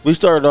usually has. We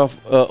started off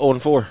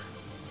 0-4.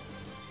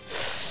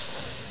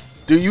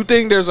 Do you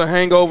think there's a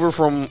hangover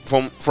from the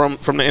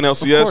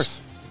NLCS? Of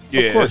course.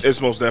 Yeah, of course. It's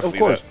most definitely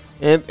of course. that.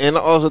 And I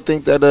also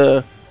think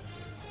that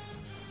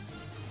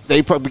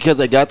because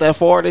they got that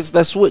far, it's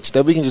that switch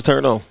that we can just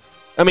turn on.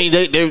 I mean,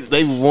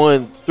 they've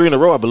won 3 in a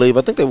row, I believe.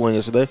 I think they won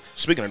yesterday.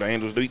 Speaking of the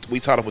Angels, we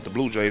tied up with the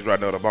Blue Jays right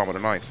now at the bottom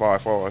of the ninth,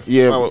 5-5.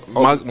 Yeah,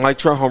 Mike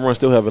Trout home run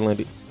still haven't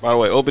landed. By the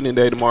way, opening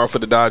day tomorrow for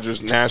the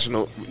Dodgers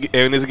National,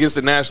 and it's against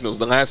the Nationals,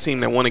 the last team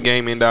that won a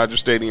game in Dodger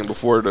Stadium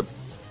before the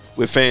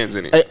with fans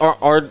in it. Hey,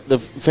 are the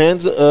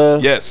fans?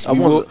 Yes,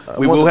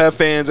 we will have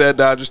fans at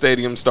Dodger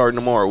Stadium starting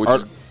tomorrow.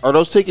 Are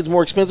those tickets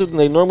more expensive than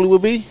they normally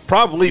would be?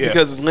 Probably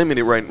because it's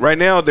limited right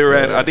now. They're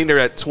at I think they're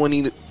at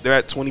 20. They're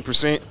at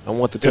 20%. I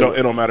want It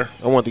don't matter.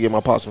 I want to get my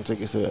pops some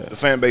tickets to that. The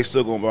fan base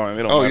still gonna buy them.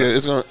 It don't matter. Yeah,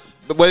 it's gonna.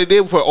 But what they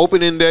did for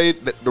opening day,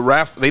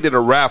 they did a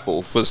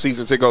raffle for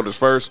season ticket holders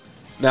first.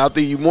 Now I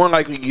think you more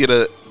likely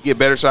get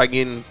better shot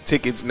getting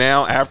tickets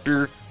now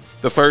after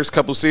the first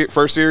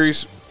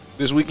series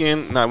this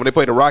weekend. Now when they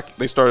play the Rockies,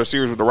 they start a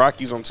series with the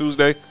Rockies on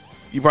Tuesday.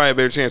 You probably have a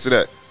better chance of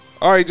that.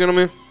 All right,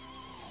 gentlemen.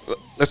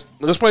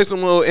 Let's play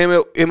some little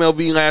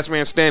MLB Last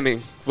Man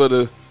Standing for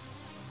the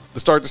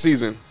start the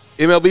season.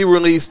 MLB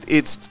released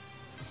its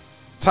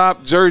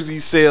top jersey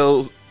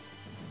sales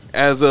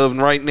as of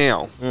right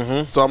now.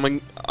 Mm-hmm. So I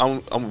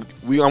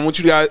want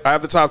you guys. I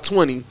have the top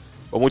 20.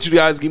 I want you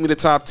guys to give me the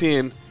top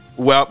 10.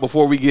 Well,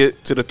 before we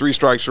get to the 3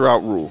 strikes you're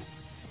out rule.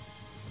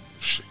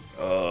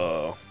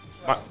 I'm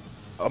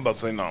about to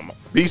say no.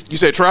 You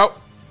said Trout.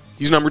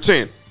 He's number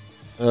 10.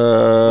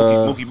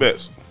 Mookie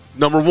Betts.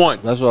 Number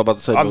 1. That's what I was about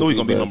to say. I knew he was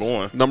gonna be number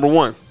 1. Number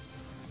 1.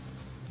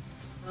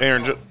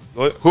 Aaron Judge.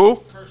 Go ahead. Who?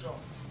 Kershaw.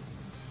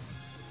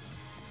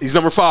 He's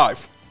number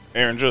 5.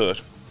 Aaron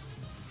Judge.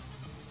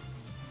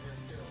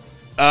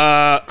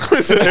 Aaron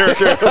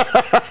Carroll.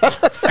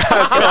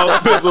 That's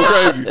called pistol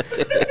crazy.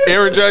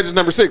 Aaron Judge is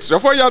number 6. So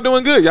far, y'all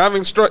doing good. Y'all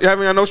haven't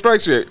got no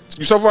strikes yet.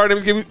 You so far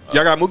y'all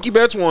got Mookie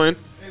Betts 1.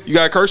 You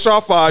got Kershaw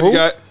 5. Who? You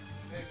got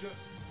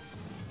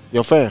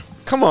Your fan.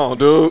 Come on,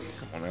 dude.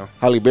 Come on now.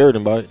 Holly Berry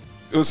didn't buy it.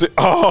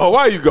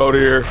 Why you go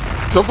there?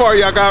 So far,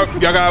 y'all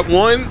got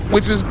 1,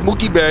 which is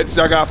Mookie Betts.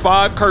 Y'all got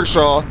 5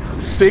 Kershaw,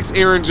 6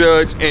 Aaron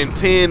Judge, and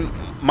 10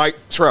 Mike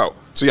Trout.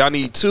 So y'all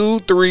need 2,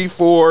 3,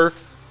 4,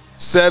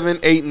 7,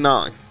 8, and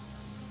 9.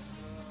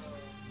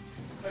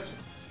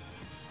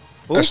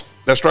 That's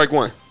strike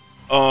 1.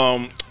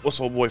 What's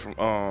the old boy from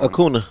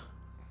Acuna.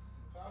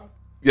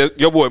 Yeah,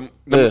 your boy.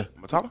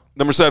 Matata?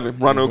 Number 7,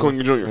 Ronald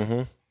Acuna Jr.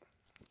 Mm-hmm.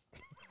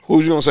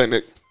 Who's you gonna say,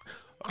 Nick?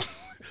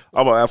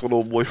 I'm gonna ask a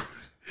little boy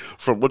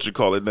from what you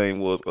call it name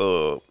was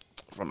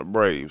from the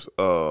Braves.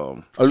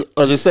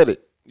 I just said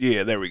it.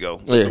 Yeah, there we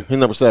go. Yeah, he's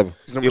number 7.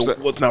 He's number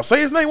 7. Now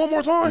say his name one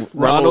more time.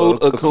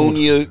 Ronald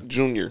Acuna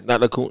Jr.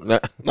 Not Acuna.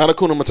 Not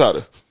Acuna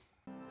Matata.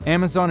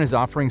 Amazon is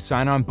offering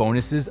sign-on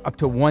bonuses up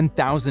to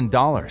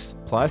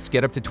 $1,000, plus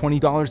get up to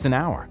 $20 an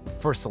hour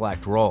for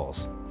select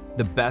roles.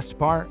 The best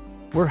part?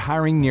 We're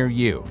hiring near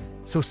you.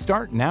 So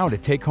start now to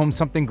take home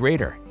something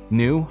greater.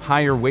 New,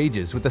 higher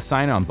wages with a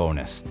sign-on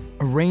bonus,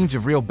 a range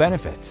of real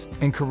benefits,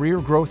 and career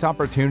growth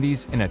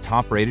opportunities in a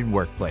top-rated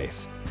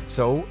workplace.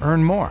 So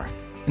earn more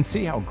and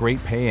see how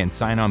great pay and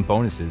sign-on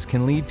bonuses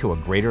can lead to a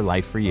greater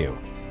life for you.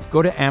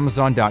 Go to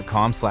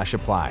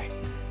amazon.com/apply.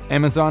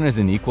 Amazon is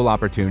an equal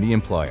opportunity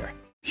employer.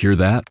 Hear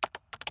that?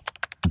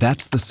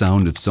 That's the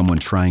sound of someone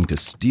trying to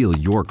steal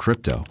your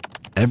crypto.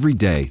 Every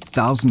day,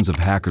 thousands of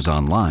hackers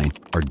online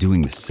are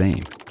doing the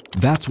same.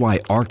 That's why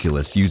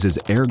Arculus uses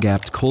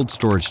air-gapped cold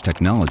storage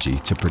technology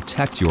to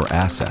protect your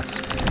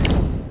assets.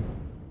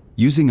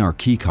 Using our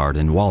keycard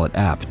and wallet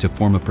app to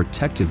form a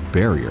protective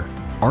barrier,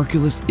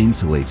 Arculus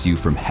insulates you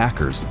from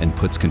hackers and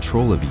puts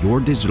control of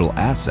your digital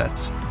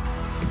assets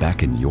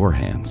back in your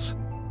hands.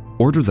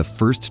 Order the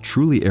first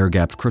truly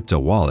air-gapped crypto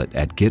wallet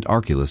at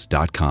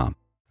getarculus.com.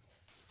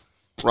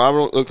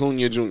 Robert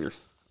Acuna Jr.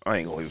 I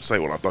ain't gonna even say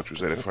what I thought you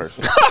said at first.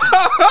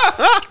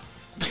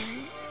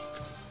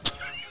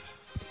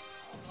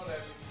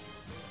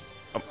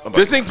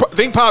 Just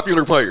think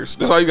popular players.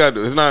 That's all you gotta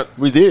do. It's not.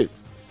 We did.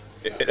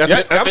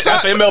 That's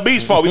the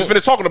MLB's fault. We just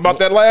finished talking about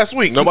that last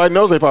week. Nobody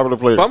knows they popular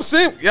players. I'm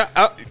saying,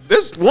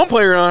 there's one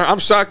player I'm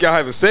shocked y'all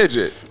haven't said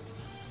yet.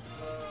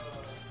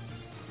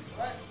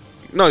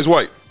 No, he's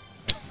white.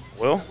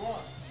 Well,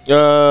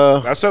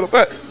 I settled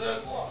that.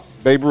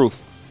 Babe Ruth.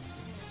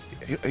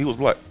 He was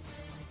black.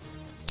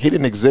 He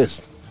didn't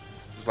exist.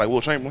 It's like Will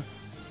Chamberlain.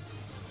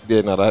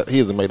 Yeah, no,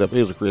 he was made up.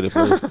 He was a creative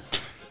player.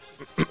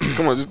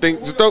 Come on,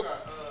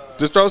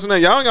 just throw some there.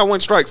 Y'all ain't got 1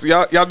 strike, so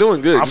y'all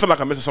doing good. I feel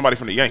like I'm missing somebody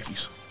from the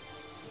Yankees.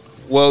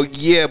 Well,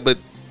 yeah, but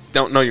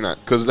no, you're not,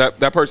 because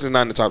that person's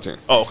not in the top 10.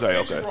 Oh,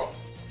 okay.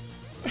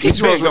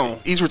 He's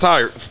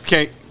retired.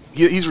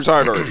 He's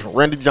retired already.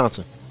 Randy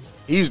Johnson.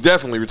 He's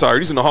definitely retired.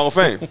 He's in the Hall of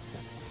Fame.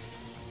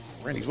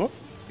 Randy's what?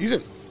 He's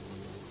in.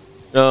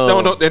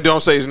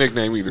 Don't say his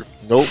nickname either.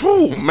 Nope.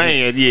 Oh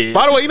man, yeah.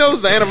 By the way, you know it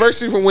was the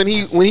anniversary from when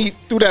he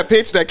threw that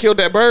pitch that killed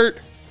that bird.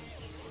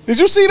 Did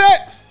you see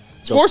that?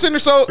 SportsCenter.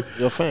 So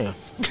your fan.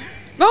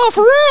 No,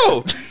 for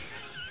real.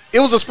 It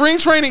was a spring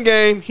training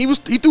game. He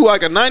threw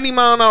like a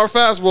 90-mile-an-hour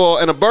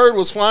fastball, and a bird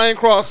was flying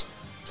across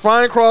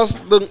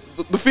the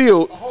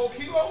field. A whole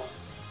kilo?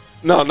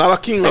 No, not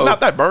a kilo. Hey, not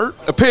that bird.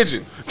 A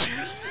pigeon.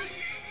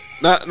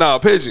 a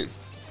pigeon.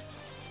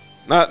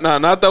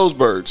 Not those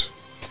birds.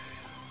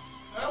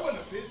 That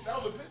wasn't a pitch. That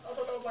was a pitch. I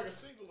thought that was like a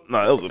single.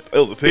 No, it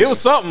was a pigeon. It was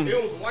something. It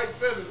was white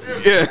feathers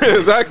everywhere. Yeah,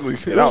 exactly.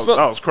 Yeah,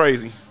 that was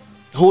crazy.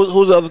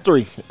 Who's the other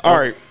 3? All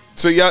right.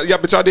 So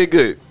but y'all did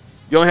good.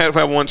 You only had to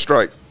have 1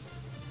 strike.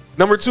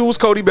 Number 2 was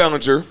Cody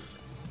Bellinger.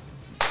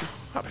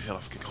 How the hell I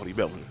forget Cody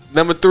Bellinger?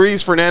 Number 3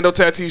 is Fernando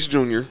Tatis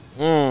Jr.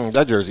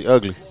 That jersey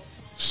ugly.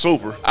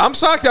 Super. I'm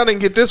shocked y'all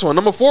didn't get this one.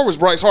 Number 4 was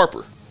Bryce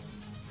Harper.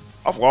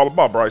 I forgot all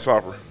about Bryce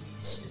Harper.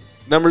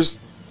 Numbers,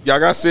 y'all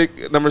got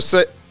sick. Number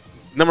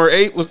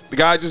 8 was the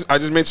guy I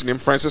just mentioned him,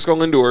 Francisco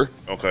Lindor.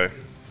 Okay.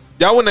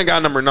 Y'all wouldn't have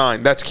got number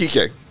 9. That's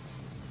Kike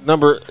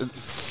Number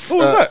Who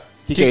was that?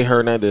 Kike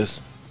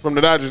Hernandez. from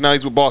the Dodgers. Now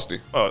he's with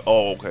Boston.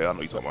 Okay. I know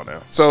you're talking about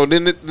now. So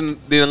then the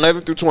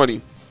 11 through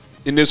 20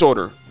 in this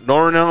order: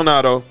 Nolan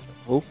Arenado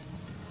Who?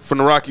 from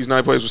the Rockies. Now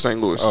he plays with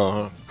St. Louis.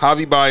 Uh-huh.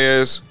 Javi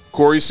Baez,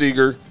 Corey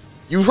Seager.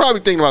 You was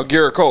probably thinking about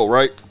Garrett Cole,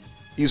 right?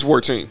 He's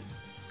 14.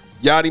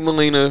 Yadi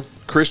Molina,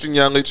 Christian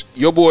Yelich,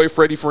 your boy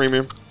Freddie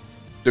Freeman,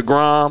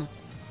 DeGrom,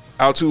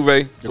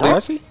 Altuve,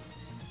 DeGrassi?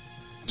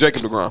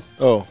 Jacob DeGrom,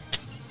 Oh.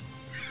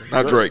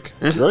 not Drake.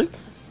 Drake?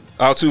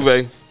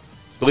 Altuve,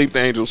 Bleep the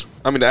Angels.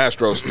 I mean the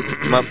Astros.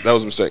 That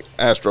was a mistake.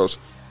 Astros.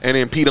 And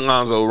then Pete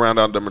Alonso round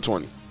out number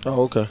 20.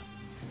 Oh, okay.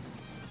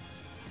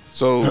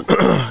 So,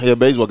 Yeah,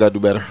 baseball got to do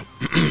better.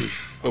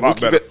 but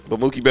lot better.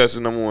 Mookie Betts is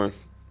number 1.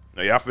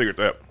 Yeah, I figured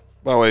that.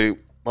 By the way,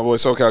 my boy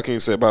SoCal King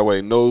said, by the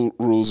way, no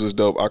rules is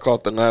dope. I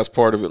caught the last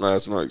part of it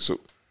last night. So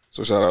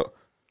shout out.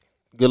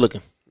 Good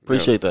looking.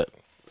 Appreciate that.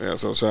 Yeah,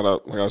 so shout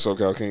out. I got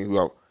SoCal King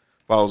who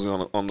follows me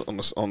on the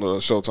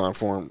Showtime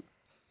forum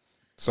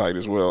site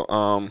as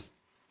well.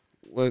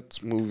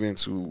 Let's move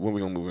into what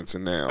we're gonna move into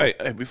now.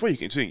 Hey, before you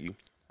continue,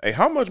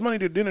 how much money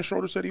did Dennis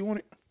Schroeder said he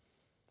wanted?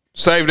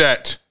 Save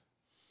that.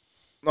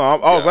 No,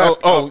 I was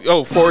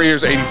asking. 4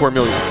 years, $84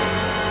 million.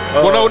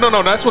 Well,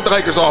 no, that's what the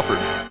Lakers offered.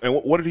 And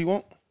what did he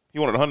want? He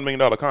wanted a $100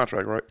 million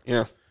contract, right?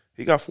 Yeah.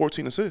 He got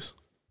 14 assists.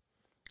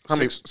 How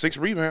many? Six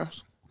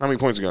rebounds. How many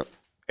points you got?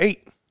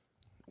 8.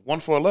 1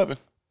 for 11.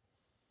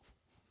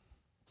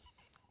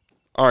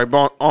 All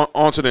right,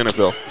 on to the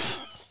NFL.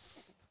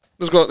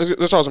 Let's go.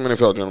 Let's talk some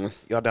NFL, gentlemen.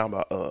 Y'all down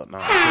by 9.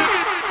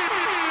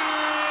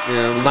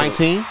 Yeah,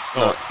 19?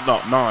 No,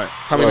 9.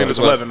 How many minutes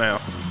It's 11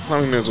 left? now. How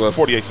many minutes left?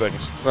 48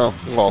 seconds. Well,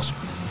 we lost.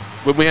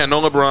 But we had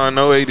no LeBron,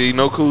 no AD,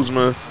 no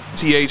Kuzma.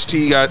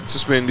 THT got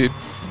suspended,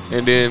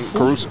 and then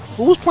Caruso.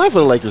 Who was playing for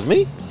the Lakers?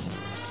 Me?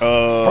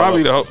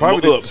 Probably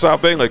the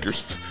South Bay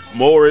Lakers.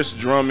 Morris,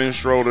 Drummond,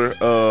 Schroeder.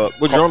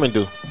 What Drummond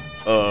do?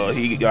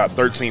 He got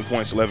 13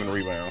 points, 11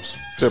 rebounds.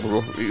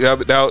 Typical. Yeah,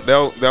 but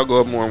they'll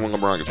go up more when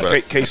LeBron gets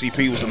back.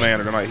 KCP was the man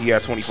of the night. He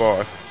had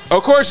 25.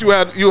 Of course, you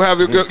have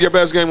your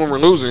best game when we're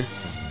losing.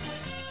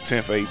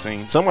 10 for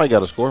 18. Somebody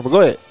got to score. But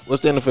go ahead.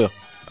 What's the NFL?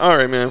 All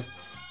right, man.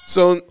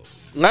 So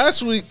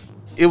last week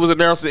it was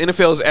announced the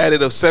NFL has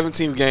added a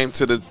 17th game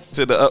to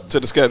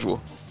the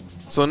schedule.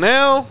 So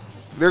now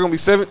there are going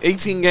to be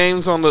 18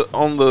 games on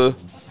the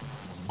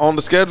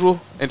schedule,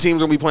 and teams are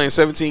going to be playing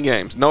 17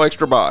 games, no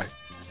extra bye.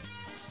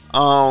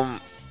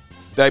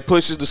 That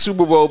pushes the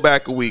Super Bowl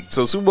back a week.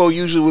 So Super Bowl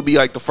usually would be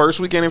like the first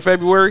weekend in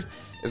February.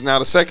 It's now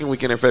the second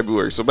weekend in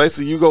February. So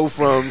basically, you go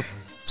from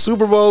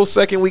Super Bowl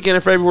second weekend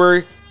in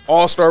February,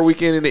 All-Star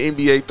weekend in the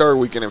NBA third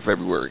weekend in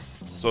February.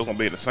 So it's going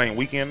to be the same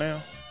weekend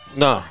now?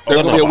 No.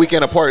 They're going to be a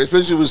weekend apart.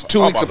 Especially it was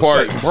 2 weeks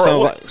apart.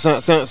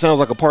 Sounds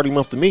like a party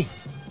month to me.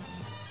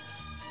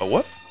 A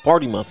what?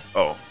 Party month.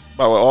 Oh.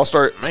 By the way,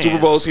 All-Star Super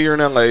Bowl's here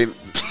in LA.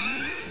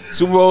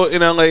 Super Bowl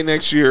in LA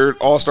next year.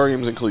 All-Star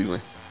games in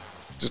Cleveland.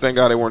 Just thank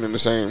God they weren't in the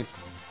same.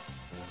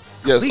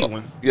 Yes,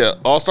 Cleveland? Yeah,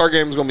 All-Star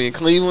game is going to be in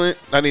Cleveland.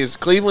 That means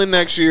Cleveland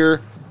next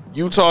year,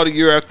 Utah the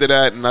year after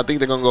that, and I think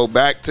they're going to go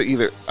back to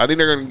I think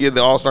they're going to give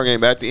the All-Star game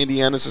back to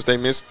Indiana since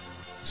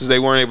they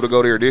weren't able to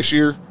go there this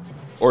year.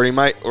 Or they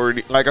might, or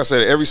like I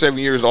said, every 7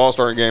 years the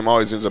All-Star game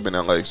always ends up in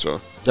LA.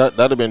 So that'd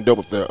have been dope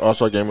if the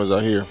All-Star game was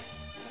out here.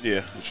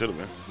 Yeah, it should have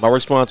been. My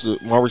response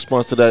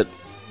to that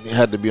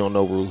had to be on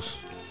no rules.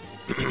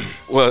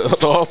 Well,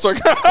 the All-Star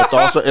game?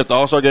 If the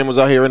All-Star game was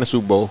out here in the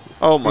Super Bowl,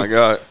 oh my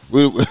God,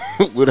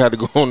 we'd have to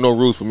go on no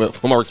rules for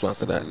my response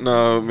to that.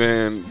 No,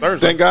 man.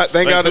 Thursday. Thank God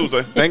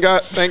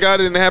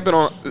it didn't happen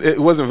it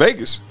wasn't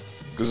Vegas,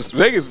 because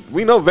Vegas,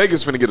 we know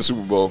Vegas finna get a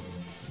Super Bowl.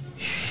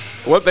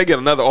 What if they get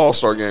another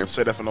All-Star game?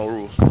 Say that for no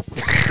rules.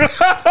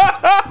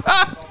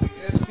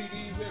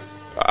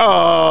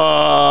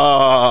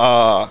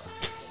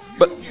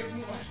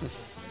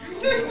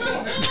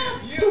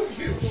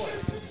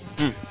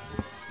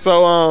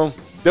 So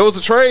there was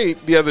a trade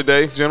the other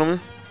day,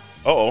 gentlemen.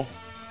 Uh-oh.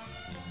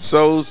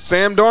 So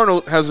Sam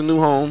Darnold has a new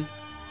home.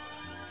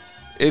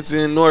 It's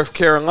in North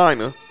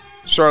Carolina,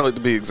 Charlotte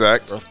to be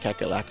exact. North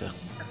Kakalaka.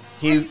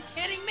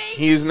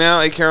 He's now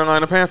a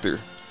Carolina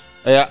Panther.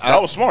 Hey,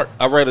 that was smart.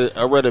 I read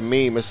a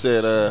meme. It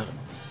said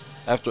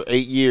after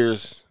 8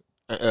 years,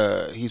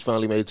 he's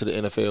finally made it to the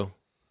NFL.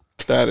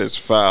 That is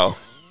foul.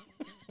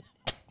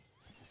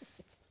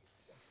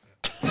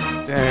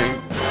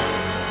 Dang.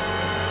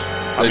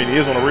 I mean, he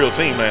is on a real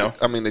team now.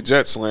 I mean, the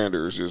Jet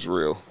slander is just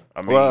real.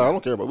 I mean, well, I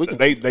don't care about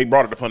they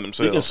brought it upon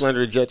themselves. We can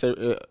slander the Jets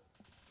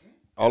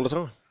all the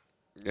time.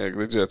 Yeah,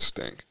 the Jets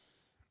stink.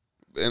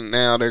 And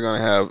now they're gonna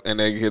have, and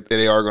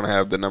they are gonna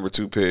have the number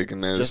 2 pick,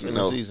 and then just in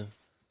the season.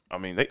 I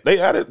mean, they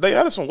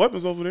added some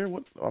weapons over there.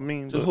 What I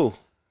mean, to who?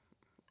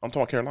 I'm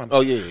talking Carolina.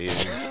 Oh yeah.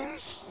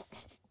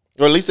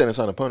 Or at least they didn't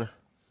sign a punter.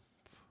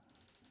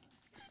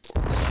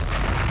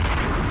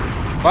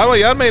 By the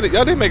way,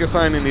 y'all did make a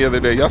signing the other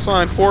day. Y'all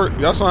signed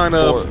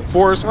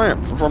Forrest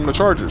Lamp from the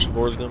Chargers.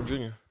 Forrest Gump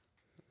Jr.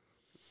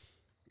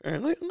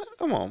 Man,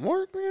 come on,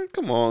 Mark, man.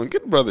 Come on.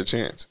 Get the brother a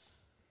chance.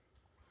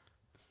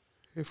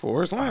 Hey,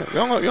 Forrest Lamp.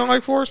 Y'all don't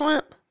like Forrest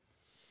Lamp?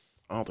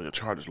 I don't think the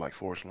Chargers like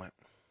Forrest Lamp.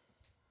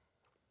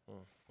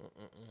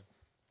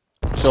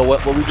 So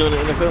what we doing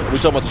in the NFL? Are we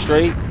talking about the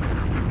straight?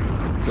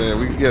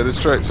 So this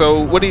trade.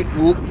 So what do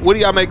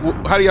y'all make?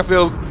 How do y'all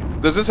feel?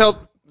 Does this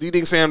help? Do you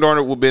think Sam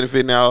Darnold will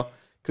benefit now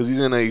because he's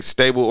in a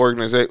stable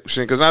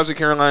organization? Because obviously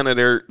Carolina,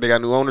 they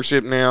got new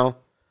ownership now,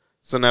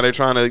 so now they're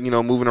trying to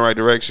move in the right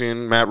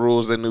direction. Matt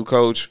Rule's the new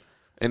coach,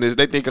 and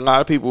they think a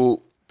lot of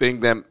people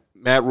think that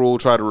Matt Rule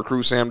tried to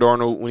recruit Sam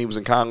Darnold when he was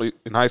in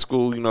high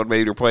school.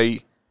 Made her play.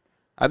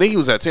 I think he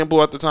was at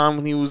Temple at the time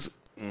when he was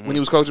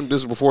coaching.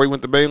 This was before he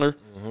went to Baylor.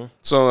 Mm-hmm.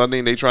 So I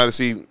think they try to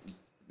see.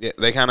 Yeah,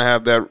 they kind of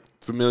have that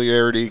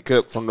familiarity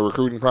cut from the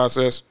recruiting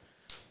process.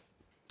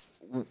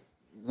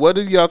 What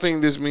do y'all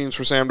think this means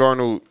for Sam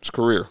Darnold's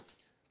career?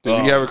 Do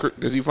we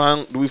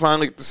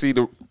finally get to see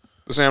the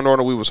Sam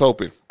Darnold we was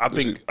hoping? I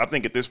think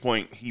at this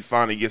point he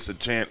finally gets a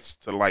chance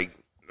to the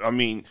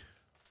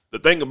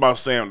thing about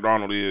Sam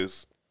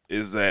Darnold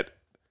is that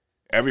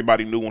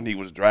everybody knew when he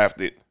was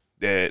drafted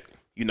that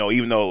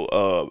even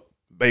though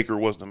Baker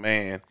was the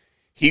man,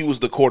 he was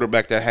the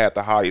quarterback that had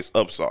the highest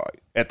upside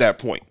at that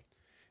point.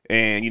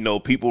 And,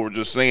 people were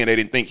just saying they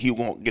didn't think he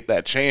won't get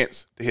that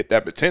chance to hit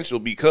that potential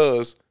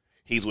because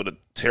he's with a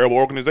terrible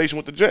organization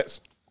with the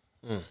Jets.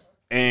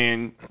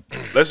 And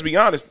let's be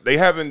honest, they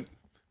haven't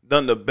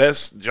done the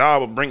best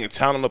job of bringing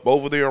talent up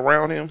over there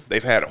around him.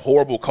 They've had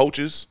horrible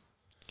coaches.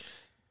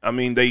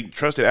 They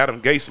trusted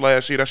Adam Gase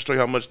last year. That shows you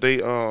how much they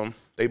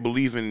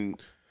believe in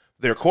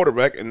their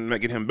quarterback and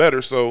making him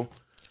better. So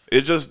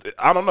it just,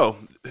 I don't know.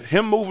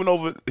 Him moving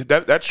over,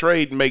 that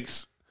trade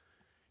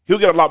he'll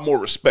get a lot more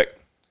respect.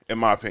 In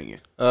my opinion.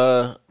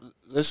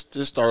 Let's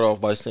just start off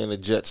by saying the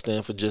Jets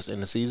stand for just in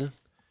the season.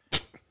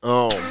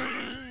 Wow.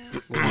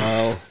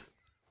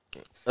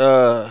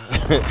 I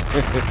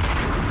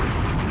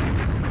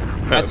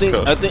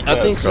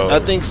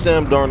think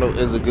Sam Darnold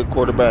is a good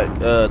quarterback.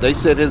 They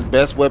said his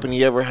best weapon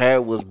he ever had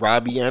was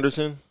Robbie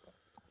Anderson.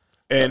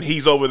 And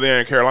he's over there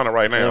in Carolina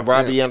right now. And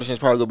Robbie Anderson's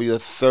probably gonna be the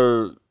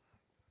third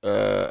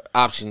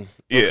option.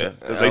 Yeah,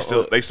 because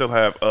they still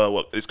have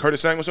is Curtis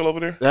Samuel still over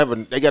there?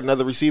 They got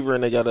another receiver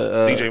and they got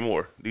a DJ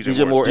Moore. And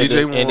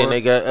then they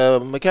got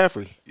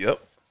McCaffrey.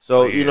 Yep.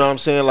 So you know what I'm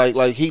saying,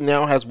 like he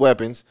now has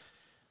weapons.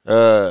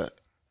 I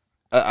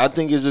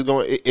think it's just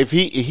going if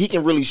he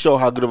can really show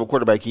how good of a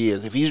quarterback he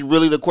is. If he's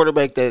really the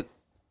quarterback that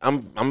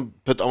I'm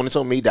put the onus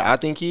on me that I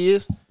think he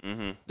is,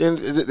 then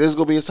this is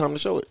gonna be his time to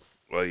show it.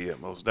 Well, yeah,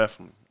 most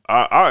definitely.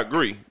 I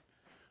agree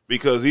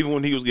because even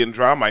when he was getting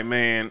dry, I'm like,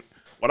 man.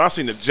 When I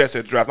seen the Jets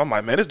at draft, I'm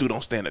like, man, this dude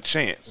don't stand a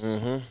chance.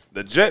 Mm-hmm.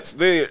 The Jets,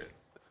 they're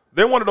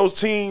one of those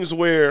teams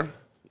where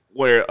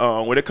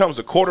when it comes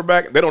to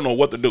quarterback, they don't know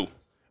what to do,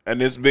 and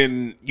it's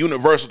been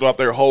universal throughout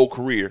their whole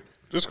career.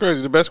 Just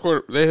crazy. The best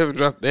quarter they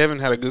haven't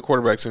had a good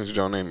quarterback since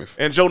Joe Namath,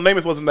 and Joe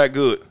Namath wasn't that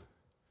good.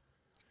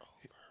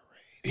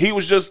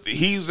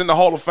 He's in the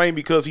Hall of Fame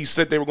because he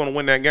said they were going to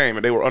win that game,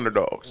 and they were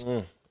underdogs.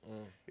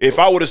 If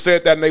I would have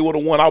said that and they would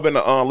have won, I've been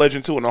a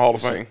legend too in the Hall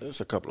of Fame. There's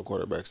a couple of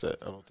quarterbacks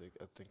that I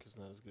think it's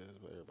not as good as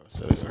what everybody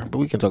said they are. But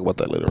we can talk about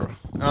that later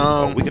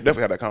on. We could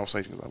definitely have that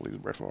conversation because I believe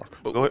it's Brett Favre.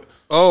 But go ahead.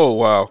 Oh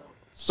wow!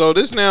 So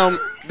this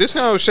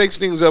how shakes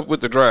things up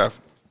with the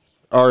draft.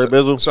 All right,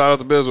 Bizzle. Shout out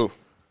to Bizzle.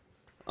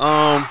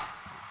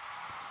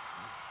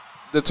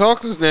 The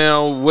talk is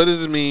now. What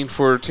does it mean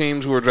for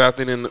teams who are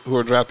drafting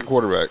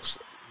quarterbacks?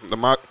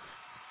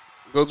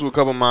 Go to a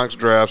couple mock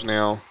drafts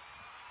now.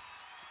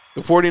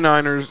 The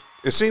 49ers.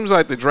 It seems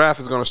like the draft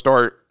is going to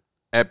start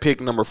at pick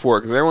number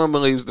 4 because everyone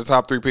believes the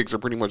top 3 picks are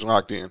pretty much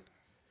locked in.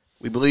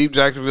 We believe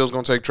Jacksonville is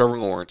going to take Trevor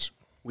Lawrence.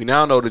 We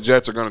now know the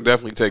Jets are going to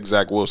definitely take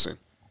Zach Wilson.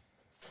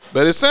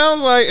 But it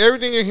sounds like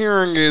everything you're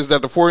hearing is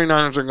that the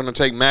 49ers are going to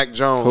take Mac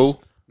Jones. Who?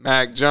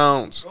 Mac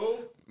Jones. Who?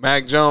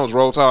 Mac Jones,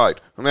 Roll Tide.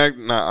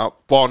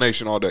 Fall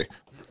Nation all day.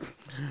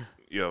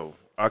 Yo,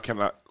 I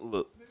cannot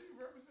look. Did he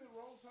represent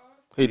Roll Tide?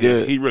 He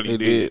did. He really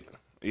did.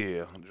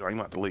 Yeah, I'm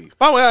about to leave.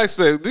 By the way, I ask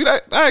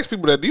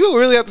people that. Do you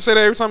really have to say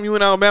that every time you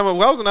in Alabama?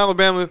 When I was in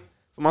Alabama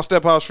for my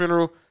stephouse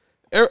funeral,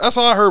 that's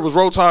all I heard was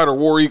Roll Tide or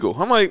War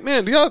Eagle. I'm like,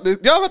 man, do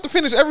y'all have to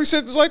finish every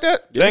sentence like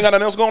that? They ain't got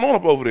nothing else going on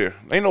up over there.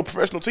 They ain't no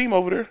professional team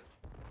over there.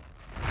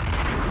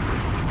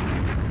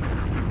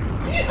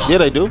 Yeah,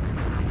 they do.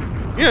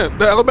 Yeah,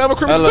 the Alabama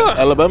Crimson Tide.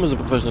 Alabama's a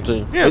professional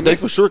team. Yeah, they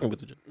for sure can beat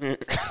the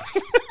Jets.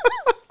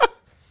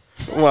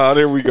 Wow,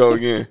 there we go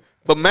again.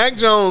 But Mac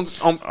Jones,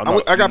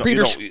 I got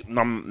Peter.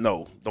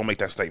 No, don't make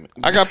that statement.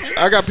 I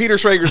got Peter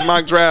Schrager's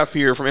mock draft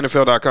here from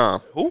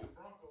NFL.com. Who?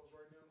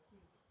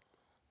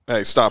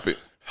 Hey, stop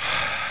it.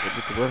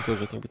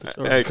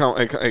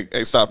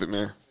 Hey, stop it,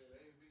 man.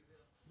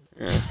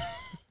 Yeah.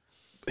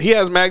 He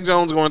has Mac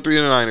Jones going 3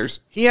 to the Niners.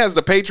 He has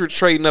the Patriots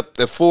trading up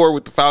the 4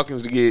 with the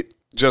Falcons to get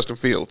Justin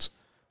Fields,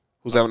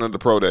 who's having another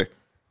pro day.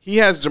 He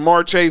has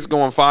Jamar Chase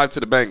going 5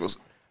 to the Bengals.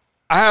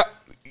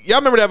 Y'all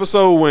remember the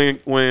episode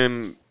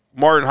when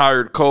Martin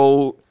hired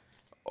Cole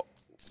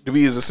to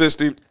be his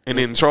assistant, and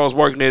then Charles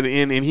Barkley at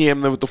the end, and he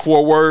had them with the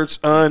 4 words,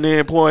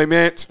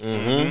 unemployment.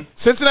 Mm-hmm.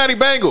 Cincinnati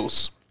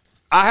Bengals,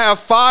 I have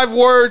 5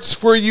 words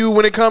for you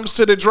when it comes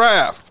to the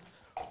draft.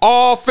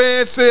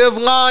 Offensive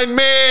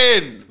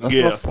linemen. That's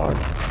Yeah. not fun.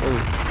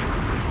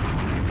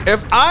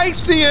 If I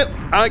see it,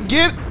 I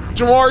get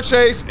Jamar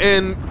Chase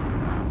and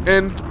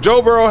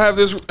Joe Burrow have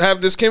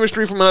this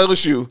chemistry from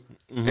LSU.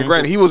 Mm-hmm. And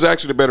granted, he was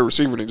actually the better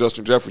receiver than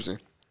Justin Jefferson.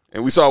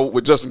 And we saw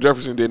what Justin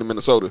Jefferson did in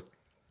Minnesota.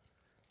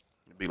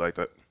 It'd be like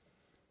that.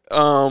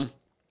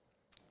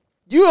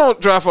 You don't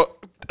draft a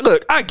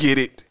look. I get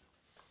it.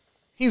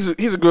 He's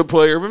a good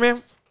player, but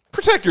man,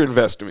 protect your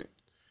investment.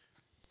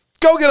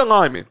 Go get a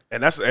lineman.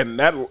 And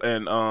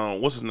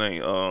what's his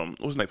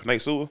name? Panay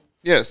Sewell.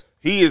 Yes,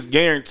 He is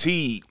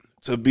guaranteed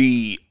to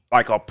be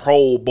like a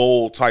Pro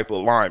Bowl type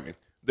of lineman.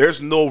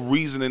 There's no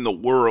reason in the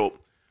world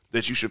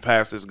that you should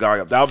pass this guy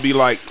up. That would be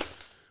like,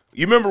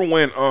 you remember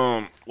when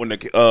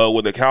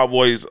the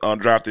Cowboys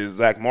drafted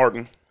Zach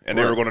Martin and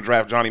they were going to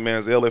draft Johnny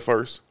Manziel at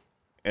first,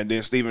 and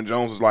then Stephen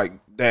Jones was like,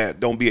 "Dad,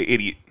 don't be an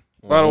idiot."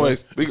 By the way,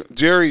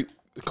 Jerry,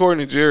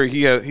 according to Jerry,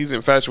 he's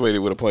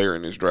infatuated with a player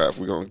in this draft.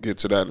 We're gonna get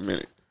to that in a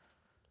minute.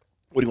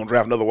 What, are you going to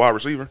draft another wide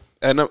receiver?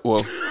 And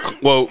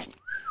well,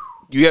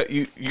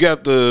 you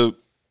got the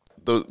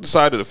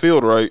side of the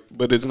field right,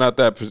 but it's not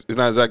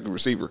exactly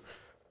receiver.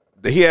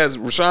 He has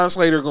Rashawn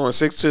Slater going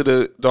 6 to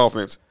the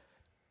Dolphins.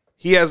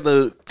 He has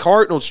the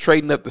Cardinals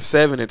trading up to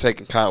 7 and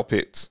taking Kyle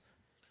Pitts.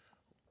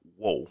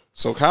 Whoa.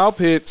 So Kyle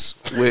Pitts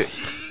with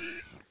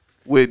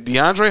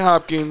DeAndre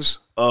Hopkins,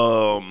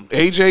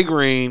 AJ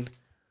Green,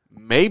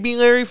 maybe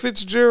Larry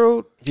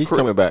Fitzgerald. He's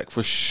coming back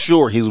for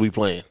sure. He'll be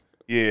playing.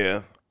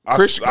 Yeah.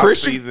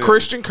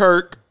 Christian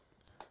Kirk,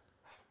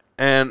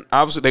 and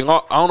obviously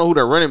I don't know who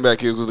their running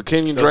back is. The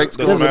Kenyon Drake's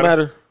It doesn't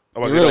matter. It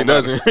really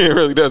doesn't. It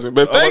really doesn't.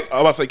 But I'm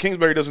about to say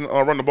Kingsbury doesn't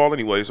run the ball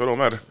anyway, so it don't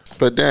matter.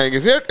 But dang,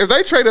 if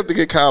they trade up to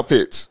get Kyle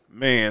Pitts,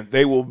 Man,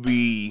 they will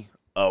be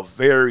a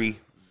very,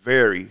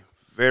 very,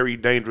 very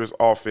dangerous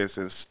offense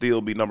and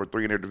still be number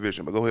 3 in their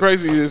division. But go ahead.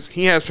 crazy is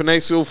he has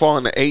Penei Sewell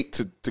falling to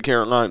 8 to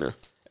Carolina.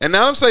 And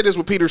now I'm saying this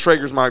with Peter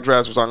Schrager's mock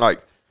drafts, which I'm like,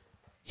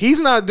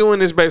 he's not doing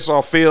this based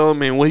off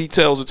film and what he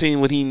tells the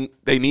team what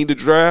they need to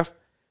draft.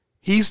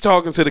 He's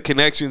talking to the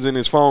connections in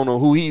his phone on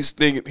who he's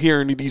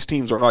hearing these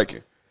teams are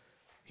liking.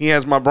 He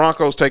has my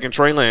Broncos taking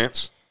Trey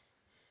Lance.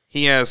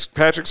 He has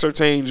Patrick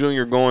Surtain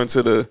Jr. going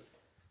to the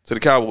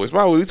Cowboys.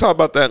 By the way, we talked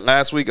about that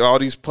last week. All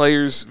these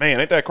players,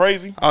 Man, ain't that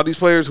crazy? all these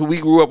players who we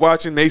grew up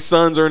watching, their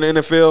sons are in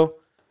the NFL.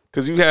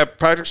 Because you have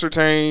Patrick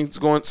Surtain's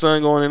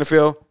son going in the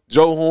NFL,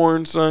 Joe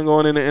Horn's son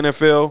going in the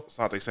NFL.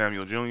 Asante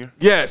Samuel Jr.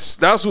 Yes,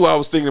 that's who I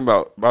was thinking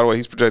about. By the way,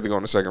 he's projected to go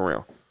in the second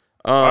round.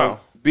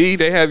 Wow. B,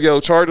 they have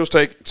Chargers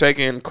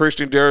taking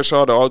Christian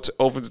Darrisaw, the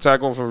offensive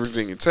tackle from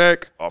Virginia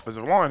Tech.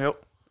 Offensive line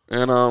help.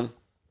 And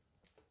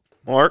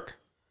Mark,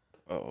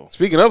 Uh-oh.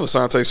 speaking of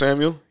Asante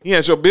Samuel, he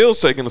has your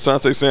Bills taking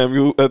Asante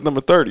Samuel at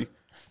number 30.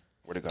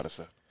 Where they got us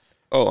at?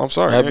 Oh, I'm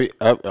sorry.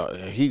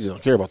 He just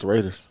don't care about the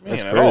Raiders.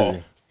 That's Man, at all.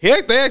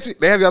 crazy.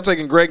 They have y'all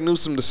taking Greg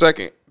Newsome the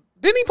second.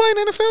 Didn't he play in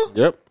the NFL?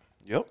 Yep.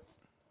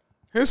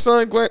 His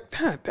son, God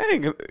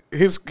dang,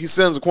 his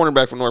son's a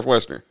cornerback from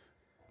Northwestern.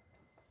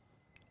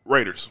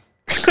 Raiders.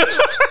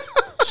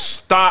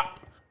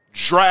 Stop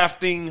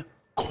drafting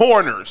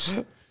corners.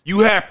 You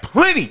have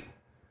plenty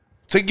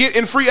to get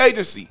in free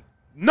agency.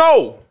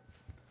 No.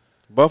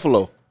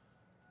 Buffalo.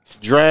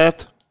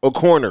 Draft a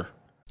corner.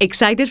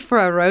 Excited for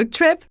a road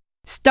trip?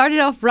 Start it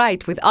off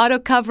right with auto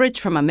coverage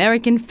from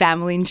American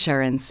Family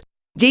Insurance.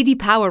 JD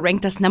Power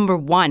ranked us number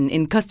 1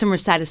 in customer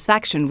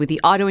satisfaction with the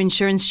auto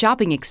insurance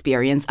shopping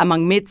experience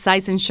among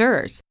mid-size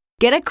insurers.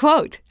 Get a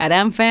quote at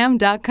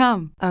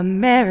amfam.com.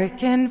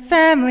 American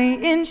Family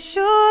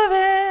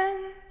Insurance.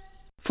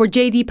 For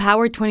JD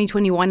Power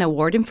 2021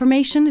 award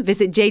information,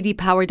 visit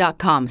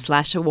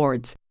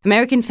jdpower.com/awards.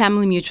 American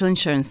Family Mutual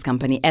Insurance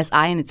Company, SI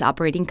and its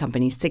operating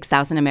companies,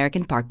 6000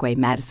 American Parkway,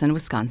 Madison,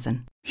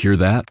 Wisconsin. Hear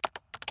that?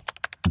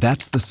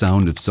 That's the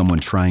sound of someone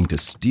trying to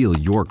steal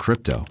your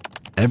crypto.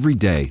 Every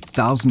day,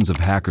 thousands of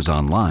hackers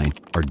online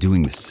are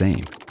doing the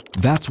same.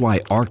 That's why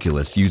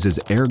Arculus uses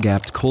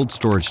air-gapped cold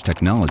storage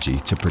technology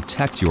to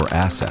protect your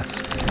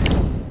assets.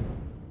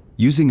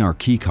 Using our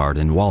keycard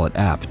and wallet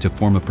app to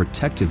form a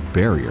protective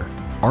barrier,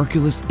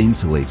 Arculus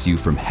insulates you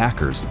from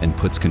hackers and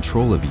puts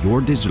control of your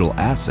digital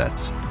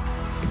assets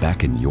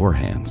back in your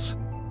hands.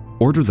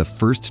 Order the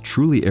first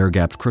truly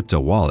air-gapped crypto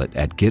wallet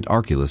at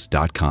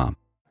getarculus.com.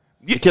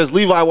 Because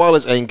Levi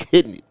Wallace ain't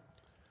hitting it.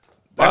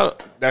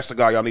 That's the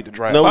guy y'all need to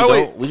draft. No, we By the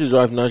way- don't. We should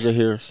drive Najee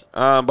Harris.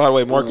 By the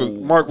way,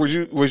 Mark, was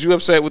you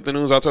upset with the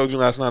news I told you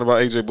last night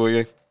about AJ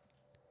Bouye?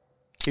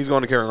 He's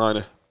going to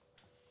Carolina.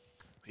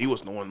 He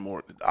was the one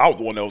more. I was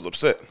the one that was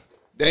upset.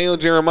 Daniel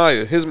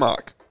Jeremiah, his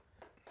mock.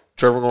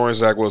 Trevor Lawrence,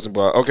 Zach Wilson.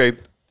 But okay,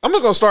 I'm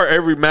not going to start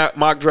every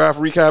mock draft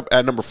recap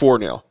at number 4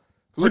 now.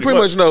 We pretty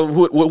much know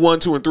what 1,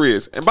 2, and 3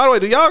 is. And by the way,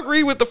 do y'all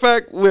agree with the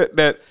fact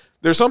that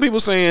there's some people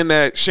saying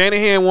that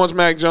Shanahan wants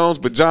Mac Jones,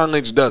 but John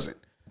Lynch doesn't?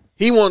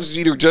 He wants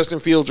either Justin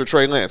Fields or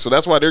Trey Lance. So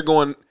that's why they're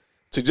going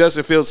to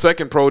Justin Fields'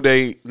 second pro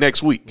day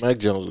next week. Mac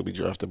Jones will be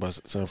drafted by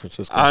San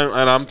Francisco.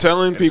 I'm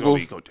telling people,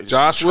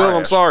 Josh Will,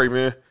 I'm sorry,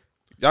 man.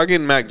 Y'all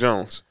getting Mac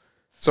Jones.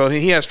 So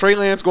he has Trey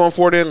Lance going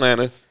 4 to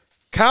Atlanta.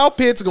 Kyle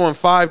Pitts going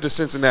 5 to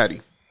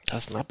Cincinnati.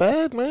 That's not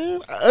bad,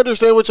 man. I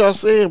understand what y'all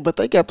saying, but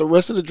they got the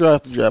rest of the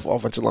draft to draft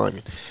offensive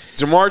linemen.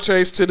 Jamar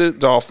Chase to the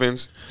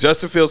Dolphins.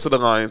 Justin Fields to the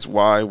Lions.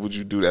 Why would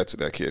you do that to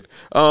that kid?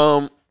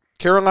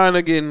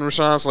 Carolina getting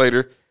Rashawn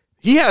Slater.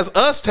 He has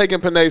us taking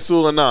Penei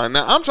Sewell at 9.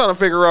 Now, I'm trying to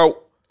figure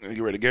out. You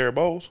get ready to Garrett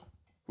Bowles?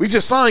 We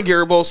just signed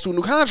Garrett Bowles to a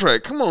new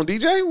contract. Come on,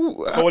 DJ. So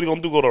what are you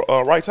going to do, go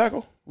to right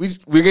tackle?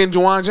 We're getting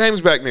Juwan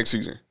James back next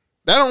season.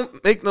 That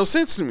don't make no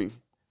sense to me.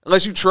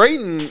 Unless you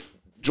trading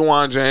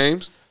Juwan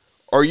James,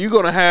 are you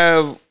going to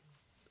have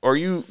 –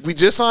 we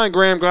just signed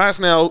Graham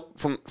Glasnow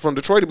from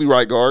Detroit to be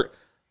right guard.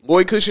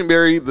 Lloyd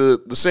Cushenberry,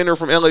 the center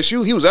from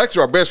LSU, he was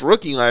actually our best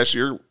rookie last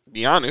year, to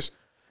be honest.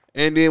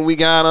 And then we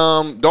got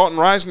Dalton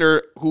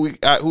Reisner, who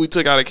we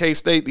took out of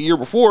K-State the year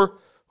before,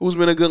 who's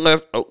been a good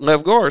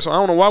left guard. So I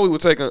don't know why we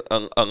would take a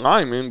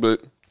lineman,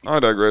 but I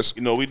digress.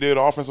 You know, we did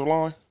offensive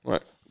line.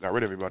 What? Got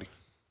rid of everybody.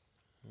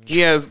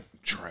 He has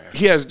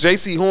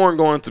J.C. Horn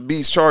going to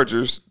Beast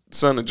Chargers,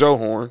 son of Joe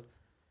Horn.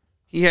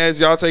 He has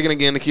y'all taking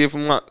again the kid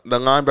from the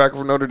linebacker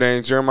from Notre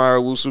Dame, Jeremiah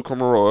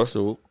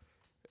Owusu-Koramoah.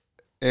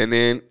 And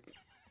then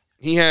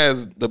he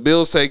has the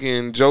Bills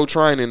taking Joe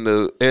Trinan,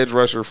 the edge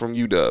rusher from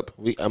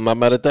UW. I'm not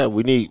mad at that.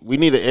 We need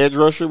an edge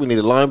rusher. We need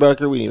a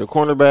linebacker. We need a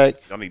cornerback.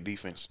 Y'all need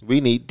defense.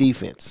 We need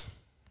defense.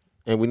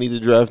 And we need to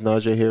draft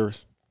Najee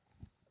Harris.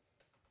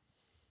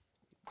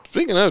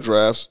 Speaking of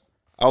drafts,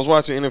 I was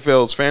watching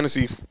NFL's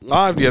Fantasy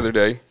Live the other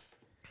day,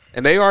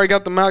 and they already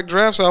got the mock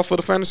drafts out for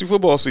the fantasy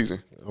football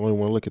season. I don't even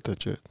want to look at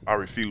that yet. I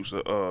refuse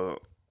to.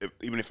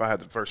 Even if I had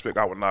the first pick,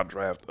 I would not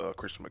draft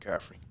Christian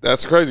McCaffrey.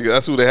 That's crazy.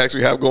 That's who they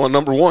actually have going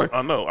number 1.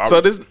 I know.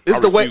 This is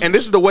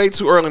the way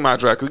too early in my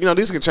draft, because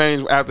these can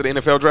change after the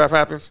NFL draft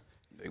happens.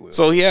 They will.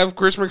 So he have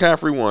Chris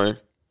McCaffrey 1,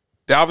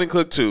 Dalvin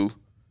Cook 2,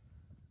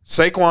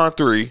 Saquon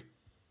 3,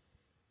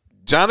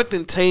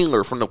 Jonathan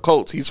Taylor from the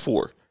Colts, he's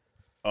 4.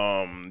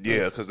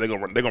 Yeah, because they're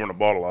gonna run the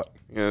ball a lot.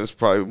 Yeah, that's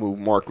probably a move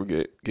Mark would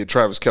get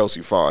Travis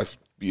Kelce 5.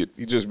 He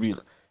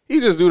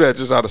just do that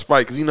just out of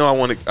spite, because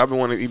I've been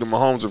wanting either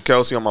Mahomes or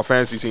Kelce on my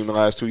fantasy team the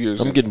last 2 years.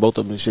 I'm getting both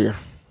of them this year.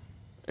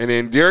 And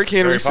then Derrick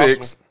Henry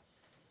 6,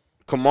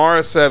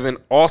 Kamara 7,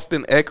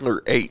 Austin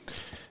Eckler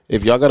 8.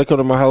 If y'all got to come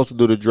to my house to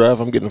do the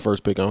draft, I'm getting the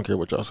first pick. I don't care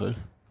what y'all say. I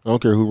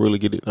don't care who really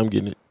get it. I'm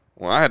getting it.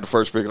 Well, I had the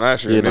first pick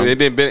last year, and it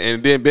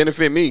didn't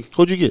benefit me.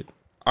 Who'd you get?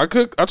 I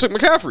took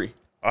McCaffrey.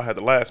 I had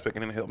the last pick,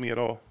 and it didn't help me at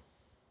all.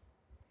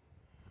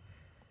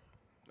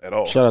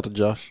 Shout out to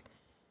Josh.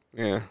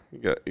 Yeah,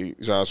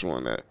 Josh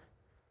won that.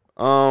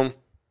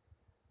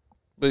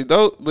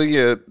 But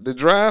yeah, the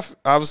draft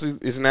obviously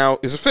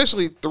is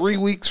officially 3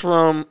 weeks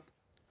from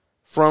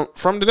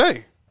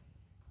today.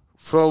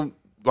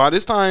 By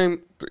this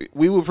time,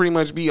 we will pretty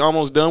much be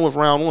almost done with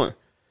round 1.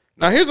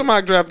 Now, here's a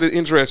mock draft that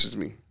interests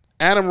me.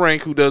 Adam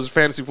Rank, who does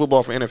fantasy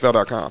football for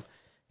NFL.com,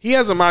 he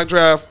has a mock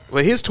draft,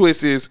 but his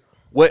twist is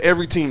what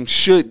every team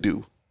should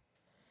do.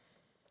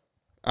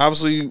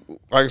 Obviously,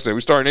 like I said,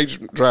 we starting age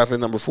draft at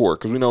number 4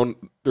 because we know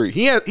 3.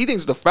 He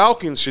thinks the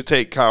Falcons should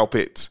take Kyle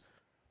Pitts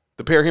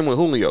to pair him with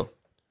Julio.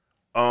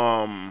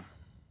 I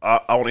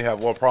only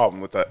have one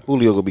problem with that.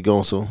 Julio will be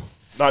gone soon.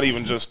 Not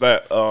even just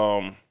that.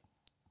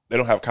 They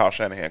don't have Kyle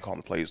Shanahan calling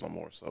the plays no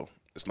more, so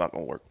it's not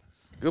going to work.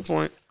 Good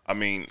point. I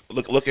mean,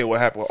 look at what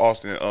happened with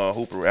Austin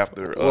Hooper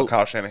after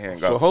Kyle Shanahan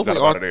got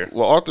out of there.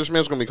 Well, Arthur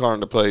Smith's going to be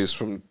calling the plays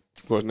from,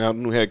 of course, now the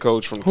new head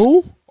coach from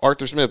who?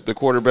 Arthur Smith, the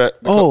quarterback.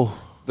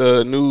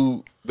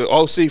 The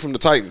OC from the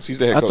Titans. He's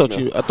the head coach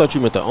now. I thought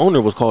you meant the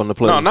owner was calling the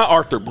plays. No, not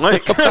Arthur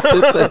Blank. Bro,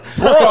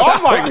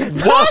 I'm like,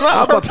 what?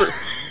 I'm about to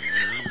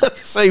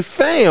say,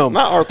 fam.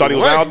 Not Arthur. Thought he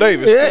was Al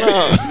Davis.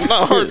 No,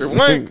 not Arthur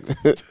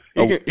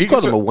Blank. He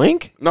calls him a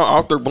wink? No,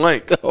 Arthur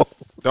Blank. Oh.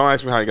 Don't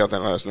ask me how he got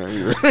that last name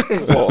either.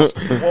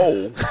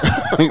 Whoa.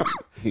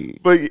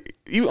 But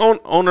you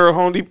owner of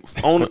Home Depot,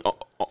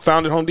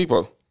 founded Home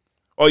Depot.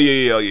 Oh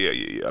yeah. I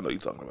know what you're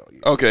talking about.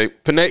 Yeah. Okay,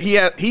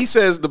 he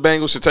says the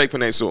Bengals should take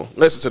Penei Sewell.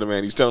 Listen to the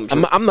man; he's telling the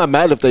truth. I'm not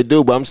mad if they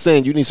do, but I'm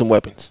saying you need some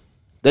weapons.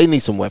 They need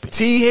some weapons.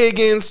 T.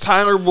 Higgins,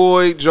 Tyler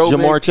Boyd, Joe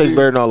Jamar Chase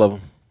better than all of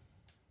them.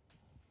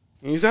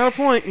 He's at a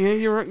point. Yeah,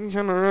 you're right. You're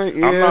kind of right.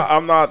 Yeah.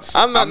 I'm not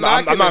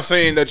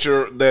saying that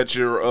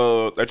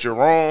you're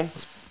wrong.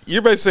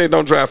 You're basically saying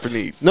don't draft for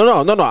need.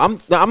 No. I'm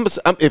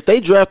if they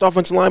draft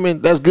offensive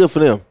linemen, that's good for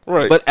them.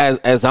 Right. But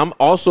as I'm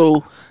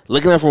also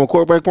looking at it from a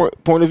quarterback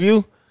point of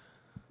view.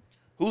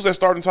 Who's that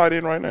starting tight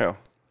end right now?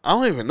 I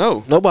don't even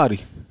know. Nobody.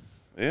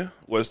 Yeah?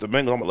 Well, it's the Bengals.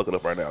 I'm going to look it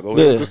up right now. Go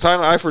ahead. Because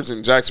Tyler Eifert's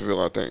in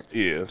Jacksonville, I think.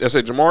 Yeah. I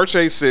said Jamar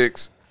Chase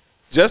 6,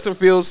 Justin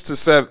Fields to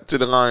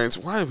the Lions.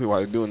 Why are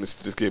people doing this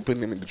to this kid,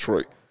 putting him in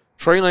Detroit?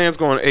 Trey Lance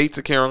going 8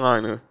 to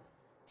Carolina.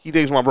 He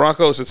thinks my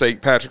Broncos should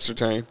take Patrick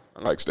Surtain.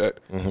 I likes that.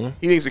 Mm-hmm.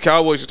 He thinks the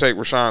Cowboys should take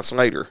Rashawn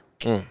Slater.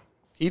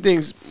 He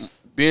thinks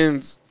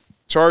Ben's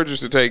Chargers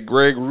should take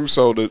Greg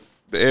Rousseau, the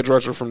edge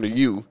rusher from the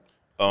U.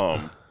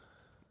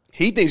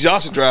 He thinks y'all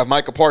should draft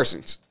Micah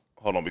Parsons.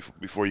 Hold on,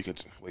 before you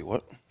continue. Wait,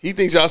 what? He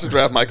thinks y'all should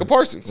draft Micah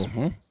Parsons.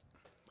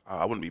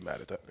 I wouldn't be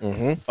mad at that.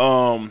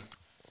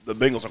 The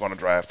Bengals are going to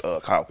draft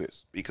Kyle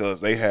Pitts because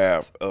they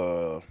have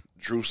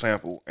Drew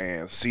Sample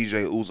and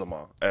C.J.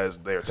 Uzomah as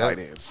their tight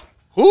ends.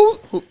 Who?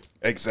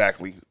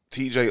 Exactly.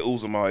 C.J.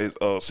 Uzomah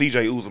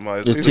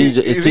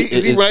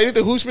Is he related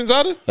to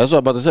Houshmandzadeh? That's what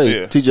I'm about to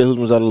say. Yeah. TJ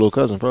Husman's out a little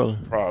cousin, probably.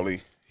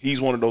 Probably.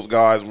 He's one of those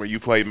guys where you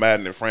play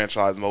Madden in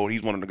franchise mode.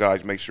 He's one of the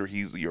guys make sure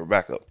he's your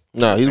backup.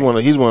 Nah, he's one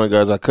of the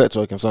guys I cut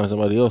so I can sign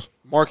somebody else.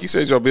 Mark, he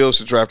said your Bills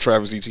should draft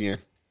Travis Etienne.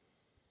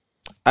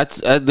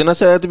 Didn't I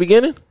say that at the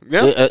beginning?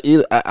 Yeah.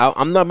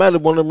 I'm not mad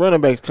at one of them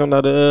running backs coming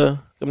out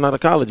of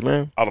college,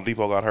 man.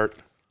 Oladipo got hurt.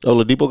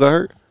 Oladipo got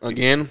hurt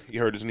Again? He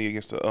hurt his knee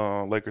against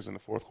the Lakers in the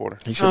fourth quarter.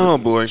 Oh,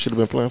 boy. Should have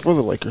been playing for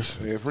the Lakers.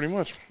 Yeah, pretty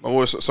much.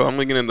 Oh, so I'm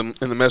looking in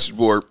the message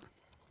board.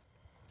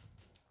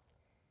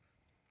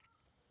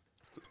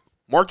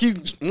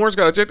 Marquise Moore's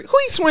got ejected. Who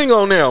he swing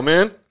on now,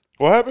 man?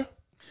 What happened?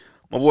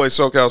 My boy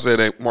SoCal said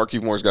that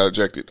Marquise Moore's got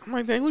ejected. I'm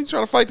like, dang, who you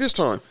trying to fight this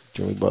time?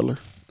 Jimmy Butler.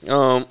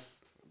 Bam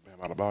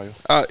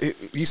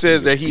Adebayo. He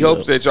says that he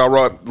hopes that y'all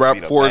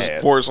wrap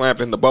Forrest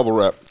Lamp in the bubble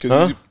wrap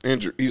because he's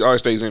injured. He always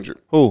stays injured.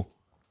 Who?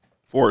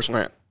 Forrest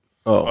Lamp.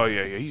 Oh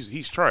yeah.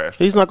 He's trash.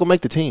 He's not gonna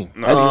make the team.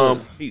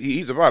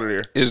 He's about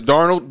there. Is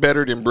Darnold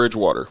better than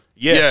Bridgewater?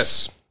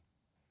 Yes.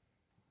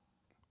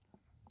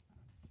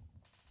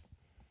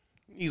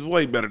 He's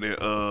way better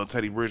than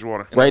Teddy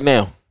Bridgewater. Right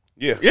now.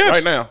 Yeah. Yes.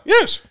 Right now.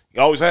 Yes. He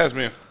always has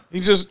been.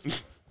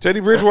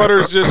 Teddy Bridgewater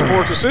is just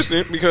more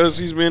consistent because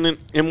he's been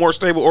in more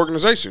stable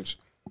organizations.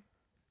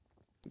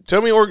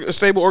 Tell me a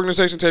stable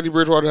organization Teddy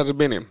Bridgewater hasn't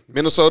been in.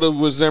 Minnesota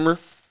with Zimmer.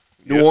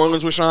 New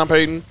Orleans with Sean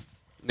Payton.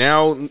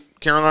 Now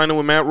Carolina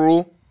with Matt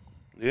Rule.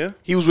 Yeah.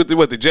 He was with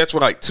the Jets for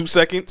like 2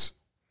 seconds.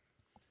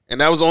 And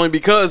that was only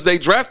because they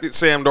drafted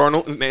Sam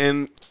Darnold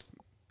and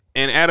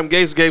Adam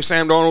Gase gave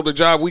Sam Darnold the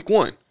job week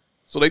 1.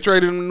 So they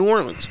traded him to New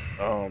Orleans.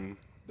 You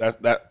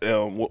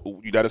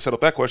got to settle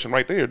that question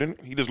right there, didn't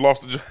he? He just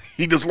lost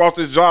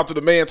his job to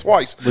the man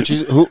twice. But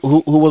who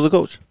was the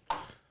coach?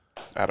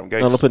 Adam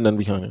Gase. No, don't put nothing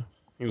behind him.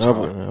 He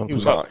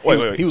was high.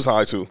 Wait. He was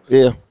high too.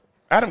 Yeah.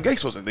 Adam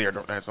Gase wasn't there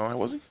during that time,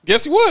 was he?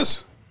 Yes, he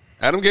was.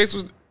 Adam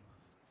Gase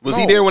was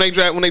he there when they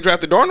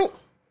drafted Darnold?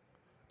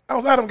 That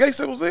was Adam Gase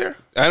that was there.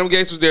 Adam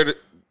Gase was there.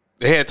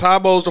 They had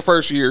Todd Bowles the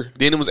first year.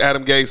 Then it was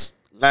Adam Gase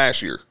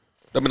last year.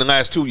 I mean, the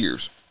last 2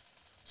 years.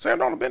 Sam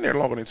Darnold been there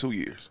longer than 2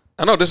 years.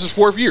 I know. This is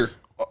 4th year.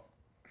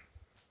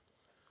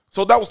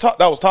 So that was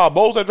Todd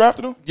Bowles that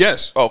drafted him?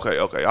 Yes. Okay.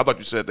 I thought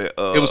you said that.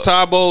 It was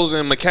Todd Bowles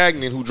and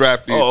McCagnon who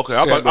drafted. Oh, okay.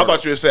 I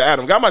thought you had said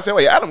Adam. I might say,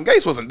 wait, Adam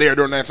Gase wasn't there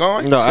during that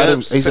time. No,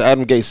 Adam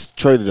Gase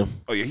traded him.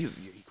 Oh yeah, he's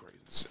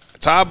crazy.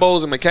 Todd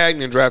Bowles and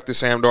McCagnon drafted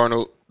Sam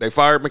Darnold. They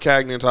fired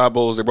McCagnon and Todd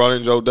Bowles. They brought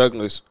in Joe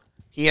Douglas.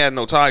 He had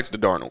no ties to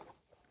Darnold.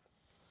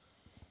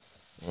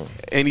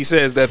 And he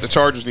says that the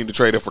Chargers need to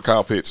trade it for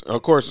Kyle Pitts.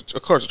 Of course, the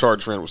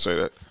Chargers fan would say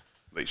that.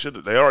 They should.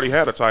 They already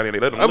had a tight end. They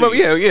let him leave.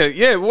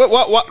 Yeah.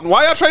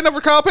 Why y'all trading up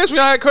for Kyle Pitts? We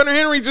had Hunter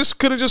Henry.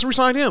 Could have just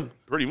re-signed him.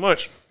 Pretty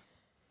much.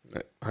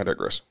 I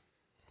digress.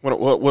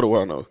 What do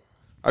I know?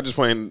 I just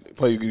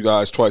play you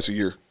guys twice a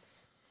year.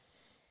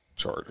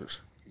 Chargers.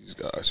 These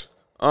guys.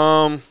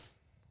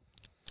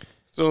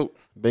 So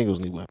Bengals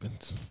need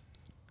weapons.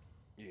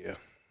 Yeah.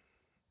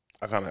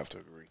 I kind of have to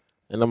agree.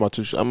 And I'm not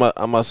too sure. I'm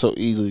not so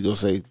easily gonna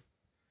say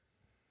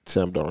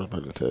Sam Darnold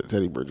better than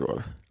Teddy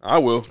Bridgewater. I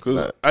will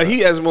because he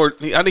has more.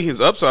 I think his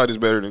upside is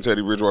better than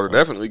Teddy Bridgewater,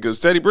 definitely, because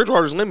Teddy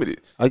Bridgewater is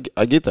limited. I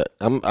get that.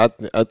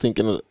 I think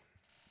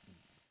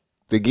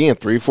again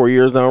 3-4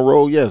 years down the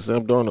road, yes,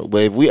 Sam Darnold.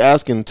 But if we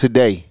asking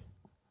today,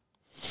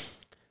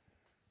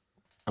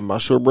 I'm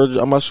not sure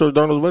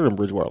Darnold's better than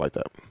Bridgewater like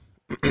that.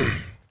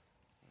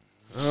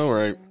 All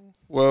right.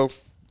 Well,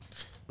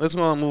 let's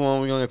move on.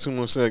 We only have 2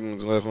 more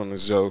segments left on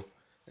this show.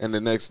 And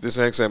this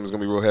next segment is going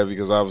to be real heavy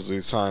because obviously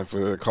it's time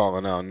for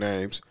calling out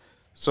names.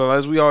 So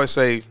as we always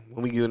say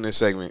when we get in this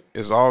segment,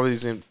 it's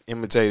always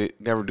imitated,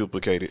 never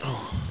duplicated.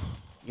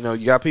 You know,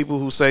 you got people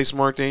who say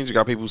smart things, you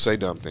got people who say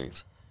dumb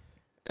things.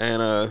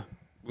 And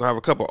we'll have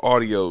a couple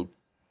audio.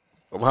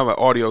 We'll have an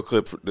audio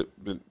clip that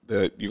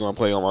you're going to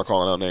play on my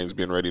calling out names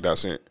being ready that I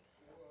sent.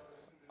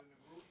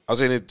 I'll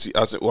send it.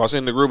 I send it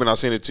in the group and I'll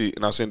send it to you,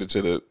 and I'll send it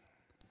to the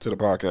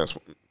podcast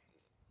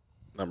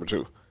number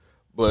 2.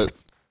 But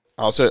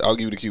I'll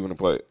give you the cue when to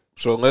play it.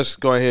 So let's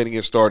go ahead and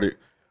get started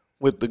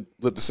with the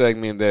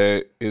segment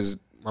that is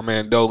my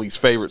man Dolly's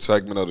favorite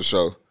segment of the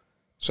show.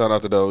 Shout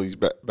out to Dolly. He's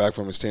back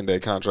from his 10-day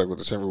contract with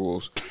the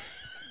Timberwolves.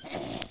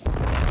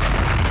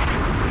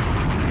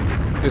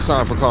 It's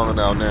time for calling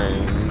out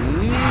names.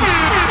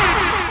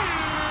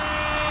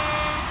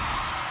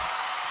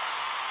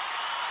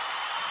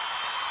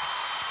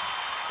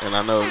 And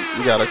I know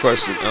we got a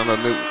question.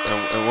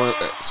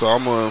 So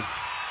I'm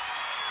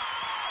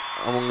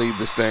gonna lead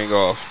this thing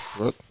off.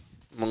 I'm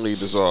gonna lead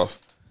this off,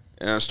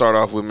 and I start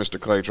off with Mr.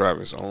 Clay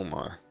Travis. Oh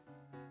my,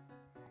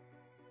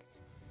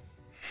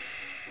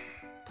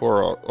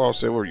 poor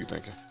Offset. What are you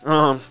thinking?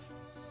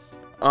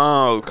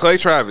 Clay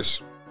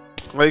Travis.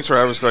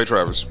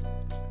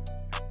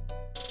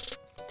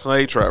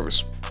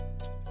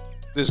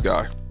 This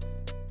guy.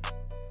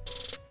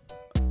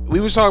 We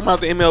was talking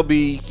about the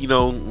MLB,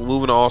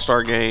 moving the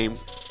All-Star game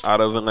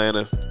out of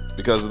Atlanta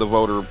because of the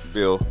voter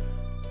bill.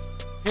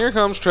 Here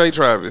comes Clay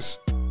Travis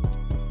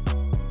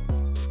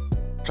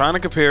trying to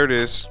compare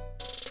this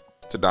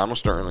to Donald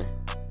Sterling,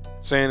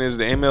 saying is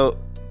the ML.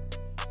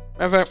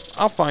 Matter of fact,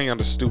 I'll find you on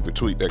the stupid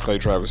tweet that Clay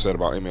Travis said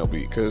about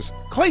MLB because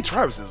Clay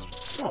Travis is,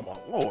 oh my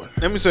lord.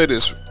 Let me say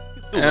this.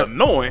 It was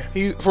annoying.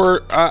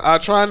 I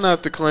try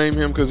not to claim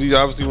him because he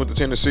obviously went to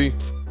Tennessee.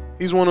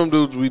 He's one of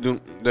them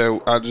dudes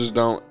that I just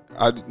don't.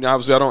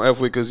 Obviously I don't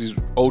F with because he's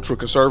ultra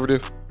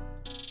conservative.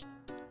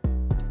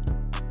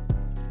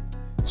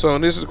 So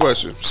this is the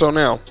question. So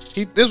now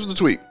this was the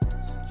tweet.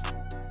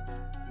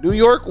 New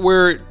York,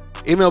 where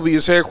MLB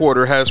is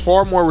headquartered, has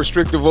far more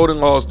restrictive voting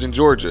laws than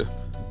Georgia.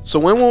 So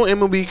when will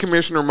MLB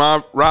Commissioner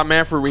Rob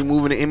Manfred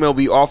removing the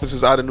MLB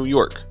offices out of New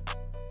York?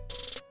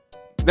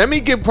 Let me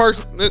give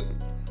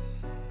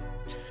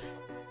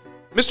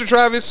Mr.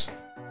 Travis,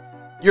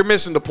 you're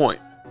missing the point.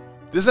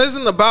 This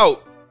isn't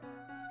about,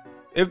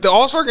 if the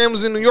All-Star game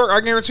was in New York,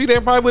 I guarantee they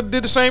probably would have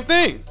did the same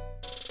thing.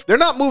 They're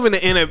not moving the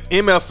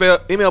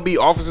MLB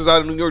offices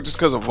out of New York just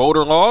because of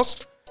voter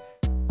laws.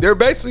 They're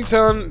basically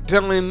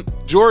telling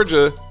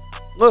Georgia,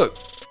 look,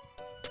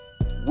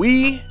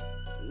 we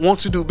want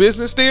to do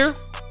business there,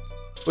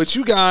 but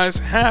you guys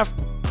have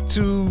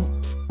to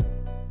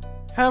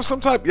have some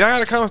type,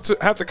 y'all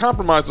have to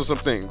compromise on some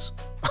things.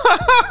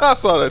 I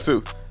saw that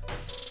too.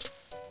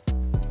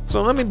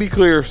 So let me be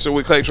clear. So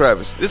with Clay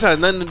Travis, this has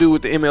nothing to do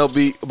with the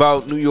MLB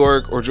about New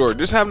York or Georgia.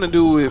 This having to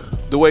do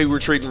with the way we're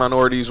treating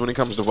minorities when it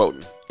comes to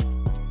voting.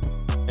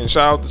 And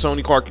shout out to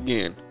Tony Clark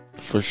again.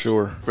 For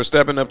sure. For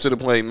stepping up to the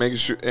plate, making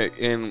sure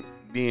and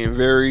being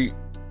very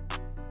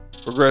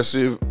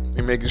progressive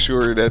and making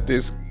sure that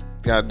this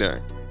got done.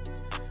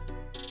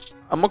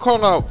 I'm going to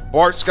call out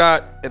Bart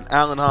Scott and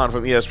Alan Hahn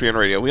from ESPN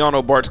Radio. We all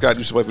know Bart Scott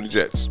used to play for the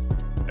Jets.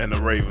 And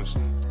the Ravens.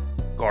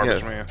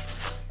 Garbage, man.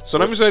 So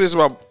let me say this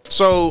about...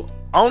 So,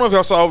 I don't know if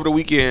y'all saw over the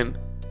weekend,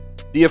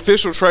 the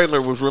official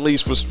trailer was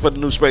released for the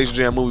new Space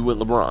Jam movie with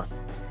LeBron.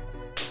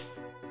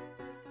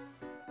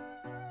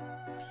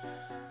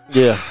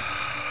 Yeah.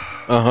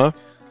 Uh-huh.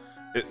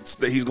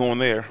 He's going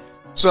there.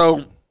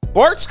 So,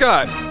 Bart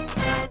Scott,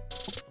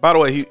 by the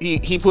way,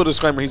 he put a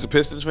disclaimer, he's a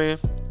Pistons fan.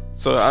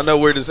 So I know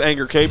where this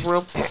anger came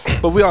from.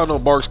 But we all know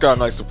Bart Scott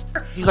likes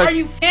to... Are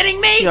you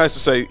kidding me? He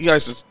likes to,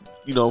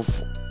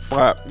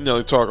 flap,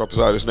 talk off the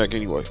side of his neck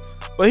anyway.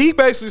 But he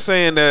basically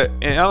saying that,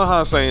 and Alan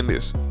Hahn saying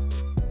this,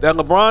 that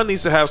LeBron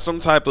needs to have some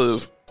type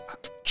of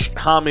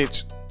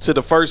homage to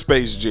the first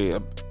Space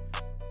Jam.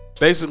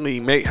 Basically,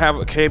 have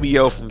a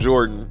cameo from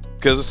Jordan,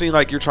 because it seems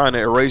like you're trying to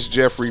erase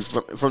Jeffrey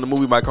from the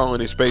movie by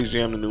calling it Space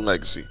Jam: The New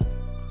Legacy.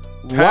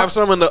 What? Have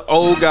some of the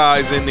old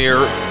guys in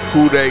there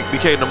who they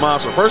became the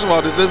monster. First of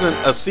all, this isn't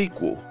a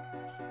sequel.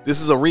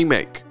 This is a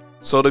remake.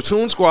 So the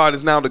Toon Squad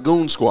is now the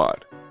Goon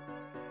Squad.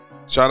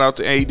 Shout out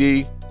to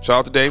AD. Shout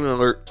out to Damian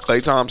Lillard,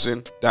 Klay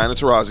Thompson, Diana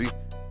Taurasi,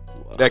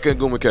 Nneka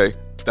Ogwumike.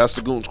 That's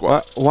the Goon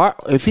Squad. Why?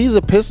 If he's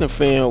a Piston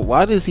fan,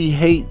 why does he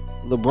hate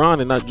LeBron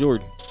and not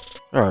Jordan?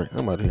 All right,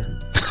 I'm out of here.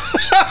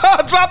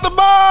 Drop the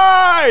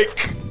mic!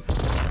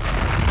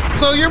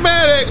 So you're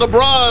mad at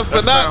LeBron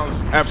for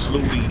sounds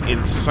absolutely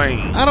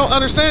insane. I don't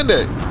understand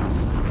that.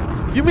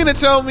 You mean to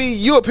tell me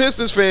you a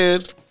Pistons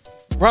fan,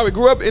 probably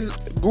grew up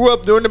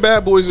during the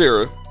Bad Boys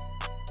era.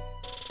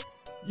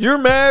 You're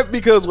mad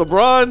because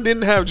LeBron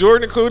didn't have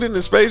Jordan included in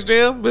the Space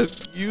Jam, but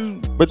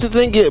here's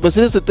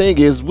the thing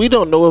is, we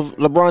don't know if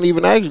LeBron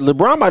even asked.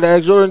 LeBron might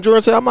ask Jordan.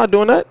 Jordan said, "I'm not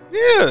doing that."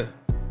 Yeah.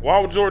 Why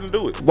would Jordan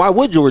do it? Why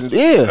would Jordan?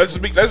 Yeah. Let's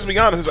be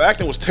honest. His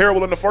acting was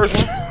terrible in the first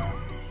one.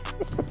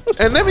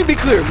 And let me be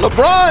clear,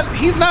 LeBron,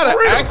 he's not an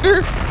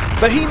actor,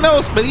 but he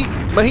knows. But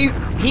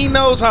he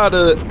knows how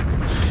to.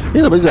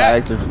 You know, he's an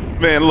actor.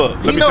 Man, look.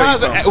 He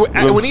knows how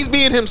to. When he's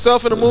being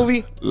himself in a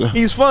movie,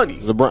 he's funny.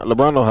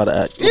 LeBron knows how to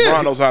act.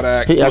 LeBron knows how to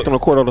act. He act on the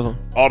court all the time.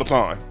 All the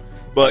time.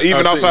 But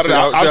even outside of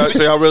that,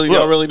 y'all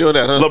really doing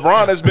that, huh?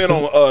 LeBron has been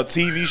on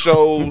TV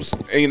shows,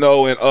 and he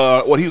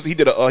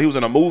was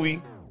in a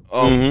movie.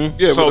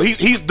 Yeah, so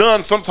he's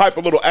done some type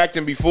of little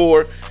acting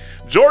before.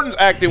 Jordan's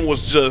acting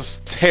was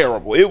just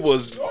terrible. It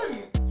was Jordan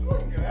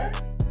can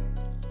act.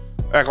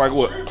 Act like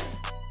what?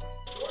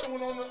 Jordan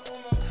went on the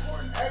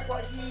court and act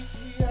like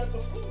he had the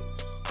flu.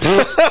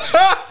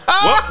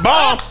 What?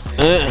 Bomb.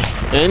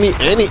 And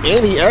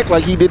he act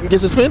like he didn't get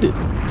suspended.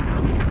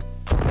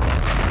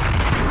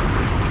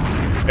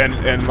 And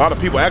a lot of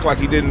people act like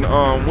he didn't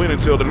win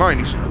until the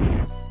 90s.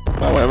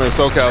 By the way,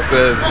 SoCal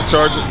says the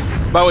Chargers.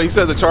 By the way, he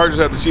said the Chargers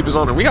have the cheapest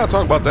owner. We gotta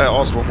talk about that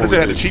also before. They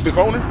had the cheapest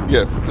owner?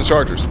 Yeah, the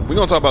Chargers. We're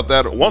gonna talk about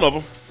that. One of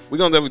them. We're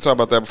gonna definitely talk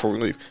about that before we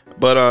leave.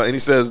 But and he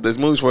says there's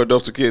movies for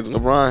adults to kids. And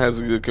LeBron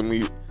has good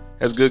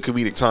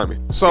comedic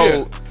timing. So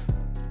yeah.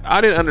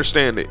 I didn't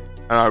understand it,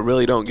 and I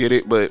really don't get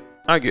it, but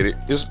I get it.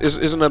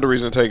 It's another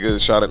reason to take a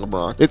shot at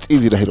LeBron. It's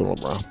easy to hate on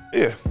LeBron.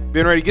 Yeah.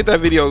 Being ready, get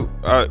that video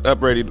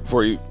up ready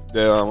for you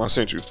that I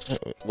sent you.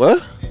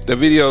 What? The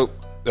video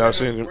that I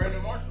sent you.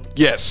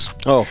 Yes.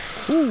 Oh.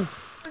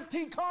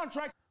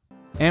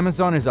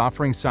 Amazon is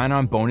offering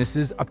sign-on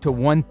bonuses up to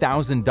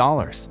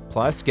 $1,000,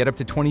 plus get up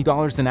to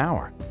 $20 an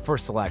hour for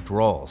select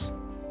roles.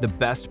 The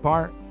best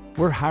part?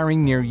 We're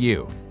hiring near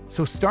you.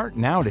 So start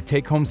now to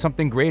take home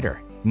something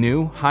greater.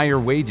 New, higher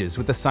wages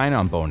with a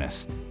sign-on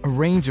bonus, a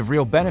range of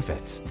real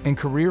benefits, and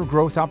career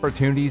growth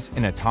opportunities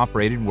in a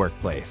top-rated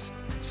workplace.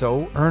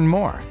 So earn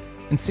more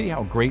and see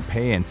how great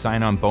pay and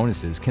sign-on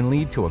bonuses can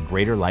lead to a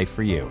greater life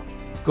for you.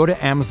 Go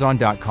to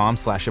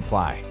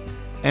amazon.com/apply.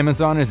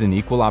 Amazon is an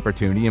equal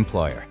opportunity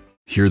employer.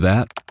 Hear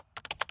that?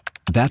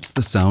 That's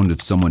the sound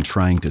of someone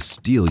trying to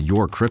steal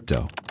your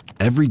crypto.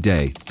 Every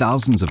day,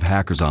 thousands of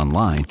hackers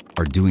online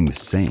are doing the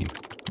same.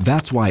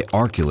 That's why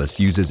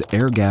Arculus uses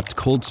air-gapped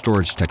cold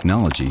storage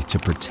technology to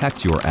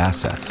protect your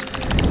assets.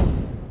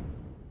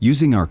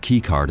 Using our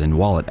keycard and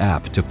wallet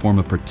app to form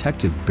a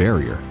protective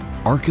barrier,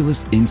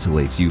 Arculus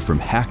insulates you from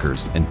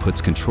hackers and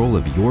puts control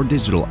of your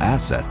digital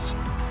assets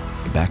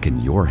back in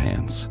your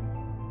hands.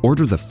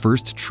 Order the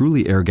first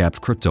truly air-gapped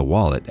crypto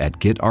wallet at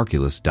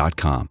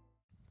getarculus.com.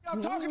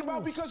 Y'all talking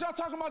about because y'all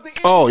talking about the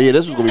Oh, yeah,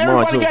 this was going to be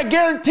mine, everybody too. got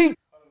guaranteed.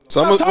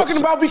 So I'm talking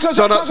about because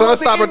so y'all talking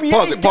let's about stop the it.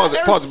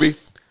 NBA Pause it, B.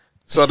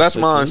 So that's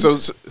mine. So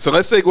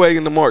let's segue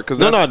into Mark because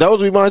No, that was going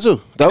to be mine,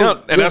 too.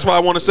 and that's why I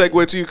want to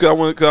segue to you because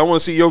I want to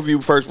see your view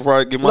first before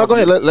I give my. No, go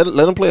ahead. view.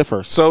 Let him play it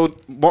first. So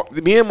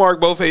me and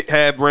Mark both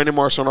had Brandon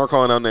Marshall on our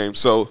calling out names.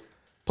 So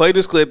play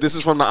this clip. This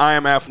is from the I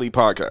Am Athlete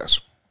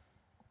podcast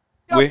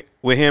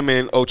with him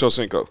and Ocho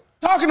Cinco.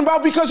 Talking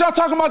about because y'all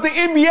talking about the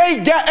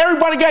NBA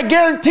everybody got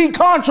guaranteed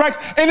contracts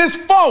and it's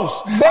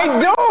false.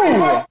 They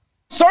do.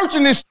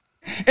 Searching this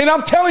and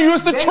I'm telling you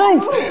it's the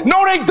truth.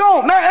 No, they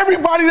don't. Not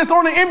everybody that's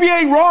on the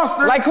NBA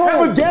roster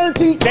have a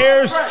guaranteed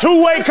There's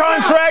two-way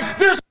contracts.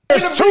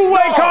 There's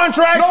two-way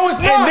contracts, no, it's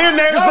not. and then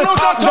there's the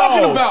top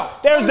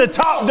dogs. There's the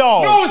top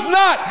dogs. No, it's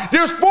not.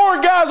 There's 4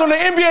 guys on the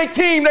NBA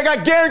team that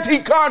got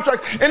guaranteed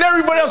contracts, and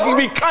everybody else can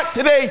be cut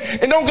today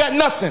and don't got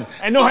nothing.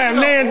 And don't have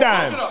nan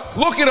dime.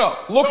 Look it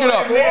up.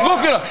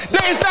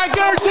 It's not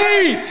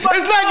guaranteed.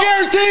 It's not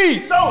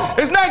guaranteed.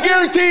 It's not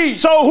guaranteed.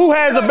 So who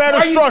has a better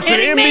structure,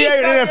 the NBA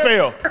or the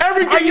NFL?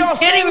 Everything y'all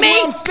saying is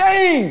what I'm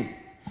saying.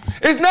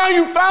 It's now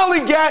you finally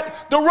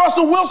got the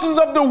Russell Wilsons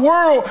of the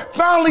world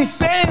finally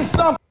saying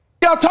something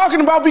y'all talking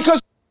about because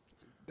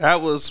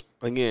That was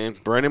again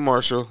Brandon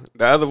Marshall.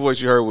 The other voice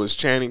you heard was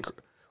Channing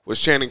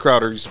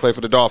Crowder. He used to play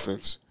for the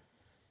Dolphins,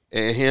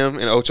 and him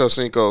and Ocho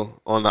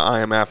Cinco on the I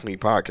Am Athlete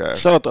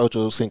podcast. Shout out to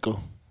Ocho Cinco.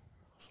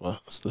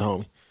 That's the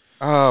homie.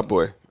 Ah,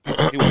 boy.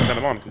 He was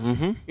Santa Monica.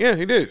 Mm-hmm. Yeah,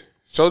 he did.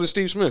 So did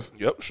Steve Smith.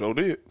 Yep, sure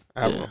did.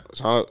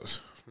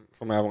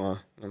 From Avalon. You know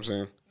what I'm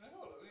saying?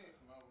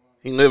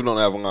 He lived on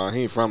Avalon.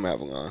 He ain't from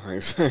Avalon.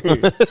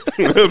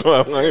 He lived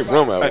on Avalon. He ain't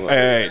from Avalon.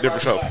 Hey,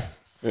 different show.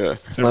 Yeah.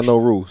 It's not no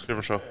rules.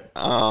 Different show.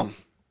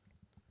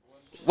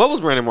 What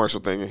was Brandon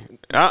Marshall thinking?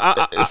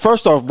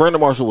 First off,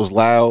 Brandon Marshall was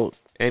loud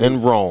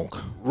and wrong.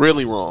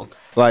 Really wrong.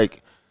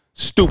 Like,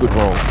 stupid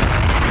wrong.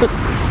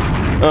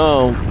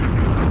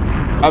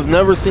 I've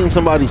never seen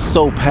somebody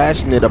so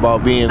passionate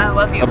about being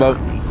about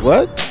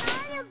what?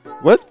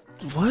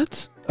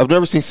 I've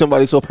never seen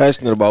somebody so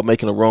passionate about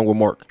making a wrong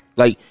remark.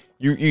 Like,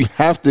 you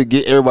have to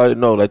get everybody to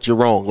know that you're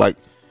wrong. Like,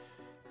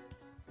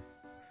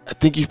 I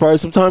think you probably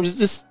sometimes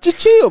just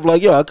chill.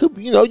 Like, yo, I could,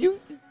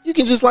 you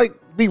can just like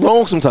be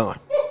wrong sometime.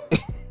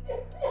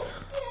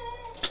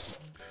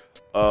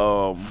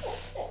 All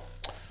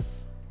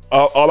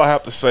I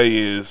have to say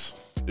is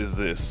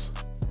this: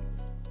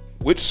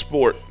 which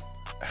sport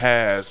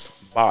has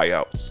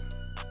buyouts?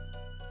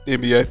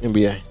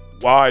 NBA.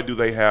 Why do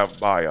they have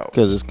buyouts?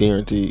 Because it's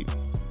guaranteed.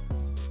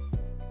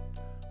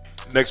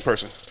 Next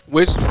person.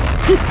 Well,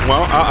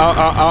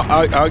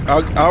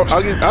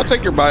 I'll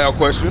take your buyout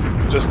question.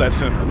 Just that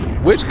simple.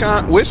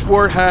 Which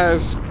sport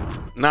has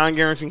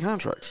non-guaranteed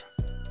contracts?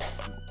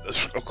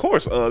 Of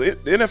course, the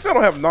NFL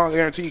don't have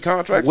non-guaranteed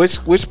contracts.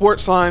 Which sport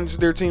signs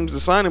their teams the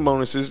signing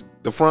bonuses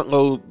to front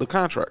load the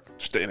contract?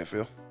 Just the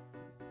NFL.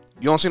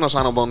 You don't see no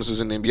signing bonuses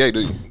in the NBA,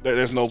 do you?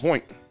 There's no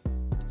point.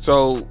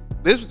 So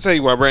this will tell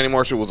you why Brandon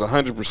Marshall was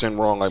 100%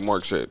 wrong, like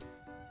Mark said.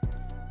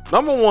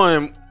 Number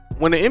one,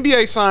 when the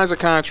NBA signs a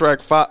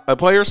contract, a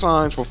player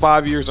signs for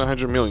 5 years,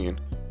 $100 million.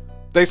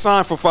 They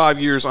sign for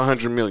 5 years,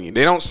 $100 million.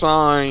 They don't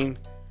sign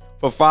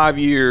for 5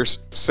 years,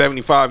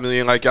 $75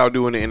 million like y'all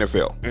do in the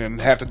NFL.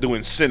 And have to do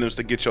incentives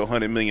to get your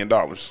 $100 million.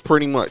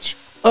 Pretty much.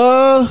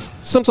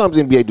 Sometimes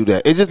the NBA do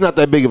that. It's just not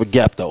that big of a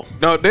gap, though.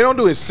 No, they don't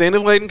do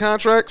incentive-laden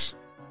contracts.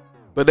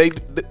 But they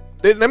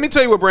let me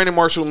tell you what Brandon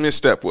Marshall's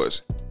misstep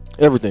was.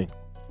 Everything.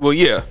 Well,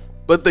 yeah.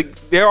 But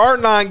there are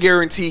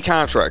non-guaranteed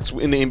contracts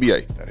in the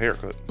NBA. That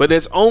haircut. But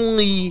it's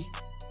only...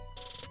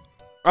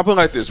 I'll put it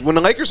like this. When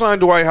the Lakers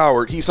signed Dwight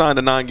Howard, he signed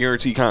a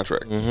non-guaranteed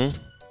contract.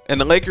 Mm-hmm.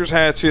 And the Lakers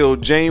had till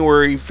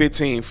January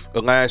 15th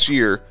of last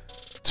year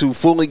to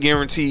fully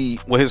guarantee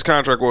what his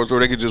contract was, or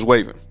they could just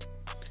waive him.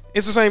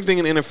 It's the same thing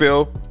in the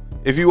NFL.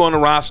 If you on the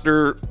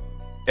roster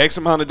X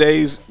amount of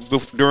days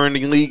during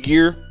the league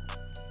year,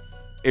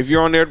 if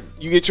you're on there,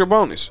 you get your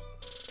bonus.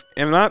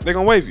 If not, they're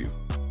going to waive you.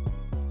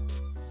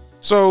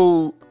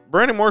 So,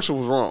 Brandon Marshall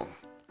was wrong.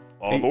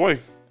 All the way.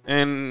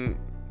 And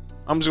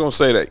I'm just gonna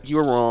say that you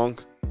were wrong.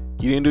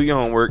 You didn't do your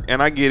homework,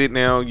 and I get it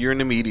now. You're in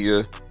the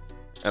media,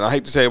 and I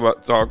hate to say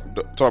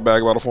talk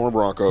back about a former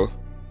Bronco.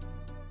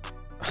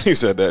 He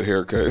said that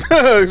haircut. Shout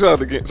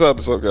out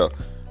to SoCal.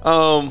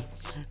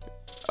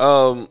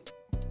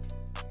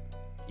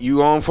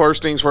 You on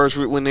First Things First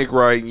with Nick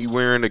Wright. You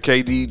wearing the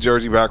KD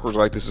jersey backwards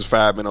like this is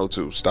Fab in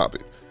 02. Stop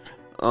it.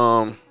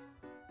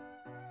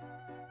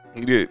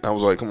 He did. I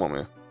was like, come on,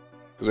 man.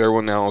 Because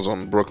everyone now is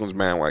on Brooklyn's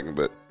bandwagon,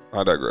 but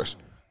I digress.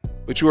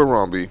 But you were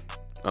wrong, B.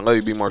 I love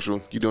you, B.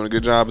 Marshall. You're doing a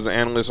good job as an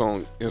analyst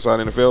on Inside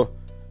NFL.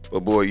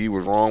 But, boy, you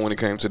was wrong when it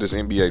came to this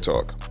NBA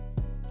talk.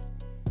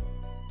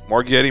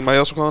 Mark, you had anybody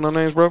else calling on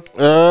names, bro?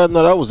 No,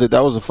 that was it.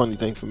 That was a funny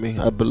thing for me,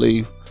 I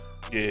believe.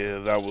 Yeah,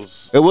 that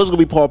was. It was going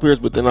to be Paul Pierce,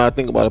 but then I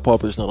think about it, Paul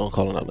Pierce not on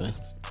calling out names.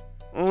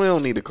 Well, we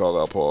don't need to call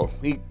out Paul.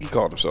 He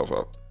called himself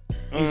out.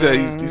 He said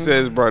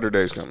his brighter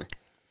days coming.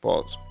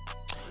 Pause.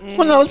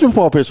 Well, no, let's put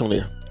Paul Pierce on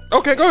there.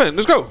 Okay, go ahead.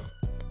 Let's go.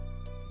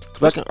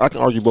 Because I can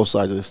argue both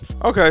sides of this.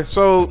 Okay,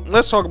 so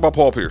let's talk about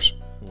Paul Pierce.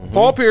 Mm-hmm.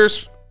 Paul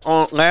Pierce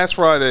on last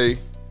Friday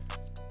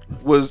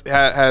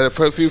had a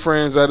few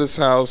friends at his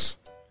house.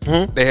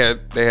 Mm-hmm.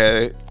 They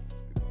had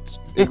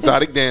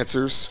exotic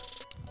dancers,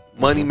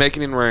 money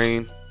making it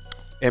rain,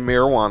 and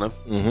marijuana.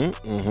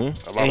 Mm-hmm.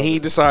 Mm-hmm. And he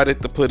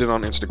decided to put it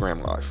on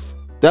Instagram Live.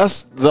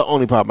 That's the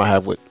only problem I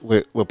have with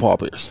Paul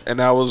Pierce. And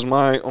that was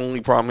my only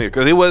problem here.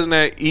 Because it wasn't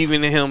that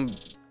even him.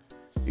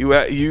 You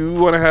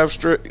want to have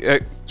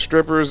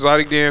strippers,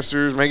 exotic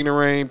dancers, making it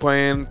rain,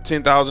 playing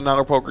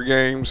 $10,000 poker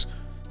games,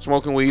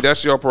 smoking weed.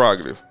 That's your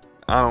prerogative.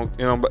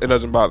 It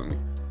doesn't bother me.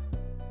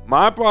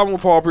 My problem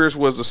with Paul Pierce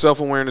was the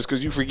self-awareness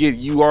because you forget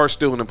you are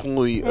still an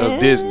employee of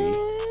Disney.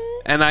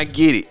 And I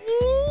get it.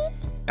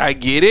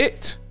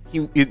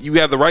 You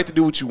have the right to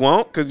do what you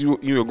want because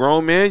you're a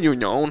grown man. You're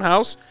in your own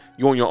house.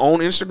 You're on your own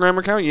Instagram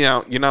account.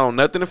 You're not on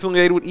nothing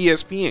affiliated with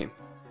ESPN.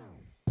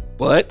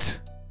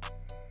 But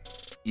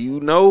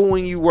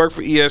when you work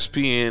for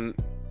ESPN,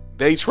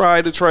 they try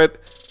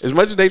as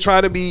much as they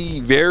try to be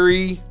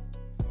very,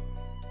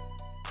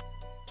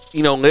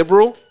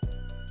 liberal,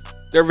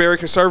 they're very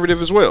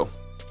conservative as well.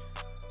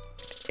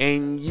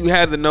 And you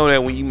had to know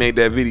that when you made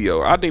that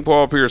video. I think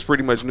Paul Pierce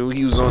pretty much knew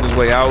he was on his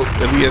way out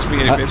of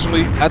ESPN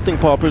eventually. I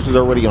think Paul Pierce was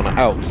already on the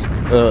outs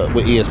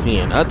with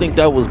ESPN. I think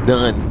that was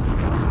done.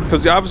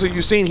 Because obviously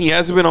you've seen he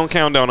hasn't been on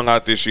Countdown a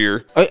lot this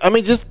year. I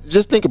mean,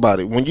 just think about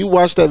it. When you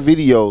watch that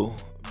video,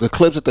 the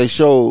clips that they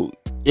showed,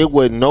 it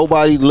was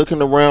nobody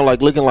looking around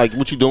looking like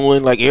what you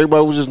doing. Like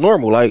everybody was just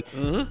normal. Like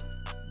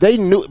they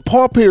knew.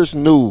 Paul Pierce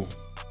knew.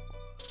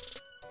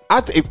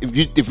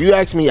 If you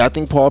ask me, I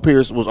think Paul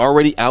Pierce was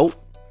already out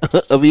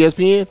of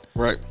ESPN.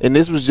 Right. And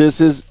this was just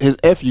his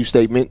FU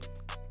statement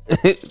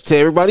to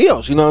everybody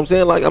else. You know what I'm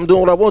saying? Like I'm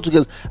doing what I want to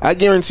because I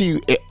guarantee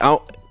you, at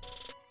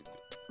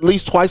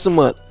least twice a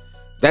month,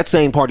 that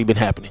same party been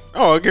happening.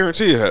 Oh, I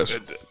guarantee it has.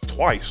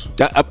 Twice.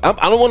 I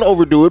don't want to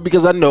overdo it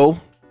because I know.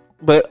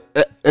 But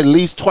at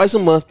least twice a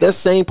month, that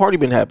same party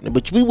been happening.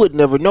 But we would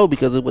never know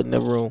because it was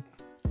never on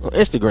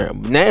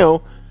Instagram.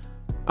 Now,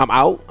 I'm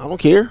out. I don't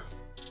care.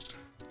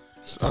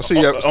 I'll see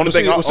you at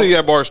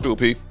Barstool,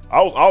 P.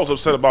 I was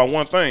upset about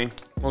one thing.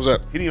 What was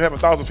that? He didn't even have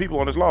 1,000 people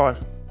on his live.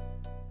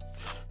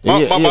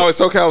 My boy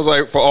SoCal was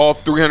like for all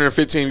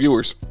 315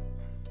 viewers.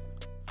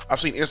 I've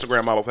seen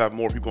Instagram models have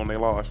more people on their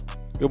live.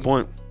 Good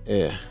point.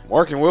 Yeah.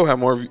 Mark and Will have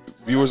more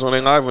viewers on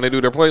their live when they do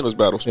their playlist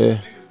battles.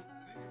 Yeah.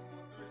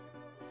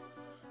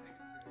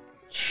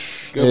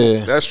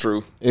 Yeah, that's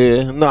true.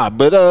 Yeah,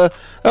 but other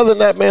than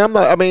that,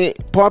 man,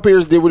 Paul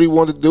Pierce did what he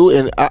wanted to do,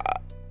 and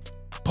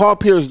Paul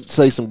Pierce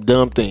say some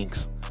dumb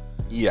things.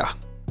 Yeah.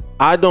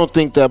 I don't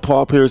think that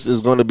Paul Pierce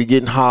is going to be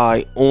getting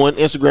high on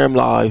Instagram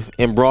Live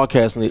and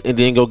broadcasting it and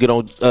then go get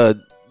on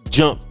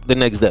Jump the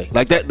next day.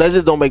 Like that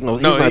just don't make no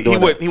sense. He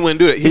wouldn't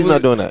do that. He's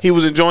not doing that. He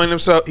was enjoying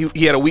himself.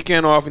 He had a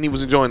weekend off and he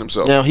was enjoying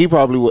himself. Now, he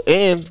probably would.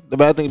 And the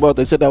bad thing about it,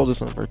 they said that was his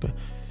son's birthday.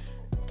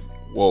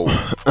 Whoa.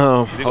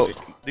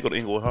 They go to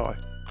Inglewood High.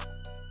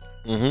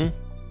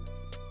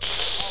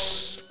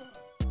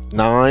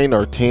 9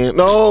 or 10.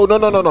 No.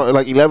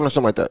 Like 11 or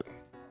something like that.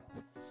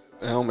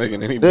 That don't make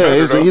it any better.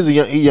 Yeah, he's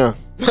young.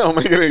 That don't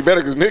make it any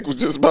better because Nick was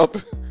just about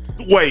to.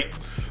 Wait.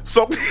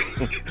 So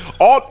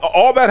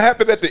all that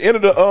happened at the end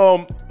of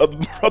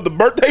the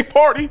birthday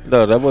party?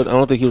 No, I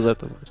don't think he was at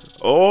the birthday.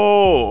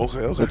 Oh,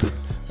 okay.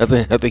 I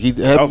think he.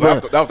 That was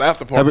the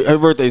after party. Happy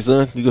birthday,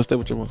 son. You go stay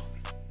with your mom.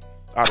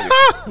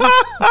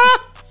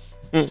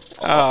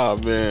 Oh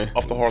man.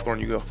 Off the Hawthorne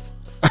you go.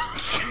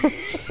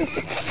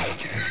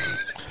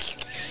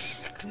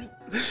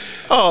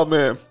 Oh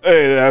man.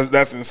 Hey,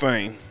 that's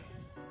insane.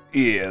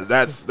 Yeah,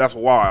 that's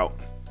wild.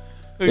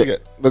 Who you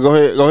got? But go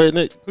ahead,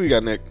 Nick. Who you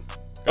got, Nick?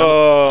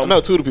 I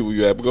know two of the people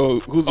you had, but go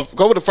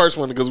with the first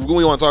one because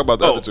we want to talk about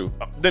the other two.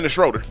 Dennis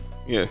Schroeder.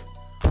 Yeah.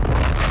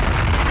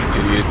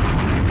 Idiot.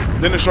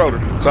 Dennis Schroeder.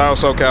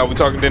 SoCal, we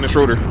talking Dennis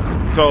Schroeder.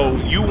 So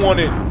you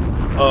wanted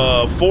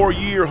a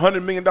 4-year,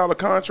 $100 million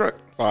contract?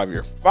 5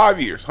 year. 5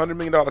 years, $100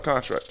 million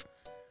contract.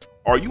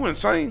 Are you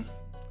insane?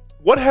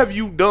 What have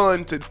you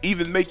done to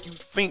even make you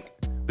think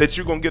that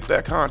you're going to get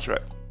that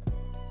contract?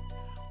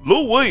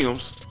 Lou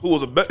Williams, who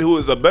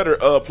is a better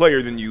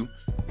player than you,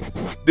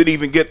 didn't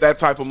even get that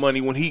type of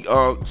money when he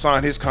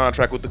signed his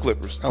contract with the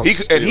Clippers.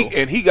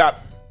 He got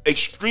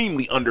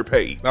extremely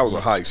underpaid. That was a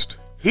heist.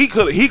 He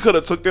could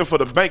have took them for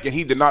the bank, and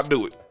he did not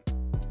do it.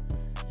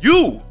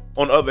 You,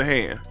 on the other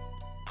hand,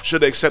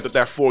 should have accepted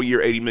that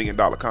 4-year, $80 million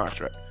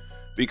contract.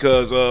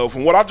 Because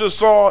from what I just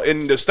saw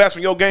in the stats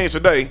from your game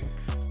today,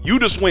 you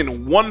just went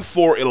 1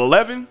 for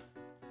 11,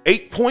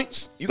 8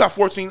 points. You got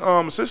 14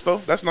 assists, though.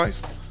 That's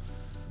nice.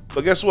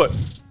 But guess what?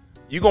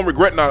 You're going to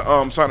regret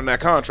not signing that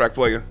contract,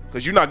 player,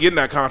 because you're not getting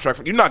that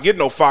contract. You're not getting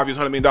no 5 years,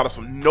 $100 million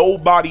from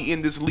nobody in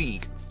this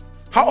league.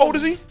 How old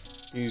is he?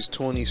 He's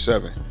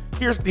 27.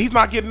 He's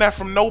not getting that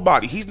from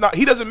nobody. He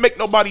doesn't make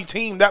nobody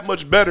team that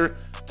much better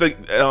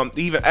to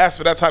even ask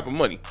for that type of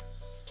money.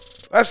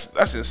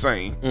 That's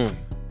insane.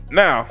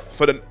 Now,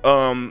 for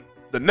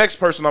the next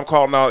person I'm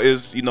calling out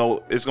is, it's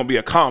going to be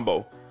a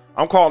combo.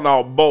 I'm calling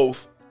out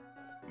both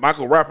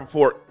Michael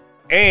Rappaport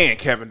and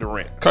Kevin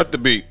Durant. Cut the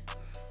beat.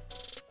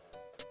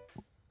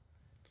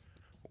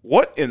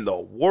 What in the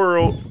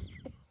world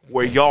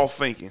were y'all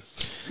thinking?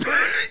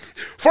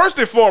 First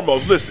and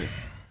foremost, listen,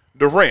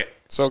 Durant.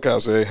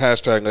 SoCal said,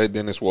 hashtag let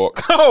Dennis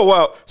walk. Oh,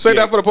 wow. Say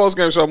that for the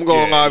postgame show. I'm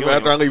going live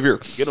after I leave here.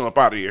 Get him up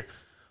out of here.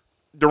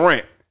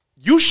 Durant,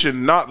 you should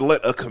not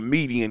let a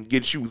comedian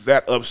get you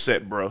that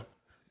upset, bro.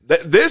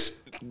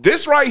 This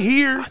right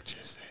here,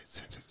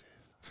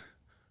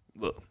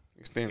 look,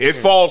 it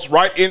falls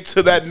right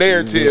into that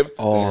narrative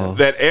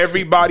that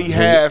everybody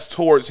has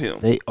towards him.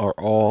 They are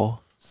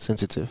all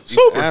sensitive.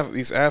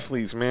 These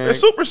athletes, man. They're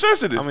super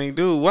sensitive. I mean,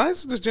 dude, why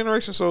is this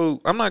generation so...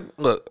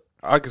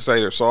 I could say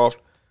they're soft.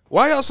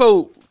 Why y'all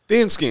so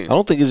thin-skinned? I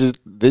don't think it's just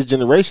this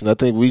generation. I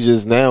think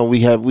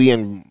we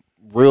in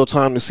real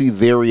time to see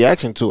their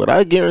reaction to it.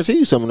 I guarantee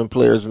you some of them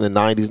players in the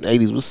 90s and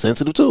 80s was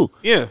sensitive too.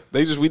 Yeah,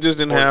 we just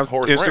didn't have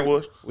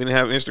Instagram. We didn't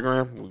have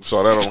Instagram. We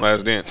saw that on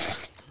Last Dance.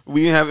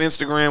 We didn't have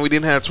Instagram. We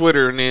didn't have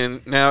Twitter.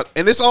 And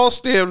this all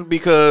stemmed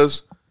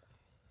because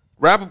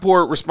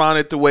Rappaport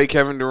responded the way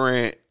Kevin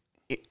Durant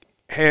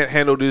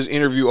handled his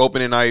interview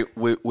opening night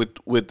with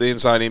the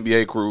Inside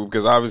NBA crew,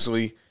 because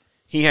obviously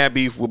he had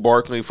beef with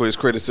Barkley for his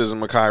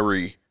criticism of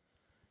Kyrie.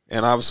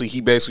 And obviously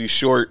he basically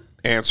short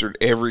answered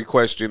every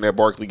question that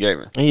Barkley gave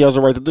him. And he has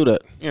a right to do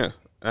that. Yeah.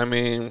 I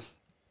mean,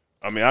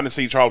 I didn't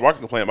see Charles Barkley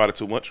complain about it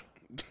too much.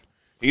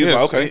 He was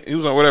like, okay. He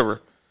was on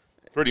whatever.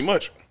 Pretty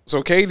much.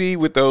 So KD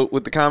with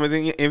the comments,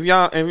 and if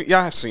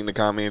y'all have seen the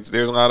comments,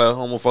 there's a lot of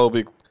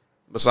homophobic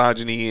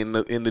misogyny in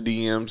the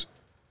DMs.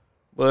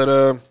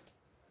 But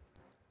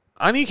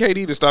I need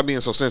KD to stop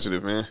being so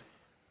sensitive, man.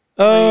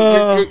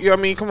 I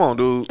mean, come on,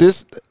 dude.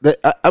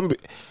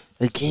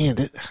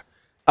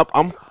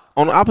 I'm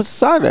on the opposite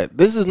side of that.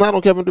 This is not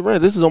on Kevin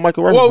Durant. This is on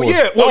Michael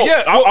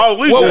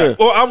Rappaport.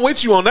 I'm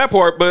with you on that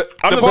part, but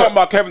I'm talking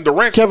about Kevin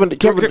Durant. Kevin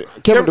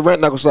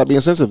Durant not gonna stop being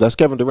sensitive. That's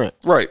Kevin Durant.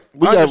 Right.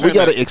 We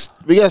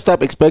gotta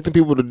stop expecting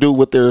people to do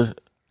what they're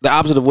the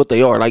opposite of what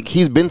they are. Like,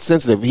 he's been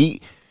sensitive.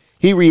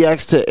 He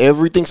reacts to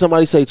everything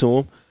somebody say to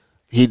him.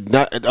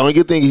 The only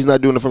good thing, he's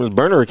not doing it from his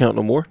burner account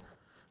no more.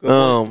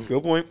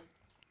 Good point.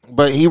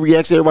 But he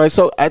reacts to everybody.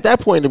 So at that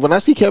point, when I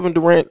see Kevin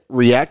Durant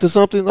react to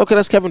something, okay,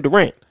 that's Kevin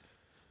Durant.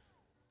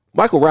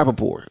 Michael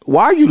Rappaport,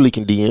 why are you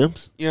leaking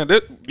DMs? Yeah,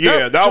 that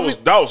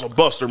was a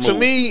buster move. To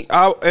me,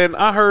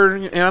 I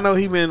heard, and I know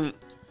he been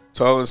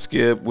telling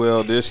Skip,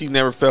 he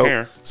never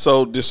felt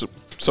so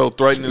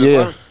threatening.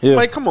 Yeah.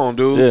 Like, come on,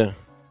 dude.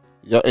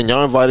 Yeah, and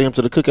y'all invited him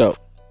to the cookout.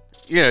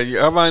 Yeah,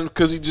 I invited him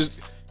because he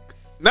just.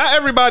 Not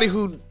everybody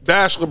who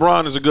bashed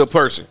LeBron is a good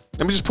person.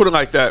 Let me just put it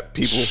like that,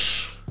 people.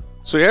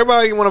 So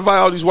everybody want to invite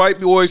all these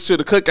white boys to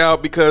the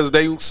cookout because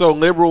they so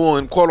liberal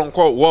and quote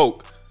unquote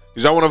woke.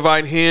 Because y'all want to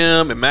invite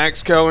him and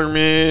Max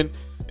Kellerman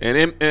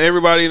and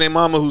everybody and their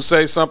mama who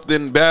say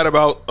something bad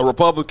about a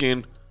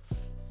Republican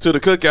to the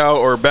cookout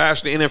or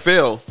bash the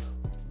NFL.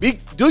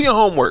 Do your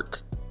homework.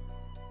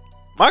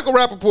 Michael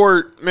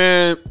Rappaport,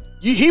 man,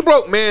 he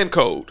broke man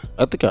code.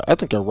 I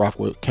think I rock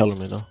with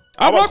Kellerman though.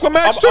 I rock with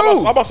Max too.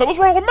 I'm about to say, what's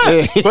wrong with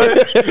Max?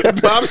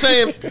 But I'm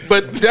saying,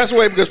 but that's the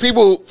way, because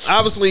people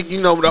obviously,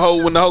 when the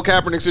whole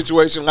Kaepernick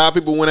situation, a lot of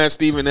people went at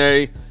Stephen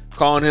A,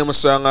 calling him a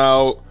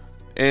sellout,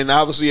 and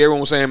obviously everyone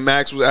was saying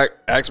Max was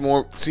acts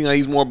more, seeing like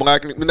he's more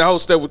black. And the whole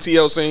stuff with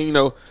TL saying,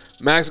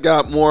 Max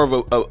got more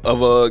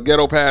of a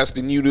ghetto past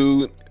than you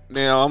do.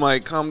 Now I'm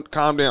like, calm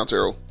down,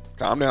 Terrell.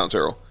 Calm down,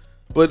 Terrell.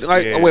 But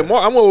I'm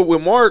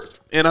with Mark,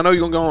 and I know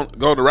you're gonna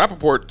go to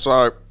Rappaport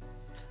side.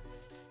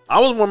 I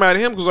was more mad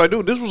at him because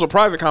this was a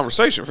private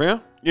conversation, fam.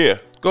 Yeah.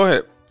 Go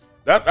ahead.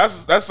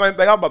 That's the same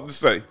thing I'm about to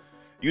say.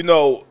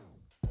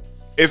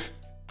 If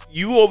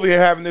you over here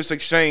having this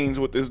exchange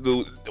with this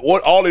dude,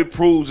 what all it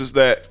proves is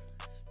that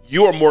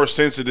you are more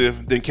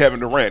sensitive than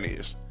Kevin Durant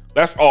is.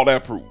 That's all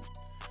that proves.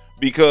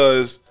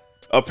 Because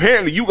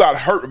apparently you got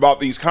hurt about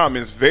these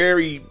comments.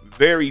 Very,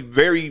 very,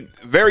 very,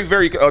 very,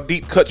 very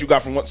deep cut you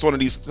got from a few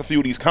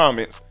of these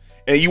comments,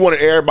 and you wanted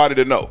everybody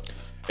to know.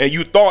 And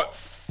you thought,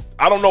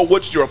 I don't know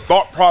what your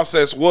thought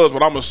process was,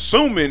 but I'm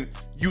assuming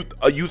you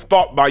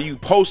thought by you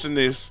posting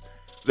this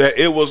that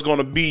it was going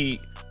to be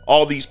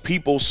all these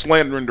people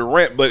slandering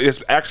Durant, but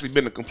it's actually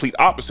been the complete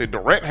opposite.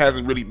 Durant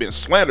hasn't really been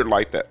slandered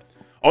like that.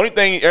 Only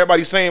thing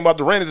everybody's saying about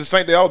Durant is the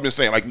same thing I've been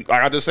saying. Like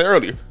I just said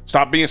earlier,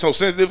 stop being so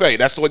sensitive. Hey,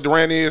 that's the way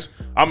Durant is.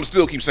 I'm gonna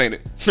still keep saying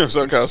it.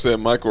 Some guy said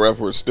Michael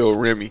Rappaport is still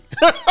Remy.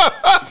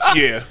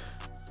 Yeah,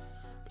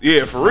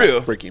 for real.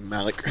 Freaking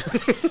Malik.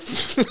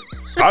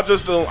 I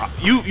just don't.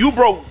 You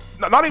broke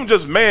not even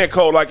just man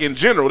code, like in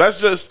general. That's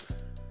just.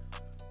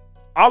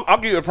 I'll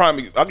give you a prime.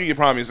 I'll give you a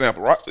prime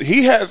example. Right,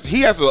 he has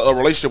a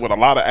relationship with a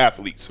lot of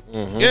athletes.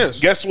 Mm-hmm. Yes.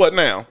 Guess what?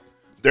 Now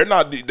they're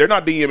not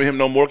DMing him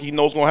no more. He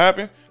knows what's gonna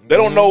happen. They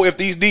don't know if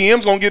these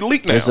DMs gonna get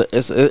leaked now.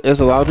 It's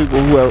a lot of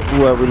people who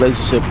have a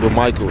relationship with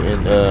Michael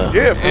and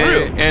for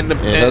real. And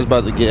that's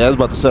about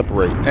to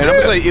separate. And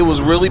I'm gonna say it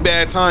was really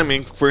bad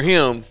timing for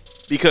him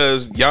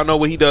because y'all know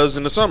what he does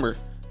in the summer.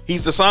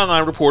 He's the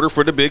sideline reporter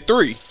for the Big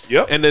Three.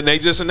 Yep. And then they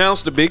just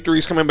announced the Big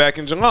Three's coming back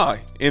in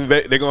July.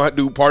 They're gonna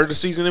do part of the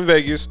season in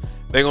Vegas.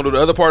 They're gonna do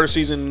the other part of the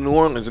season in New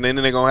Orleans, and then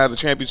they're gonna have the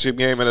championship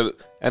game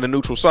at a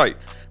neutral site.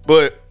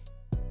 But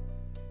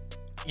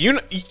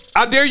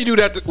I dare you do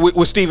that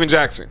with Steven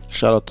Jackson.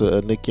 Shout out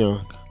to Nick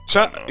Young.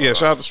 Shout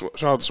out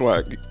to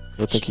Swag.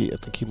 I think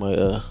he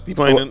might. He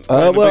playing.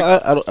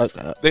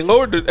 They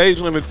lowered the age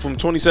limit from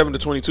 27 to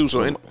 22.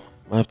 So I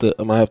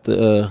might have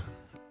to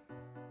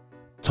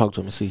talk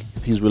to him and see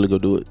if he's really gonna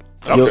do it.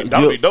 That'd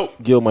be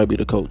dope. Gil might be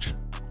the coach.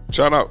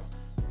 Shout out.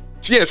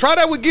 Yeah, try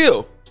that with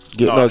Gil.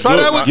 Gil not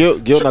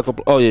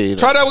gonna. Oh yeah.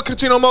 Try that with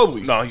Coutinho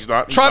Mobley. No, he's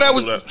not. Try that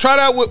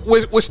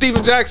with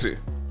Steven Jackson.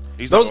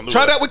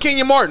 Try that with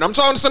Kenyon Martin. I'm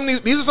talking to some of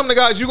these. These are some of the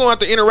guys you're gonna have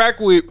to interact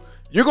with.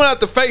 You're gonna have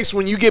to face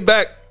when you get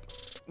back,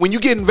 when you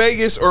get in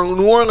Vegas or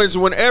New Orleans,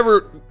 or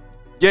whenever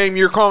game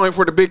you're calling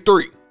for the Big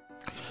Three,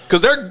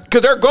 because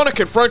they're gonna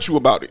confront you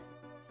about it.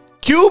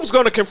 Cube's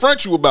gonna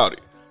confront you about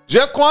it.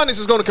 Jeff Quantis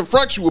is gonna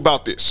confront you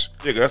about this.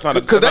 Yeah, that's not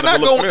because they're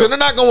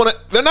not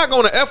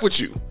going to f with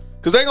you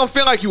because they're gonna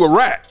feel like you a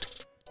rat.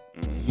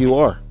 You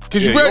are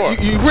because you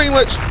pretty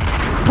much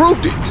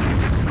proved it.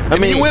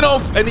 You went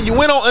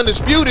on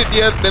Undisputed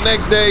the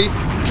next day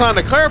trying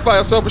to clarify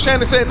yourself, but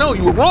Shannon said, no,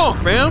 you were wrong,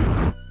 fam.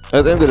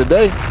 At the end of the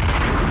day,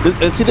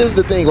 this is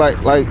the thing.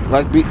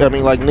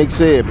 Like Nick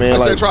said, man.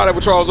 I said try that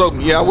with Charles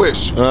Oakley. Yeah, I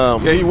wish.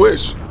 He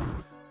wish.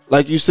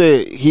 Like you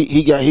said,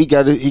 he got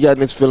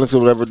in his feelings or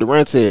whatever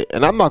Durant said,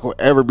 and I'm not gonna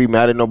ever be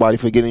mad at nobody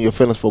for getting your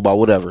feelings for about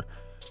whatever.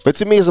 But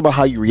to me, it's about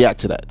how you react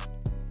to that.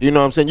 You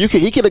know what I'm saying?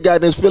 He could have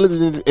gotten his feelings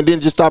and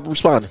then just stopped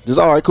responding. Just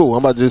all right, cool.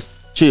 I'm about to just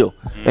chill.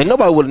 Mm-hmm. And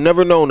nobody would have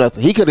never known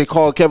nothing. He could have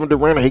called Kevin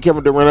Durant or hit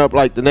Kevin Durant up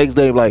like the next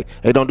day, like,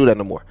 hey, don't do that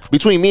no more.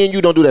 Between me and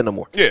you, don't do that no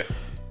more. Yeah.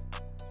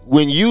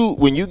 When you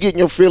get in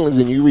your feelings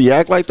and you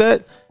react like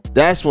that,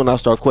 that's when I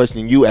start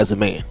questioning you as a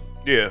man.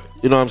 Yeah.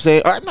 You know what I'm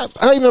saying? I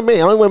ain't even a man.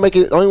 I don't want to make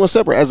it. I don't want to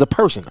separate as a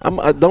person.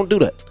 I don't do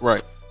that.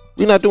 Right.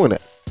 We're not doing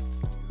that.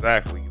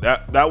 Exactly.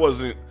 That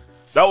wasn't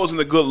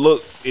a good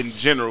look in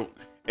general.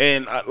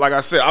 And like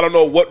I said, I don't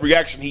know what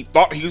reaction he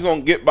thought he was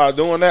gonna get by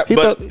doing that,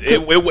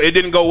 it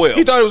didn't go well.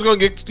 He thought he was gonna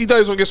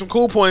get some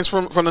cool points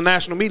from the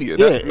national media.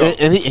 Yeah,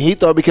 and he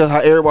thought because how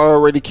everybody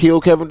already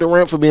killed Kevin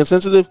Durant for being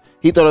sensitive,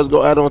 he thought it was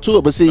gonna add on to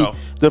it. But see,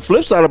 the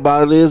flip side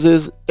about it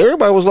is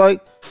everybody was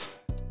like,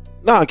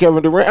 nah,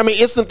 Kevin Durant. I mean,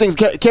 it's some things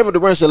Kevin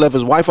Durant should have left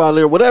his wife out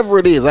there, whatever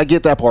it is. I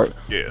get that part.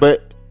 Yeah.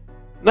 But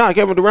nah,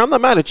 Kevin Durant, I'm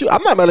not mad at you.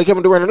 I'm not mad at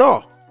Kevin Durant at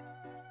all.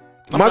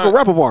 Michael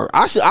Rappaport,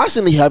 I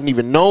shouldn't haven't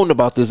even known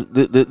about this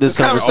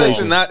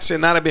conversation.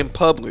 Should not have been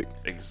public.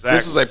 Exactly.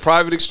 This is a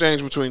private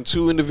exchange between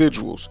two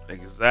individuals.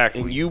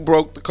 Exactly. And you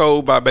broke the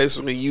code by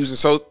basically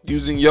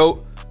using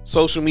your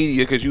social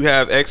media because you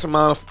have X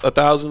amount of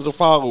thousands of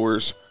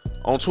followers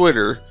on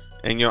Twitter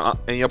and your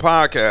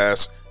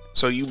podcast.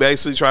 So you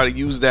basically try to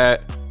use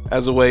that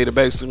as a way to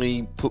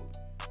basically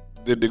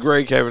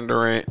degrade Kevin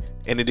Durant,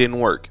 and it didn't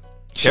work.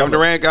 Kevin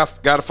Durant got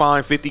to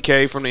fine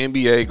 $50K from the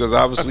NBA because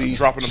obviously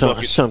dropping the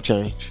bucket. Some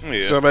change.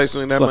 Yeah. So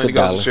basically that money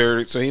goes to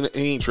charity. So he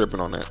ain't tripping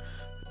on that.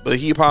 But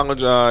he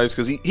apologized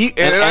because I'm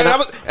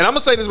gonna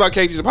say this about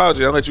KG's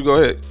apology. I'll let you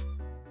go ahead.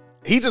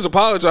 He just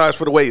apologized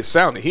for the way it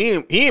sounded. He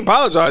ain't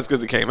apologized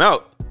because it came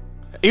out.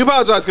 He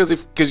apologized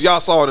because y'all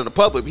saw it in the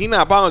public. He's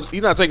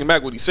not taking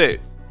back what he said.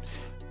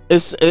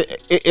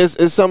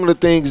 It's some of the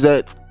things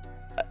that.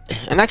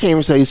 And I can't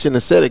even say he shouldn't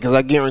have said it because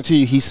I guarantee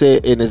you he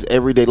said in his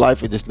everyday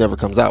life it just never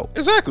comes out.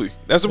 Exactly.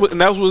 That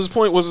was his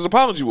point. Was his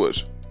apology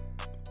was.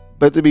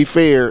 But to be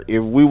fair,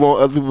 if we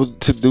want other people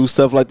to do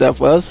stuff like that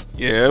for us,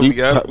 we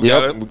got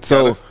it.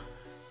 So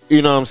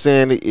you know what I'm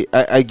saying?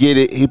 I get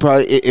it. He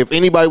probably, if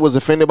anybody was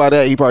offended by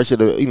that, he probably should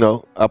have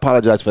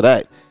apologized for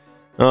that.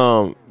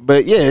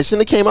 But yeah, it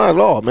shouldn't have came out at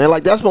all, man.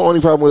 Like that's my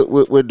only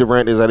problem with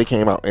Durant is that it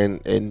came out,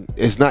 and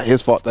it's not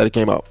his fault that it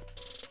came out.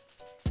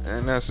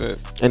 And that's it.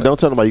 And don't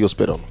tell nobody you gonna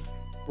spit on them.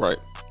 Right.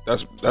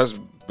 That's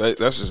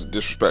just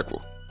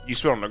disrespectful. You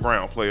spit on the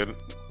ground, player.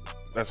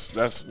 That's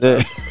all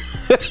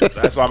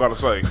I gotta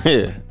say.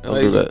 Yeah.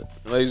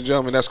 Ladies and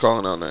gentlemen, that's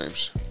calling out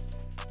names.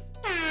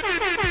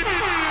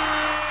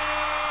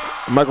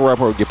 Michael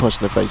Rappaport would get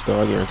punched in the face,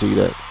 though. I guarantee you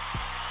that.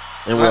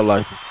 In real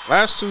life.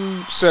 Last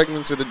two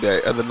segments of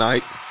the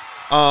night.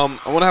 I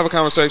want to have a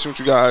conversation with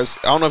you guys.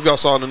 I don't know if y'all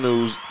saw in the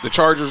news. The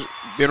Chargers,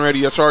 being ready,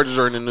 your Chargers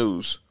are in the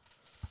news.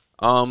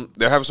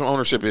 They're having some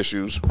ownership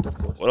issues.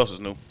 What else is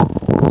new?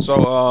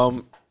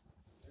 So,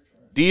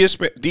 Dia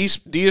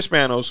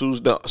Spanos,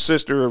 who's the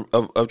sister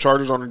of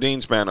Chargers owner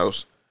Dean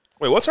Spanos.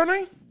 Wait, what's her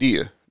name?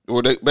 Dia.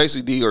 Or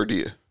basically D or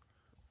Dia.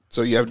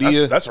 So you have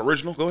Dia. That's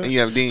original. Go ahead. And you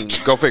have Dean.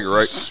 Go figure,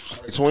 right?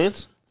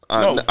 Twins?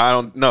 No. I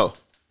don't know.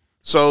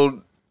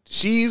 So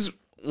she's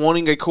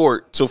wanting a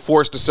court to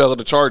force the sale of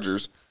the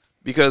Chargers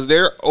because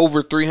they're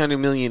over $300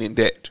 million in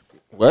debt.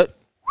 What?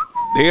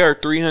 They are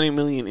 $300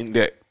 million in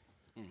debt,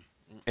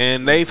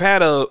 and they've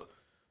had a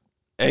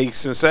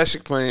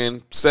succession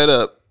plan set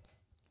up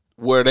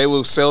where they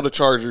will sell the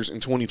Chargers in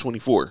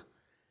 2024.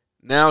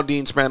 Now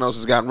Dean Spanos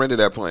has gotten rid of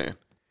that plan.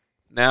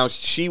 Now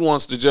she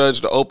wants the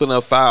judge to open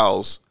up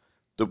files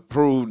to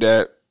prove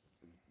that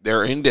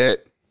they're in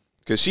debt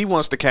because she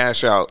wants to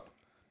cash out.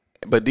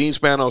 But Dean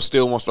Spanos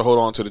still wants to hold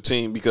on to the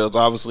team because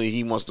obviously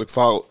he wants to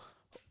follow,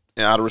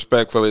 and out of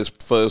respect for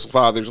his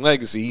father's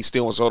legacy, he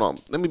still wants to hold on.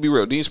 Let me be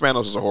real. Dean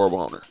Spanos is a horrible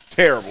owner.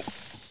 Terrible.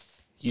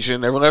 He should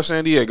have never left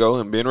San Diego,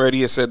 and Ben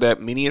Reddy has said that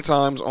many a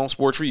times on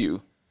Sports for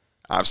You.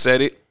 I've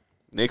said it.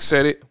 Nick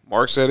said it.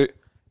 Mark said it.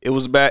 It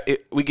was bad.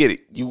 We get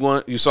it.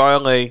 You saw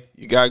LA.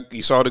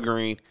 You saw the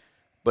green,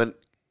 but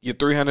you're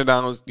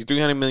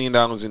 $300 million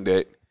in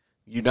debt.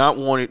 You not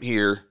wanted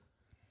here.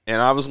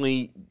 And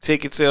obviously,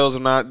 ticket sales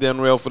have not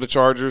done well for the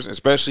Chargers,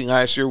 especially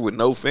last year with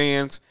no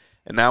fans.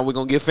 And now we're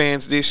going to get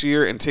fans this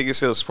year, and ticket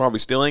sales probably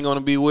still ain't going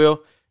to be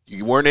well.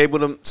 You weren't able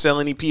to sell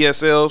any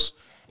PSLs.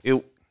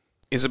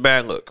 It's a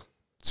bad look.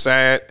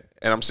 Sad.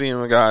 And I'm seeing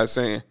the guys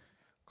saying,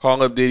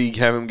 call up Diddy,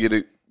 have him get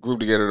a group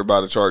together to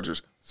buy the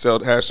Chargers. Sell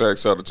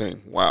the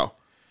team. Wow.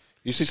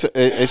 You see,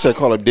 they said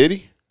call up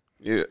Diddy?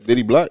 Yeah.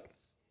 Diddy Black?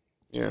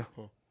 Yeah.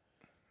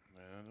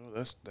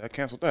 Man, that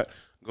canceled that.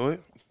 Go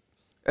ahead.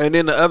 And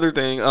then the other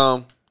thing,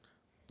 the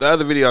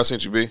other video I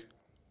sent you, B.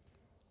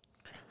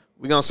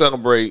 We're going to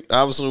celebrate.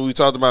 Obviously, we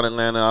talked about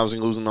Atlanta obviously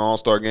losing the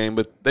All-Star game,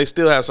 but they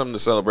still have something to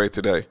celebrate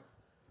today.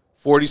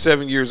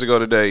 47 years ago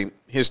today,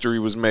 history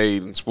was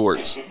made in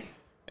sports.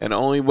 And the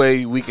only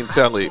way we can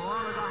tell it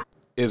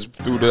is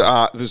through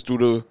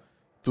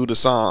the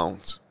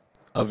sounds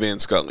of Vin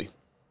Scully.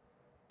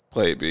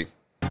 Play it, B.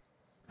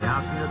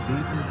 Outfield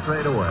deep and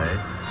straight away.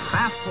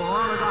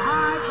 Fastball is a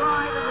high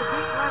drive in the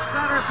deep left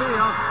center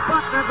field.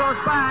 Buckner goes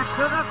back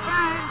to the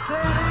fence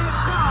and he's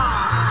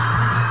gone.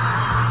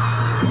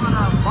 What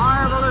a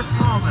marvelous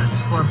moment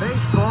for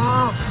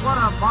baseball. What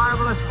a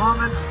marvelous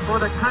moment for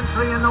the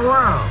country and the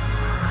world.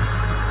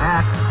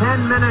 At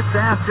 10 minutes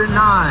after 9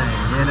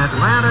 in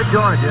Atlanta,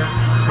 Georgia,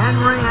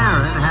 Henry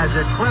Aaron has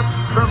eclipsed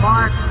the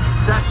mark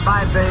set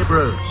by Babe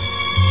Ruth.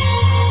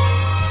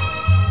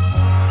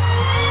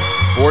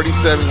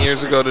 47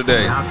 years ago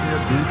today,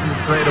 Outfield deep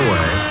and straight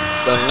away.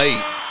 the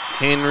late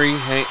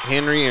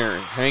Hank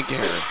Aaron,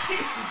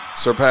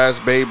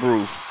 surpassed Babe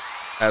Ruth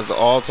as the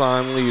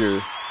all-time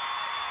leader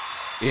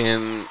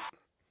in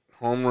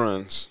home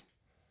runs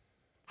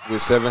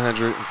with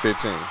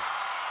 715.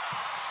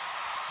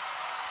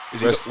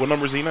 What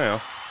number is he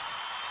now?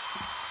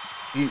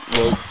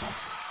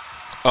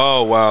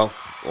 Oh, wow.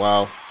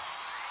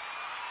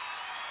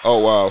 Oh,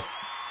 wow.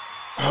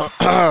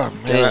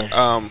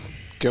 Man.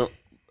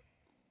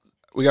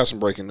 We got some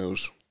breaking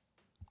news.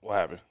 What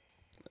happened?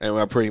 And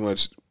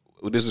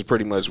this is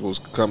pretty much what's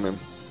coming.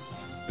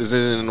 This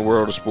isn't in the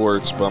world of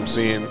sports, but I'm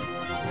seeing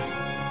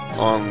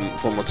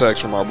from a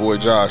text from our boy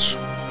Josh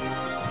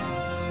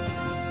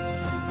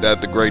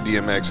that the great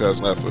DMX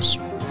has left us.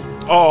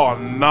 Oh,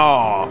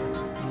 no.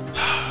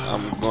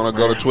 I'm going to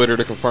go to Twitter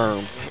to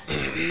confirm.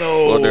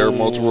 No. But there are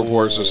multiple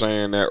reports that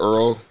saying that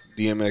Earl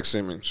DMX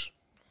Simmons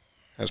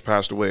has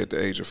passed away at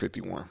the age of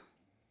 51.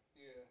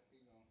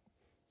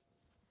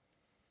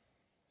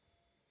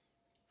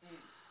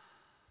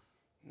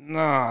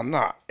 Nah,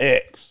 not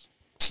X.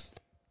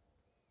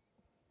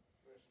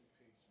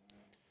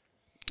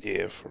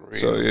 Yeah, for real.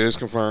 So it is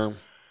confirmed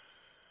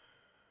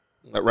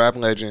that rap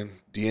legend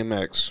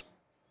DMX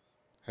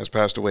has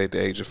passed away at the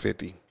age of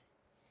 50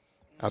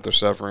 after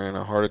suffering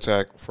a heart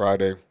attack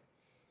Friday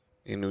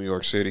in New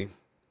York City.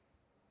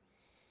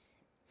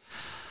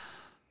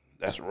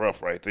 That's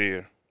rough right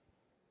there.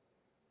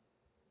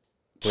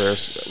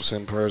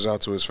 Send prayers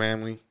out to his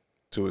family,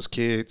 to his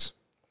kids,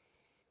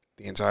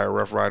 the entire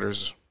Rough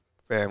Riders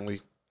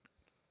family.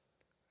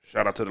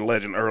 Shout out to the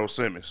legend Earl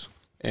Simmons.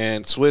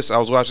 And Swiss, I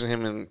was watching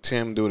him and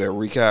Tim do that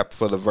recap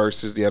for the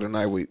verses the other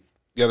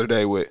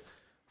day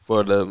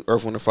for the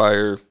Earth, Wind &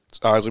 Fire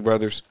Isley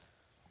Brothers.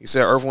 He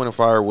said Earth, Wind &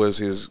 Fire was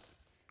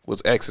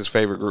X's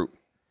favorite group.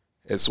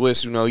 And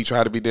Swiss, he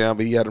tried to be down,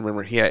 but he had to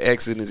remember he had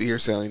X in his ear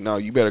saying, no,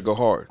 you better go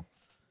hard.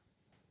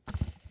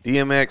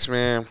 DMX,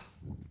 man,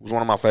 was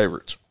one of my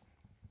favorites.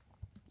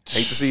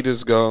 Hate to see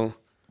this go,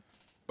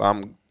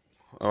 but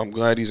I'm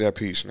glad he's at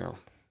peace now.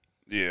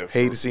 Yeah.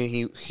 Hate to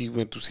see he's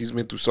been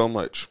through so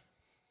much.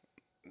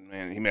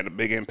 Man, he made a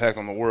big impact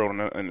on the world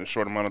in the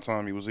short amount of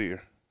time he was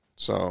here.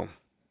 So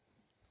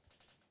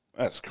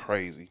that's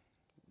crazy.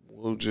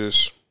 We'll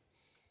just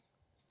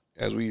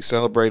as we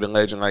celebrate a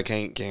legend like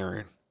Hank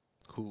Aaron,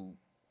 who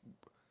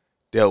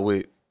dealt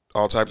with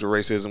all types of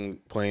racism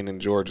playing in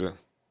Georgia,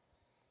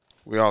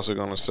 we're also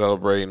going to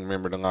celebrate and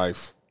remember the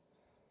life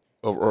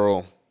of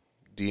Earl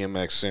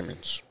DMX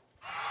Simmons.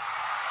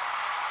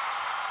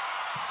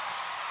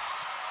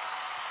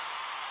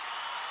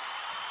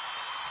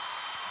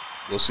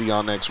 We'll see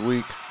y'all next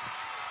week.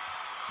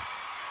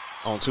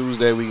 On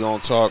Tuesday, we're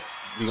going to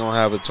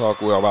have a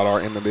talk about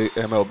our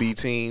MLB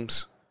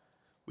teams.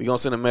 We're going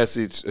to send a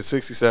message, a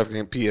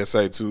 60-second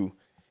PSA to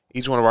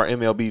each one of our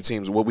MLB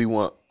teams, what we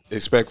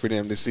expect for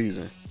them this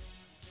season.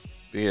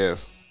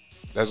 Yes,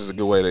 that's just a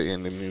good way to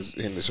end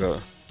the show.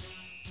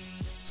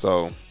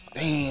 So,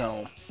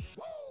 damn.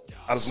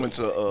 I just went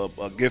to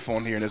a GIF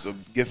on here, and there's a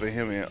GIF of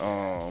him and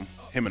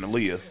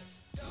Aaliyah.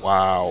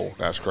 Wow,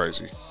 that's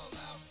crazy.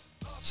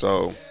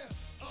 So,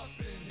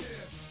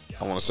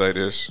 I want to say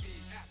this.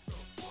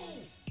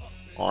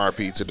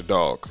 RIP to the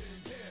dog.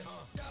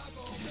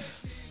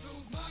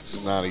 This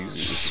is not easy.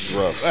 This is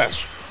rough.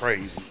 That's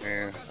crazy,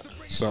 man.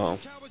 So,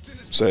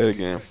 say it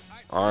again.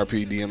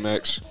 RIP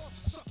DMX.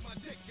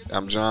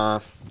 I'm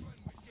John.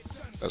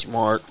 That's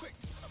Mark.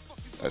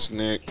 That's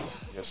Nick.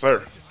 Yes,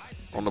 sir.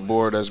 On the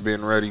board, that's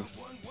been ready.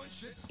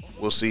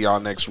 We'll see y'all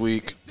next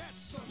week.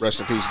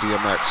 Rest in peace,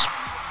 DMX.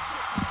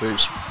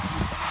 Peace.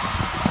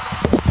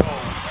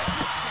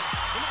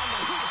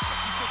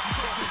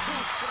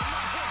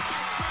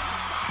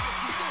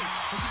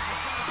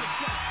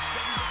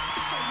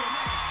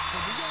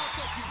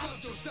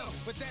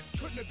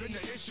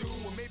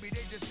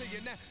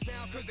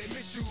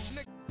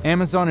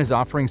 Amazon is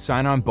offering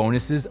sign-on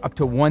bonuses up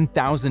to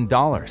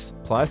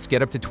 $1,000, plus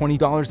get up to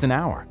 $20 an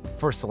hour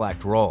for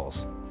select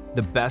roles.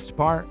 The best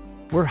part?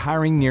 We're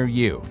hiring near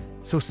you.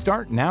 So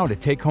start now to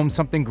take home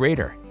something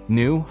greater.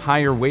 New,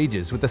 higher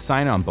wages with a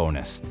sign-on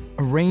bonus,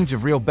 a range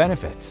of real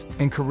benefits,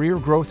 and career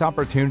growth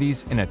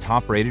opportunities in a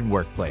top-rated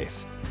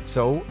workplace.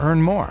 So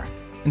earn more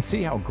and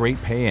see how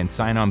great pay and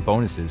sign-on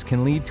bonuses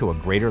can lead to a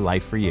greater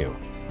life for you.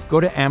 Go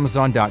to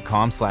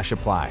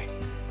amazon.com/apply.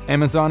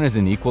 Amazon is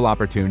an equal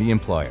opportunity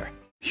employer.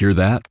 Hear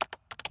that?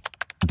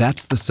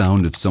 That's the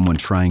sound of someone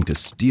trying to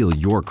steal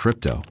your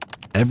crypto.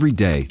 Every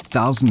day,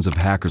 thousands of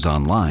hackers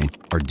online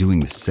are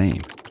doing the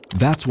same.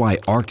 That's why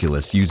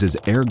Arculus uses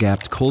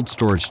air-gapped cold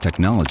storage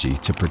technology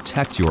to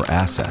protect your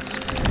assets.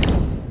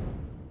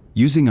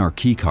 Using our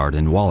keycard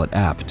and wallet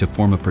app to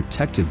form a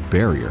protective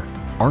barrier,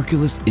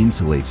 Arculus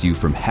insulates you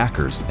from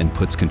hackers and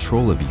puts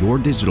control of your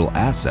digital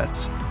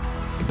assets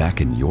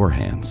back in your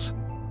hands.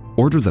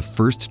 Order the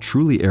first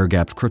truly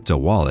air-gapped crypto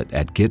wallet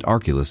at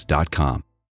getarculus.com.